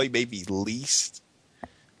SNS, probably maybe least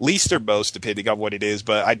or most, depending on what it is,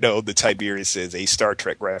 but I know the Tiberius is a Star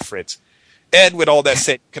Trek reference. And with all that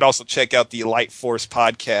said, you can also check out the Elite Force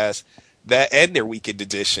podcast and their weekend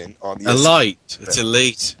edition on the Elite. It's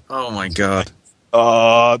Elite. Oh my god.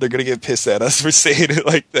 Oh, they're gonna get pissed at us for saying it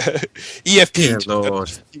like that. EFP. Dear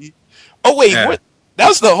Lord. Oh wait, what? That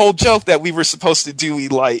was the whole joke, that we were supposed to do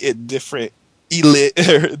Elite in different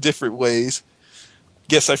ways.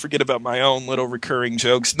 Guess I forget about my own little recurring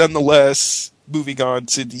jokes. Nonetheless, moving on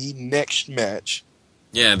to the next match.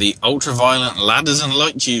 Yeah, the ultra-violent ladders and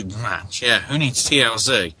light tubes match. Yeah, who needs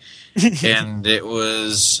TLC? And it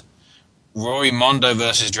was Rory Mondo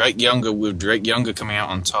versus Drake Younger, with Drake Younger coming out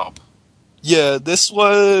on top. Yeah, this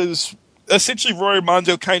was essentially Rory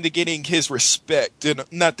Mondo kind of getting his respect. And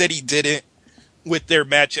not that he didn't with their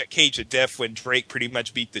match at Cage of Death when Drake pretty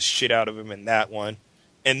much beat the shit out of him in that one.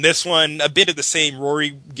 And this one, a bit of the same,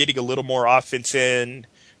 Rory getting a little more offense in.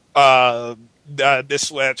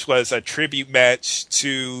 This match was a tribute match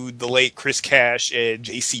to the late Chris Cash and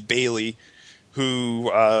JC Bailey,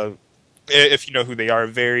 who, if you know who they are,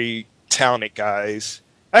 very talented guys.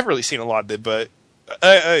 I haven't really seen a lot of them, but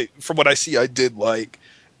from what I see, I did like,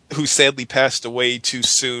 who sadly passed away too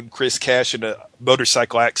soon. Chris Cash in a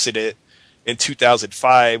motorcycle accident in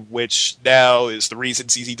 2005, which now is the reason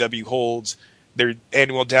ZZW holds their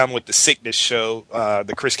annual Down with the Sickness show,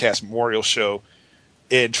 the Chris Cass Memorial Show,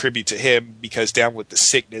 in tribute to him, because Down with the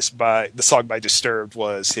Sickness, the song by Disturbed,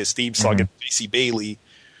 was his theme song. And J.C. Bailey,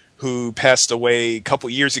 who passed away a couple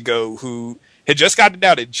years ago, who had just gotten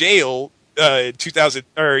out of jail in 2000,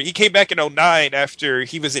 or he came back in 2009 after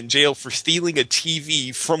he was in jail for stealing a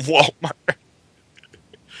TV from Walmart.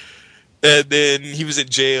 And then he was in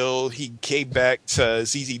jail. He came back to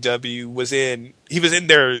ZZW. He was in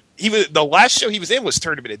there. The last show he was in was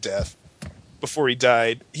Tournament of Death before he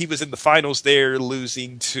died. He was in the finals there,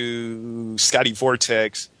 losing to Scotty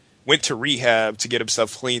Vortex. Went to rehab to get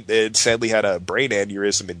himself clean. Then sadly had a brain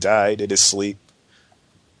aneurysm and died in his sleep.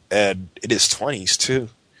 And in his 20s too.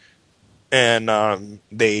 And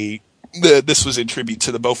this was in tribute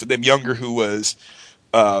to the both of them. Younger, who was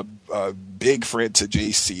a big friend to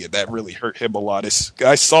JC, and that really hurt him a lot.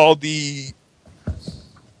 I saw the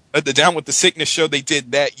Down with the Sickness show they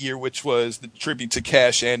did that year, which was the tribute to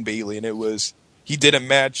Cash and Bailey, and he did a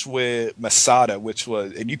match with Masada, which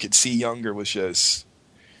was, and you could see Younger was just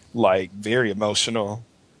like very emotional,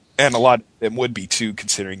 and a lot of them would be too,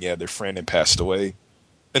 considering their friend had passed away.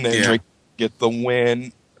 And then Drake get the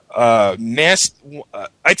win. I'd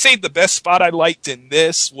say the best spot I liked in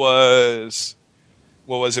this was,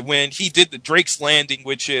 what was it, when he did the Drake's Landing,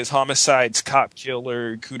 which is Homicide's Cop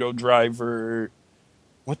Killer, Kudo Driver,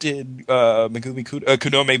 what did Megumi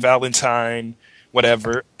Kudome Valentine,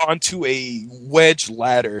 whatever, onto a wedge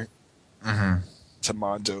ladder to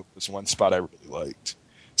Mondo was one spot I really liked.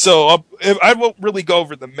 So I won't really go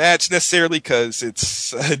over the match necessarily because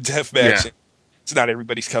it's a death match. Yeah. It's not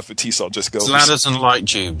everybody's cup of tea, so I'll just go. It's ladders and light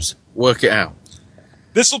tubes. Work it out.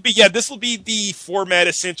 This will be the format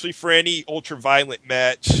essentially for any ultra-violent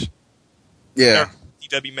match. Yeah.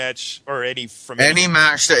 DW match or any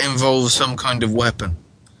match that involves some kind of weapon.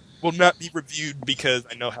 Will not be reviewed because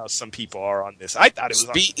I know how some people are on this. I thought it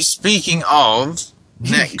was Speaking of,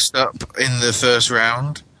 next up in the first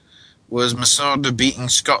round was Masada beating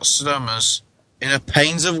Scott Summers in a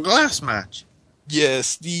Panes of Glass match.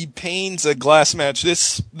 Yes, the Panes of Glass match.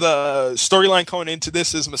 The storyline going into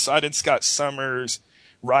this is Masada and Scott Summers,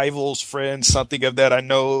 rivals, friends, something of that. I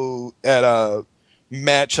know at a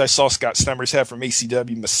match I saw Scott Summers have from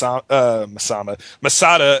ACW,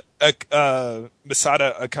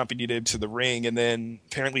 Masada accompanied him to the ring, and then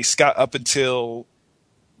apparently Scott, up until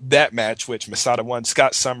that match, which Masada won,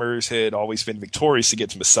 Scott Summers had always been victorious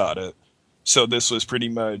against Masada. So this was pretty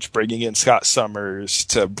much bringing in Scott Summers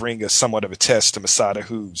to bring somewhat of a test to Masada,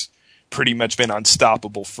 who's pretty much been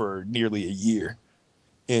unstoppable for nearly a year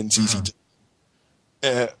in ZZW.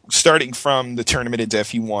 Starting from the Tournament of Death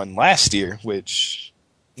he won last year, which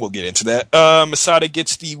we'll get into that. Masada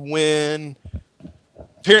gets the win.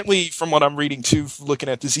 Apparently, from what I'm reading too, looking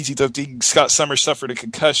at the ZZW, Scott Summers suffered a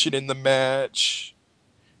concussion in the match.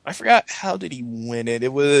 I forgot how did he win it.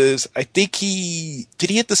 It was, I think did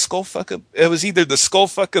he hit the Skullfucker? It was either the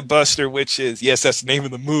Skullfucker Buster, which is, yes, that's the name of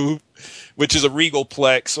the move, which is a Regal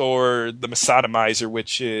Plex, or the Masada Miser,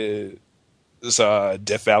 which is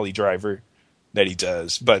Death Valley Driver that he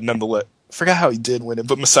does. But nonetheless, I forgot how he did win it,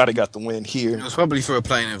 but Masada got the win here. It was probably for a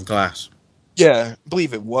Plane of Glass. Yeah, I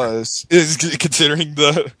believe it was. Considering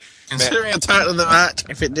the title of the match,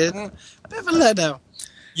 if it didn't, a bit of a letdown.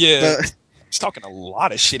 Yeah. But he's talking a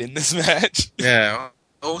lot of shit in this match. Yeah.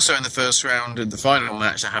 Also in the first round, the final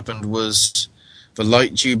match that happened was the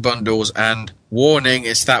light tube bundles and, warning,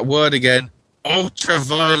 it's that word again,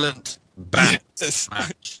 ultra-violent bats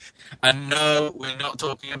match. And no, we're not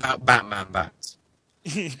talking about Batman bats.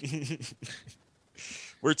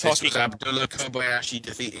 We're talking... This was Abdullah Kobayashi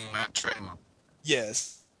defeating Matt Tremor.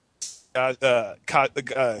 Yes. Kobayashi,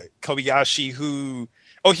 who...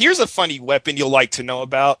 Oh, here's a funny weapon you'll like to know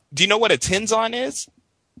about. Do you know what a Tenzan is?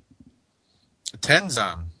 A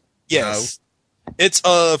Tenzan? Yes. No. It's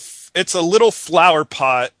a little flower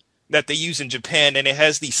pot that they use in Japan, and it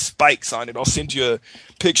has these spikes on it. I'll send you a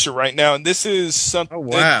picture right now. And this is something... Oh,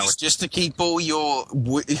 wow. Just to keep all your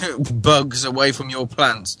bugs away from your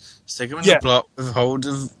plants. Stick them in a block with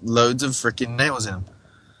loads of freaking nails in them.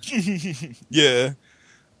 Yeah.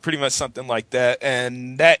 Pretty much something like that.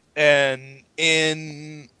 And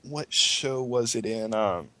in what show was it in?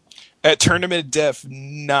 At Tournament of Death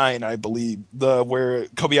 9, I believe, where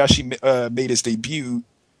Kobayashi made his debut,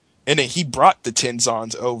 and then he brought the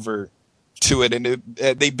Tenzans over to it, and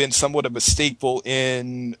they've been somewhat of a staple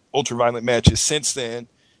in ultraviolent matches since then.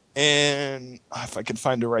 And if I can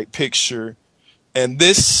find the right picture, and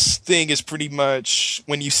this thing is pretty much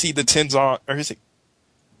when you see the Tenzan, or is it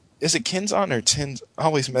Kenzan or Tenz? I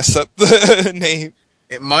always mess up the name.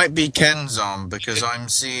 It might be Kenzon, because I'm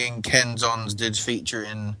seeing Kenzon's did feature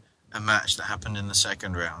in a match that happened in the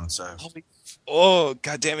second round. So, oh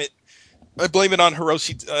god damn it! I blame it on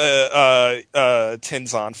Hiroshi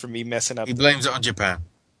Tenzon for me messing up. He blames it on Japan.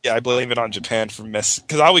 Yeah, I blame it on Japan for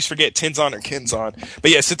because I always forget Tenzon or Kenzon.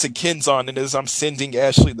 But yes, it's a Kenzon, and as I'm sending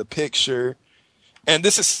Ashley the picture, and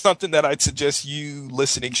this is something that I'd suggest you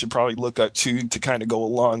listening should probably look up too to kind of go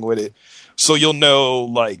along with it, so you'll know,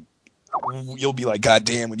 like, you'll be like, God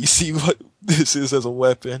damn, when you see what this is as a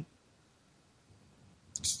weapon.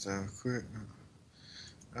 So quick.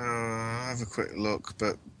 I'll have a quick look,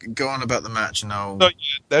 but go on about the match and I'll... So,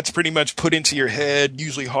 yeah, that's pretty much put into your head,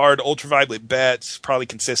 usually hard. Ultraviolet bats probably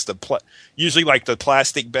consist of, usually like the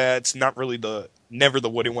plastic bats, not really never the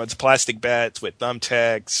wooden ones, plastic bats with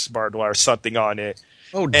thumbtacks, barbed wire, something on it.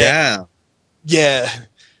 Oh, damn. Yeah.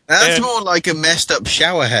 That's more like a messed up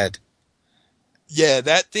shower head. Yeah,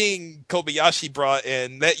 that thing Kobayashi brought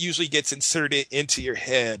in, that usually gets inserted into your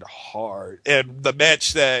head hard. And the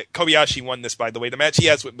match that Kobayashi won this, by the way, the match he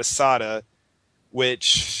has with Masada,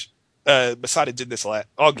 which Masada did this a lot.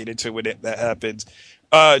 I'll get into it when that happens.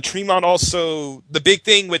 Tremont also, the big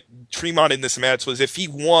thing with Tremont in this match was if he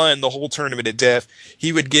won the whole tournament of death,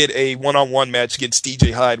 he would get a one-on-one match against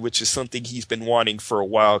DJ Hyde, which is something he's been wanting for a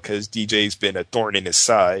while because DJ's been a thorn in his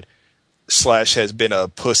side. Slash has been a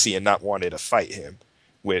pussy and not wanted to fight him,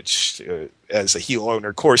 which, as a heel owner,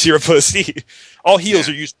 of course, you're a pussy. All heels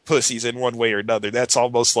are usually pussies in one way or another. That's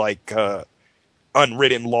almost like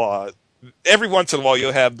unwritten law. Every once in a while,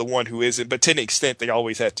 you'll have the one who isn't, but to an extent, they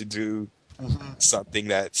always have to do something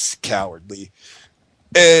that's cowardly.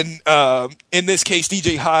 And in this case,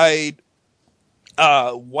 DJ Hyde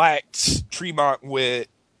whacked Tremont with,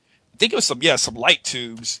 I think it was some light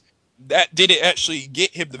tubes. That didn't actually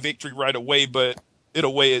get him the victory right away, but in a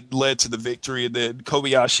way it led to the victory. And then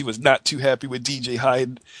Kobayashi was not too happy with DJ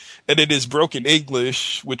Hyde. And in his broken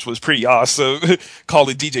English, which was pretty awesome,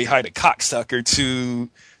 calling DJ Hyde a cocksucker to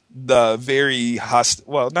the very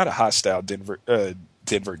not a hostile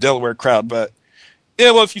Delaware crowd, but yeah,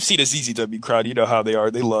 well, if you see the ZZW crowd, you know how they are.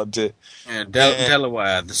 They loved it. Yeah,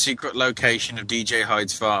 Delaware, the secret location of DJ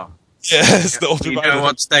Hyde's farm. Yes, you know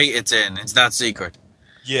what state it's in. It's that secret.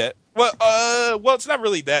 Yeah. Well, it's not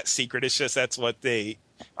really that secret. It's just that's what I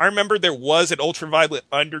remember there was an Ultraviolet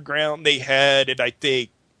Underground they had, and I think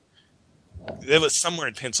it was somewhere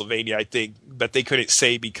in Pennsylvania, I think, but they couldn't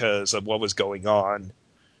say because of what was going on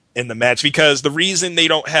in the match. Because the reason they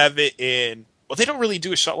don't have it they don't really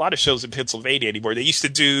do a lot of shows in Pennsylvania anymore. They used to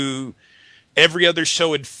do every other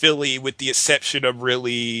show in Philly with the exception of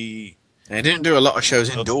really... They didn't do a lot of shows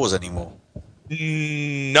indoors anymore.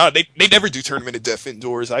 No, they never do Tournament of Death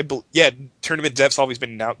indoors. Tournament of Death's always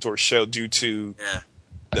been an outdoor show due to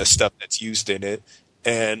the stuff that's used in it.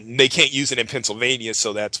 And they can't use it in Pennsylvania,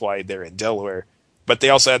 so that's why they're in Delaware. But they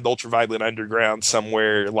also had the Ultraviolet Underground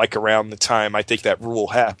somewhere, like around the time I think that rule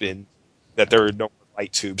happened, that there were no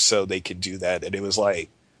light tubes, so they could do that. And it was like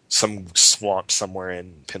some swamp somewhere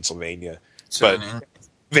in Pennsylvania. But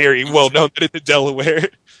very well known that it's in Delaware.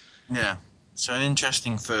 Yeah. So an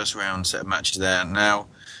interesting first round set of matches there. Now,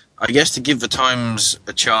 I guess to give the times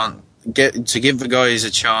a chance, to give the guys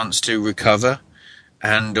a chance to recover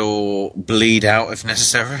and or bleed out if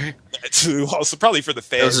necessary. Also, probably for the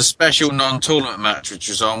fans. There was a special non-tournament match which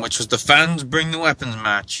was the Fans Bring the Weapons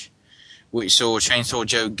match, which saw Chainsaw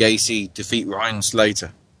Joe Gacy defeat Ryan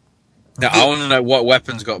Slater. Now, I want to know what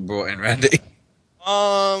weapons got brought in, Randy.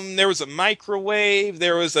 There was a microwave.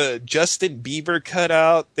 There was a Justin Bieber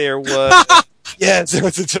cutout. There was... Yes, there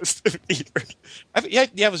was a Justin Bieber.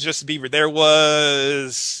 It was Justin Bieber. There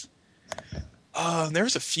was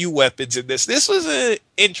a few weapons in this. This was an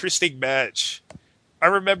interesting match. I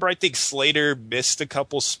remember, I think Slater missed a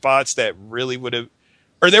couple spots that really would have...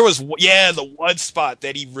 Or there was, the one spot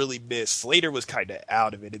that he really missed. Slater was kind of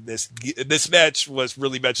out of it in this. This match was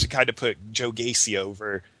really much to kind of put Joe Gacy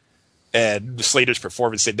over. And Slater's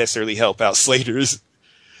performance didn't necessarily help out Slater's.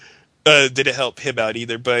 Didn't help him out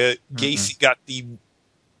either, but Gacy got the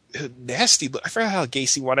nasty look. I forgot how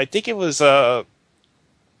Gacy won. I think it was was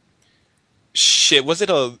it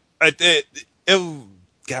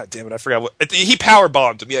God damn it, I forgot what he power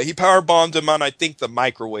bombed him. Yeah, he power bombed him on I think the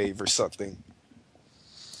microwave or something.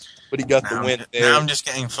 But he got the win there. Now I'm just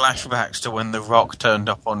getting flashbacks to when The Rock turned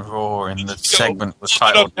up on Raw and the segment was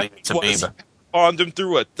titled Leave It to Bieber. Bombed him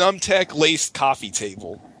through a thumbtack laced coffee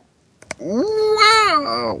table.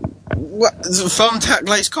 Wow! What? Thumbtack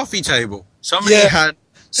laced coffee table.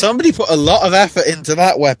 Somebody put a lot of effort into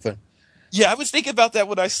that weapon. Yeah, I was thinking about that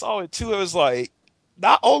when I saw it too. I was like,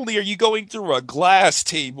 not only are you going through a glass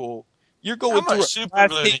table, you're going through a super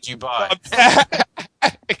glue did you buy?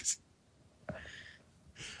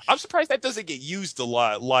 I'm surprised that doesn't get used a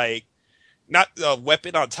lot. Like, not a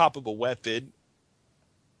weapon on top of a weapon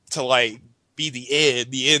to, like, be the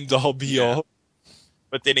end all be all.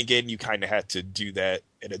 But then again, you kind of had to do that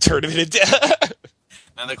in a tournament.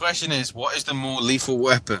 Now the question is, what is the more lethal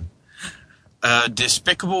weapon?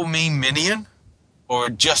 Despicable Me Minion or a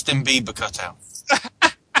Justin Bieber cutout?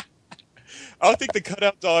 I don't think the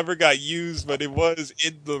cutout doll ever got used, but it was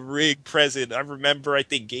in the ring present. I remember, I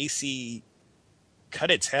think Gacy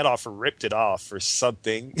cut its head off or ripped it off or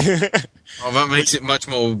something. Oh, that makes it much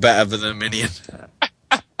more better than a Minion.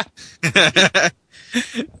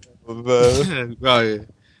 Right.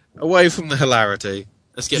 Away from the hilarity.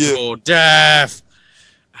 Let's get more death.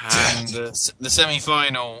 And the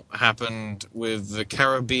semi-final happened with the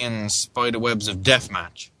Caribbean Spiderwebs of Death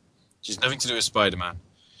match, which has nothing to do with Spider-Man.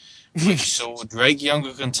 We saw Drake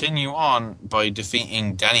Younger continue on by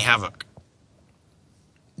defeating Danny Havoc.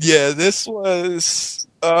 Yeah, this was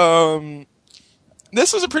a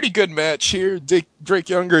pretty good match here. Drake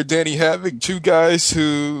Younger, Danny Havoc, two guys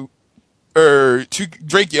who,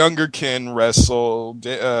 Drake Younger can wrestle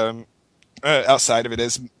outside of it,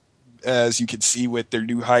 as you can see with their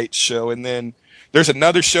New Heights show. And then there's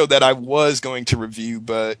another show that I was going to review,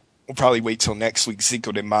 but we'll probably wait till next week,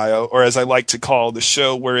 Cinco de Mayo, or as I like to call the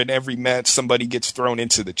show where in every match somebody gets thrown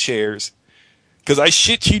into the chairs. Because I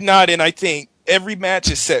shit you not, and I think every match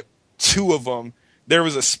except two of them, there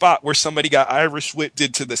was a spot where somebody got Irish whipped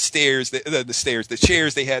into the the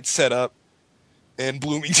chairs they had set up in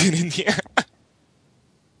Bloomington, Indiana.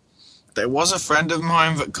 There was a friend of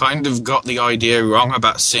mine that kind of got the idea wrong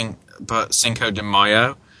about Cinco de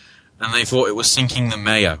Mayo, and they thought it was sinking the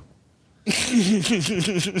mayo.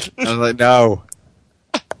 I was like, no,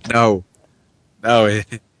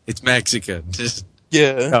 it's Mexican. Just,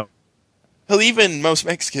 yeah. No. Well, even most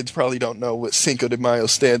Mexicans probably don't know what Cinco de Mayo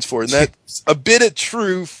stands for, and that's a bit of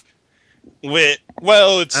truth.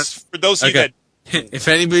 It's for those of you that... If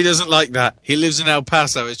anybody doesn't like that, he lives in El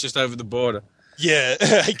Paso. It's just over the border. Yeah,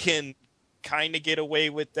 I can kind of get away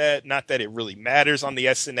with that. Not that it really matters on the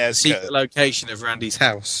SNS. Secret location of Randy's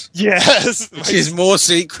house. Yes. Which is more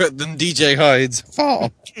secret than DJ Hyde's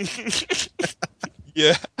farm.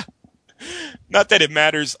 Yeah. Not that it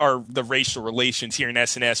matters are the racial relations here in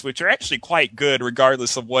SNS, which are actually quite good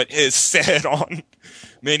regardless of what is said on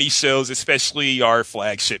many shows, especially our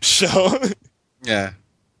flagship show. Yeah.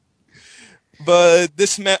 But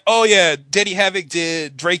this Danny Havoc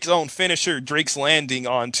did Drake's own finisher, Drake's landing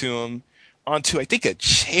onto I think a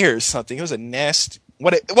chair or something. It was a nasty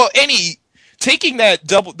taking that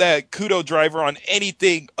kudo driver on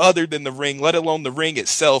anything other than the ring, let alone the ring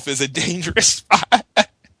itself, is a dangerous spot.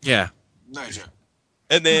 Yeah. No joke.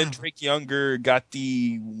 And then Drake Younger got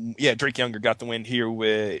the win here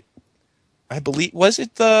with, I believe,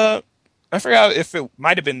 I forgot if it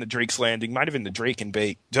might have been the Drake's Landing, might have been the Drake and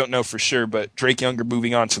Bake. Don't know for sure, but Drake Younger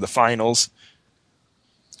moving on to the finals.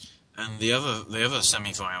 And the other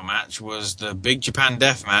semi-final match was the Big Japan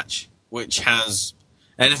Death match, which has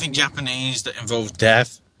anything Japanese that involves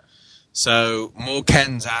death. So more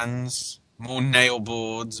Kenzans, more nail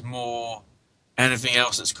boards, more anything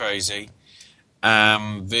else that's crazy.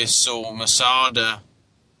 This saw Masada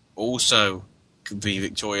also be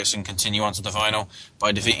victorious and continue on to the final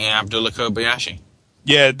by defeating Abdullah Kobayashi.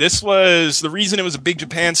 Yeah, this was the reason it was a Big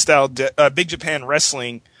Japan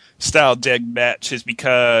wrestling style death match is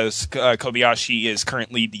because Kobayashi is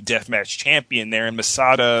currently the deathmatch champion there, and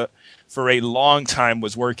Masada for a long time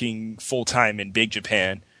was working full time in Big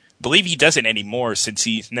Japan. I believe he doesn't anymore since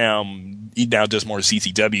he now does more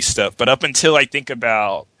CZW stuff. But up until I think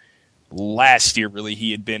about last year, really,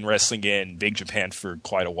 he had been wrestling in Big Japan for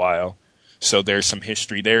quite a while. So there's some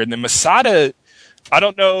history there. And then Masada, I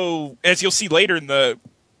don't know, as you'll see later in the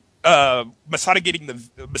Masada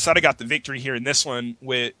got the victory here in this one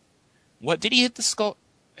with, what did he hit the skull?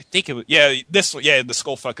 I think it was, the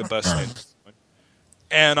skull fucking bust.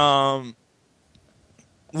 And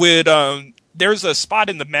there's a spot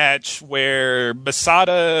in the match where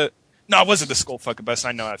Masada, no, it wasn't the skull fucking bust.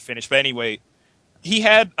 I know I finished, but anyway, he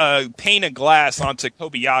had a pane of glass onto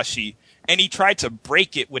Kobayashi, and he tried to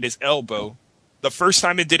break it with his elbow. The first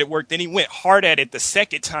time it didn't work, then he went hard at it the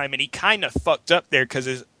second time, and he kind of fucked up there because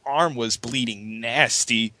his arm was bleeding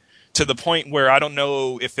nasty to the point where I don't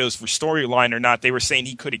know if it was for storyline or not. They were saying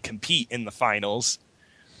he couldn't compete in the finals.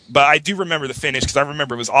 But I do remember the finish because I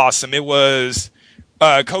remember it was awesome. It was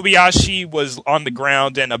Kobayashi was on the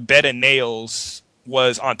ground, and a bed of nails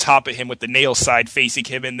was on top of him with the nail side facing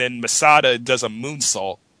him, and then Masada does a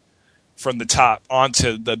moonsault from the top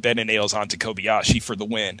onto the bed of nails onto Kobayashi for the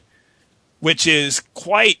win, which is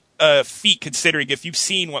quite a feat considering if you've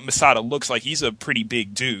seen what Masada looks like, he's a pretty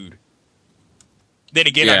big dude. Then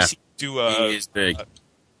again, Yeah. I've seen him do He is big.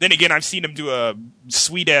 Then again, I've seen him do a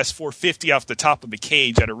sweet ass 450 off the top of a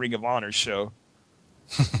cage at a Ring of Honor show.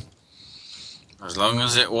 As long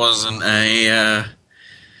as it wasn't a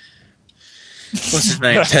what's his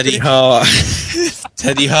name, Teddy Hart,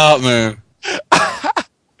 Teddy Hart move.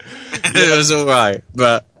 It was all right,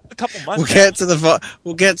 but a couple months. we'll get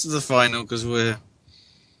to the final because we're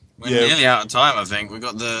nearly out of time. I think we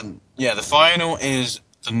got the final is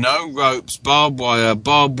the no ropes, barbed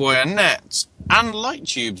wire nets, and light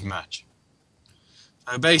tubes match.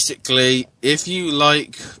 So basically, if you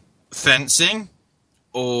like fencing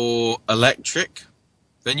or electric,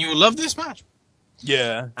 then you will love this match.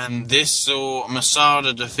 Yeah. And this saw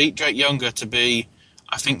Masada defeat Drake Younger to be,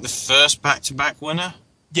 I think, the first back-to-back winner.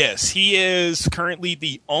 Yes, he is currently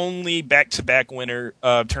the only back-to-back winner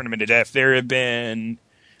of Tournament of Death. There have been,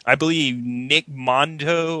 I believe, Nick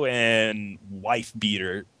Mondo and Wife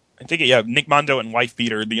Beater. I think, Nick Mondo and Wife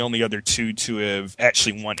Beater are the only other two to have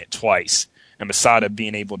actually won it twice. And Masada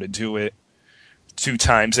being able to do it 2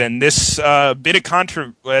 times. And this bit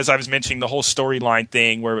of as I was mentioning, the whole storyline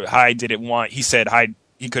thing where Hyde didn't want, he said Hyde,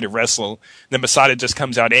 he couldn't wrestle. Then Masada just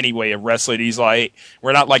comes out anyway and wrestles. He's like,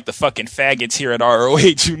 we're not like the fucking faggots here at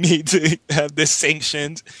ROH who need to have this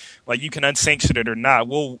sanctioned. Like, you can unsanction it or not.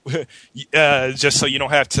 Well, just so you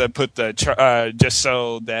don't have to put just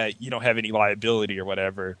so that you don't have any liability or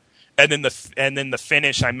whatever. And then the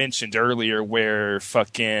finish I mentioned earlier where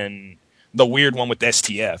fucking the weird one with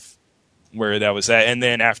STF. Where that was at, and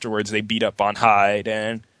then afterwards they beat up on Hyde,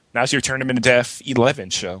 and now's your Tournament of Death 11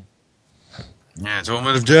 show. Yeah,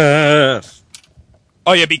 Tournament of Death.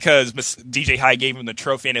 Oh yeah, because DJ Hyde gave him the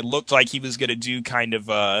trophy, and it looked like he was gonna do kind of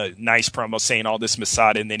a nice promo saying all this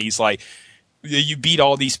Masada, and then he's like, "You beat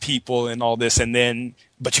all these people and all this, and then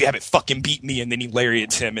but you haven't fucking beat me," and then he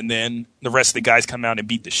lariats him, and then the rest of the guys come out and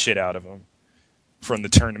beat the shit out of him from the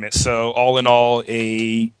tournament. So all in all,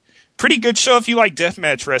 a pretty good show if you like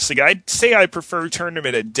deathmatch wrestling. I'd say I prefer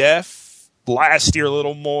Tournament of Death last year a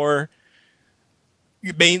little more.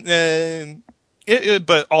 But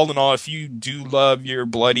all in all, if you do love your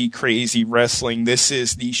bloody, crazy wrestling, this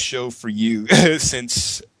is the show for you.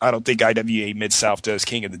 Since I don't think IWA Mid-South does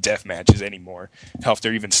King of the Death matches anymore. Hell, if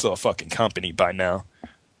they're even still a fucking company by now.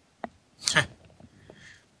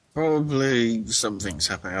 Probably something's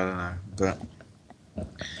happening, I don't know. But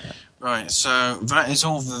right, so that is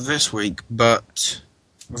all for this week, but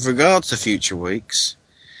with regards to future weeks,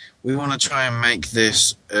 we want to try and make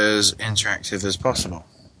this as interactive as possible.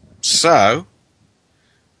 So,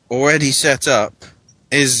 already set up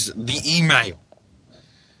is the email.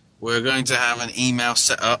 We're going to have an email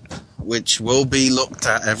set up, which will be looked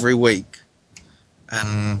at every week.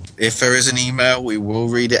 And if there is an email, we will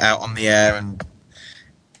read it out on the air and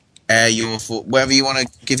air your thoughts, whether you want to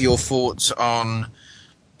give your thoughts on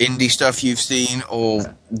indie stuff you've seen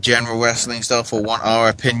or general wrestling stuff or want our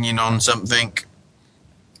opinion on something.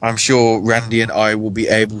 I'm sure Randy and I will be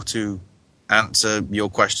able to answer your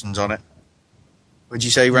questions on it. Would you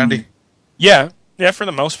say, Randy? Yeah, for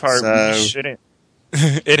the most part, So- we shouldn't.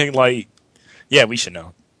 It ain't like, yeah, we should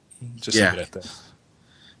know. Just Yeah. leave it at that.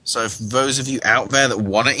 So for those of you out there that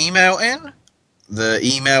want to email in, the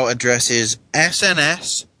email address is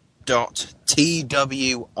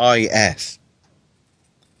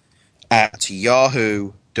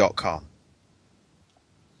sns.twis@yahoo.com.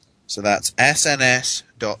 So that's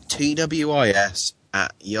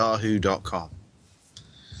sns.twis@yahoo.com.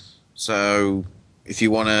 So if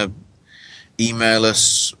you want to email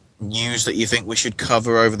us news that you think we should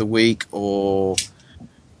cover over the week, or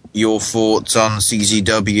your thoughts on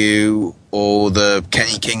CZW or the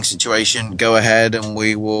Kenny King situation, go ahead and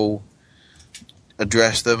we will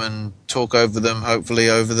address them and talk over them, hopefully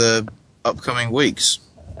over the upcoming weeks.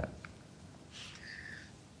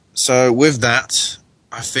 So with that,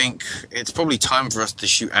 I think it's probably time for us to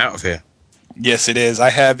shoot out of here. Yes, it is. I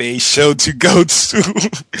have a show to go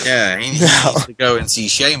to. Yeah, he needs to go and see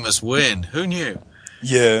Sheamus win. Who knew?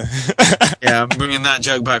 Yeah. Yeah, I'm bringing that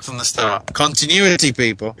joke back from the start. Continuity,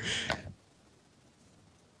 people.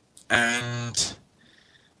 And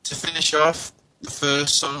to finish off, the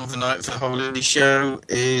first song of the night for the Whole Indy Show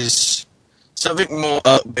is something more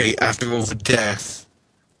upbeat after all the death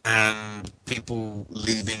and people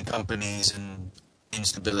leaving companies and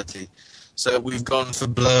instability. So we've gone for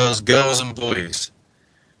Blur's Girls and Boys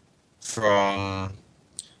from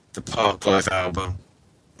the Park Life album,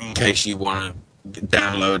 in case you want to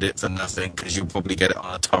download it for nothing, because you'll probably get it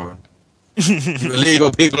on a torrent. You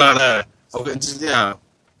illegal people out there. It's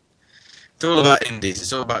all about indies.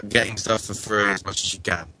 It's all about getting stuff for free as much as you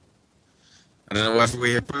can. I don't know whether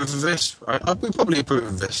we approve of this. We probably approve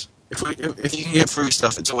of this. If you can get free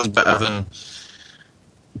stuff, it's always better than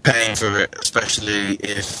paying for it, especially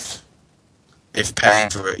if paying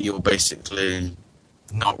for it, you're basically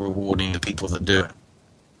not rewarding the people that do it.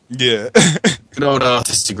 Yeah. Good old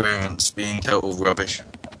artist agreements being total rubbish.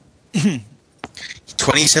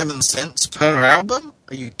 27 cents per album?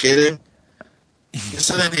 Are you kidding? You're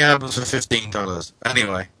selling the albums for $15.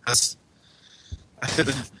 Anyway, that's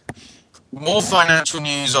more financial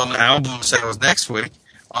news on album sales next week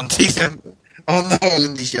on the Whole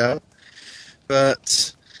Indy Show.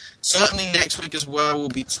 But certainly next week as well, we'll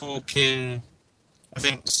be talking. I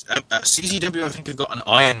think CZW. I think have got an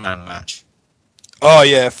Iron Man match. Oh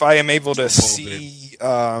yeah, if I am able to see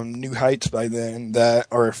New Heights by then,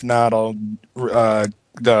 or if not, I'll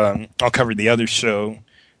cover the other show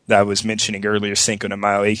that I was mentioning earlier, Cinco de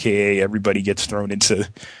Mayo, aka everybody gets thrown into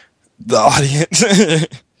the audience.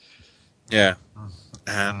 Yeah,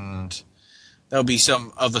 and there'll be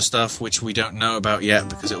some other stuff which we don't know about yet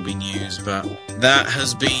because it'll be news. But that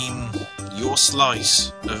has been your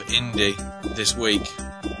slice of indie this week.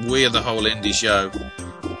 We are the Whole Indy Show.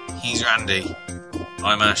 He's Randy.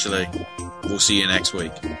 I'm Ashley. We'll see you next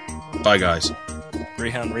week. Bye, guys.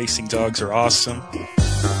 Greyhound racing dogs are awesome.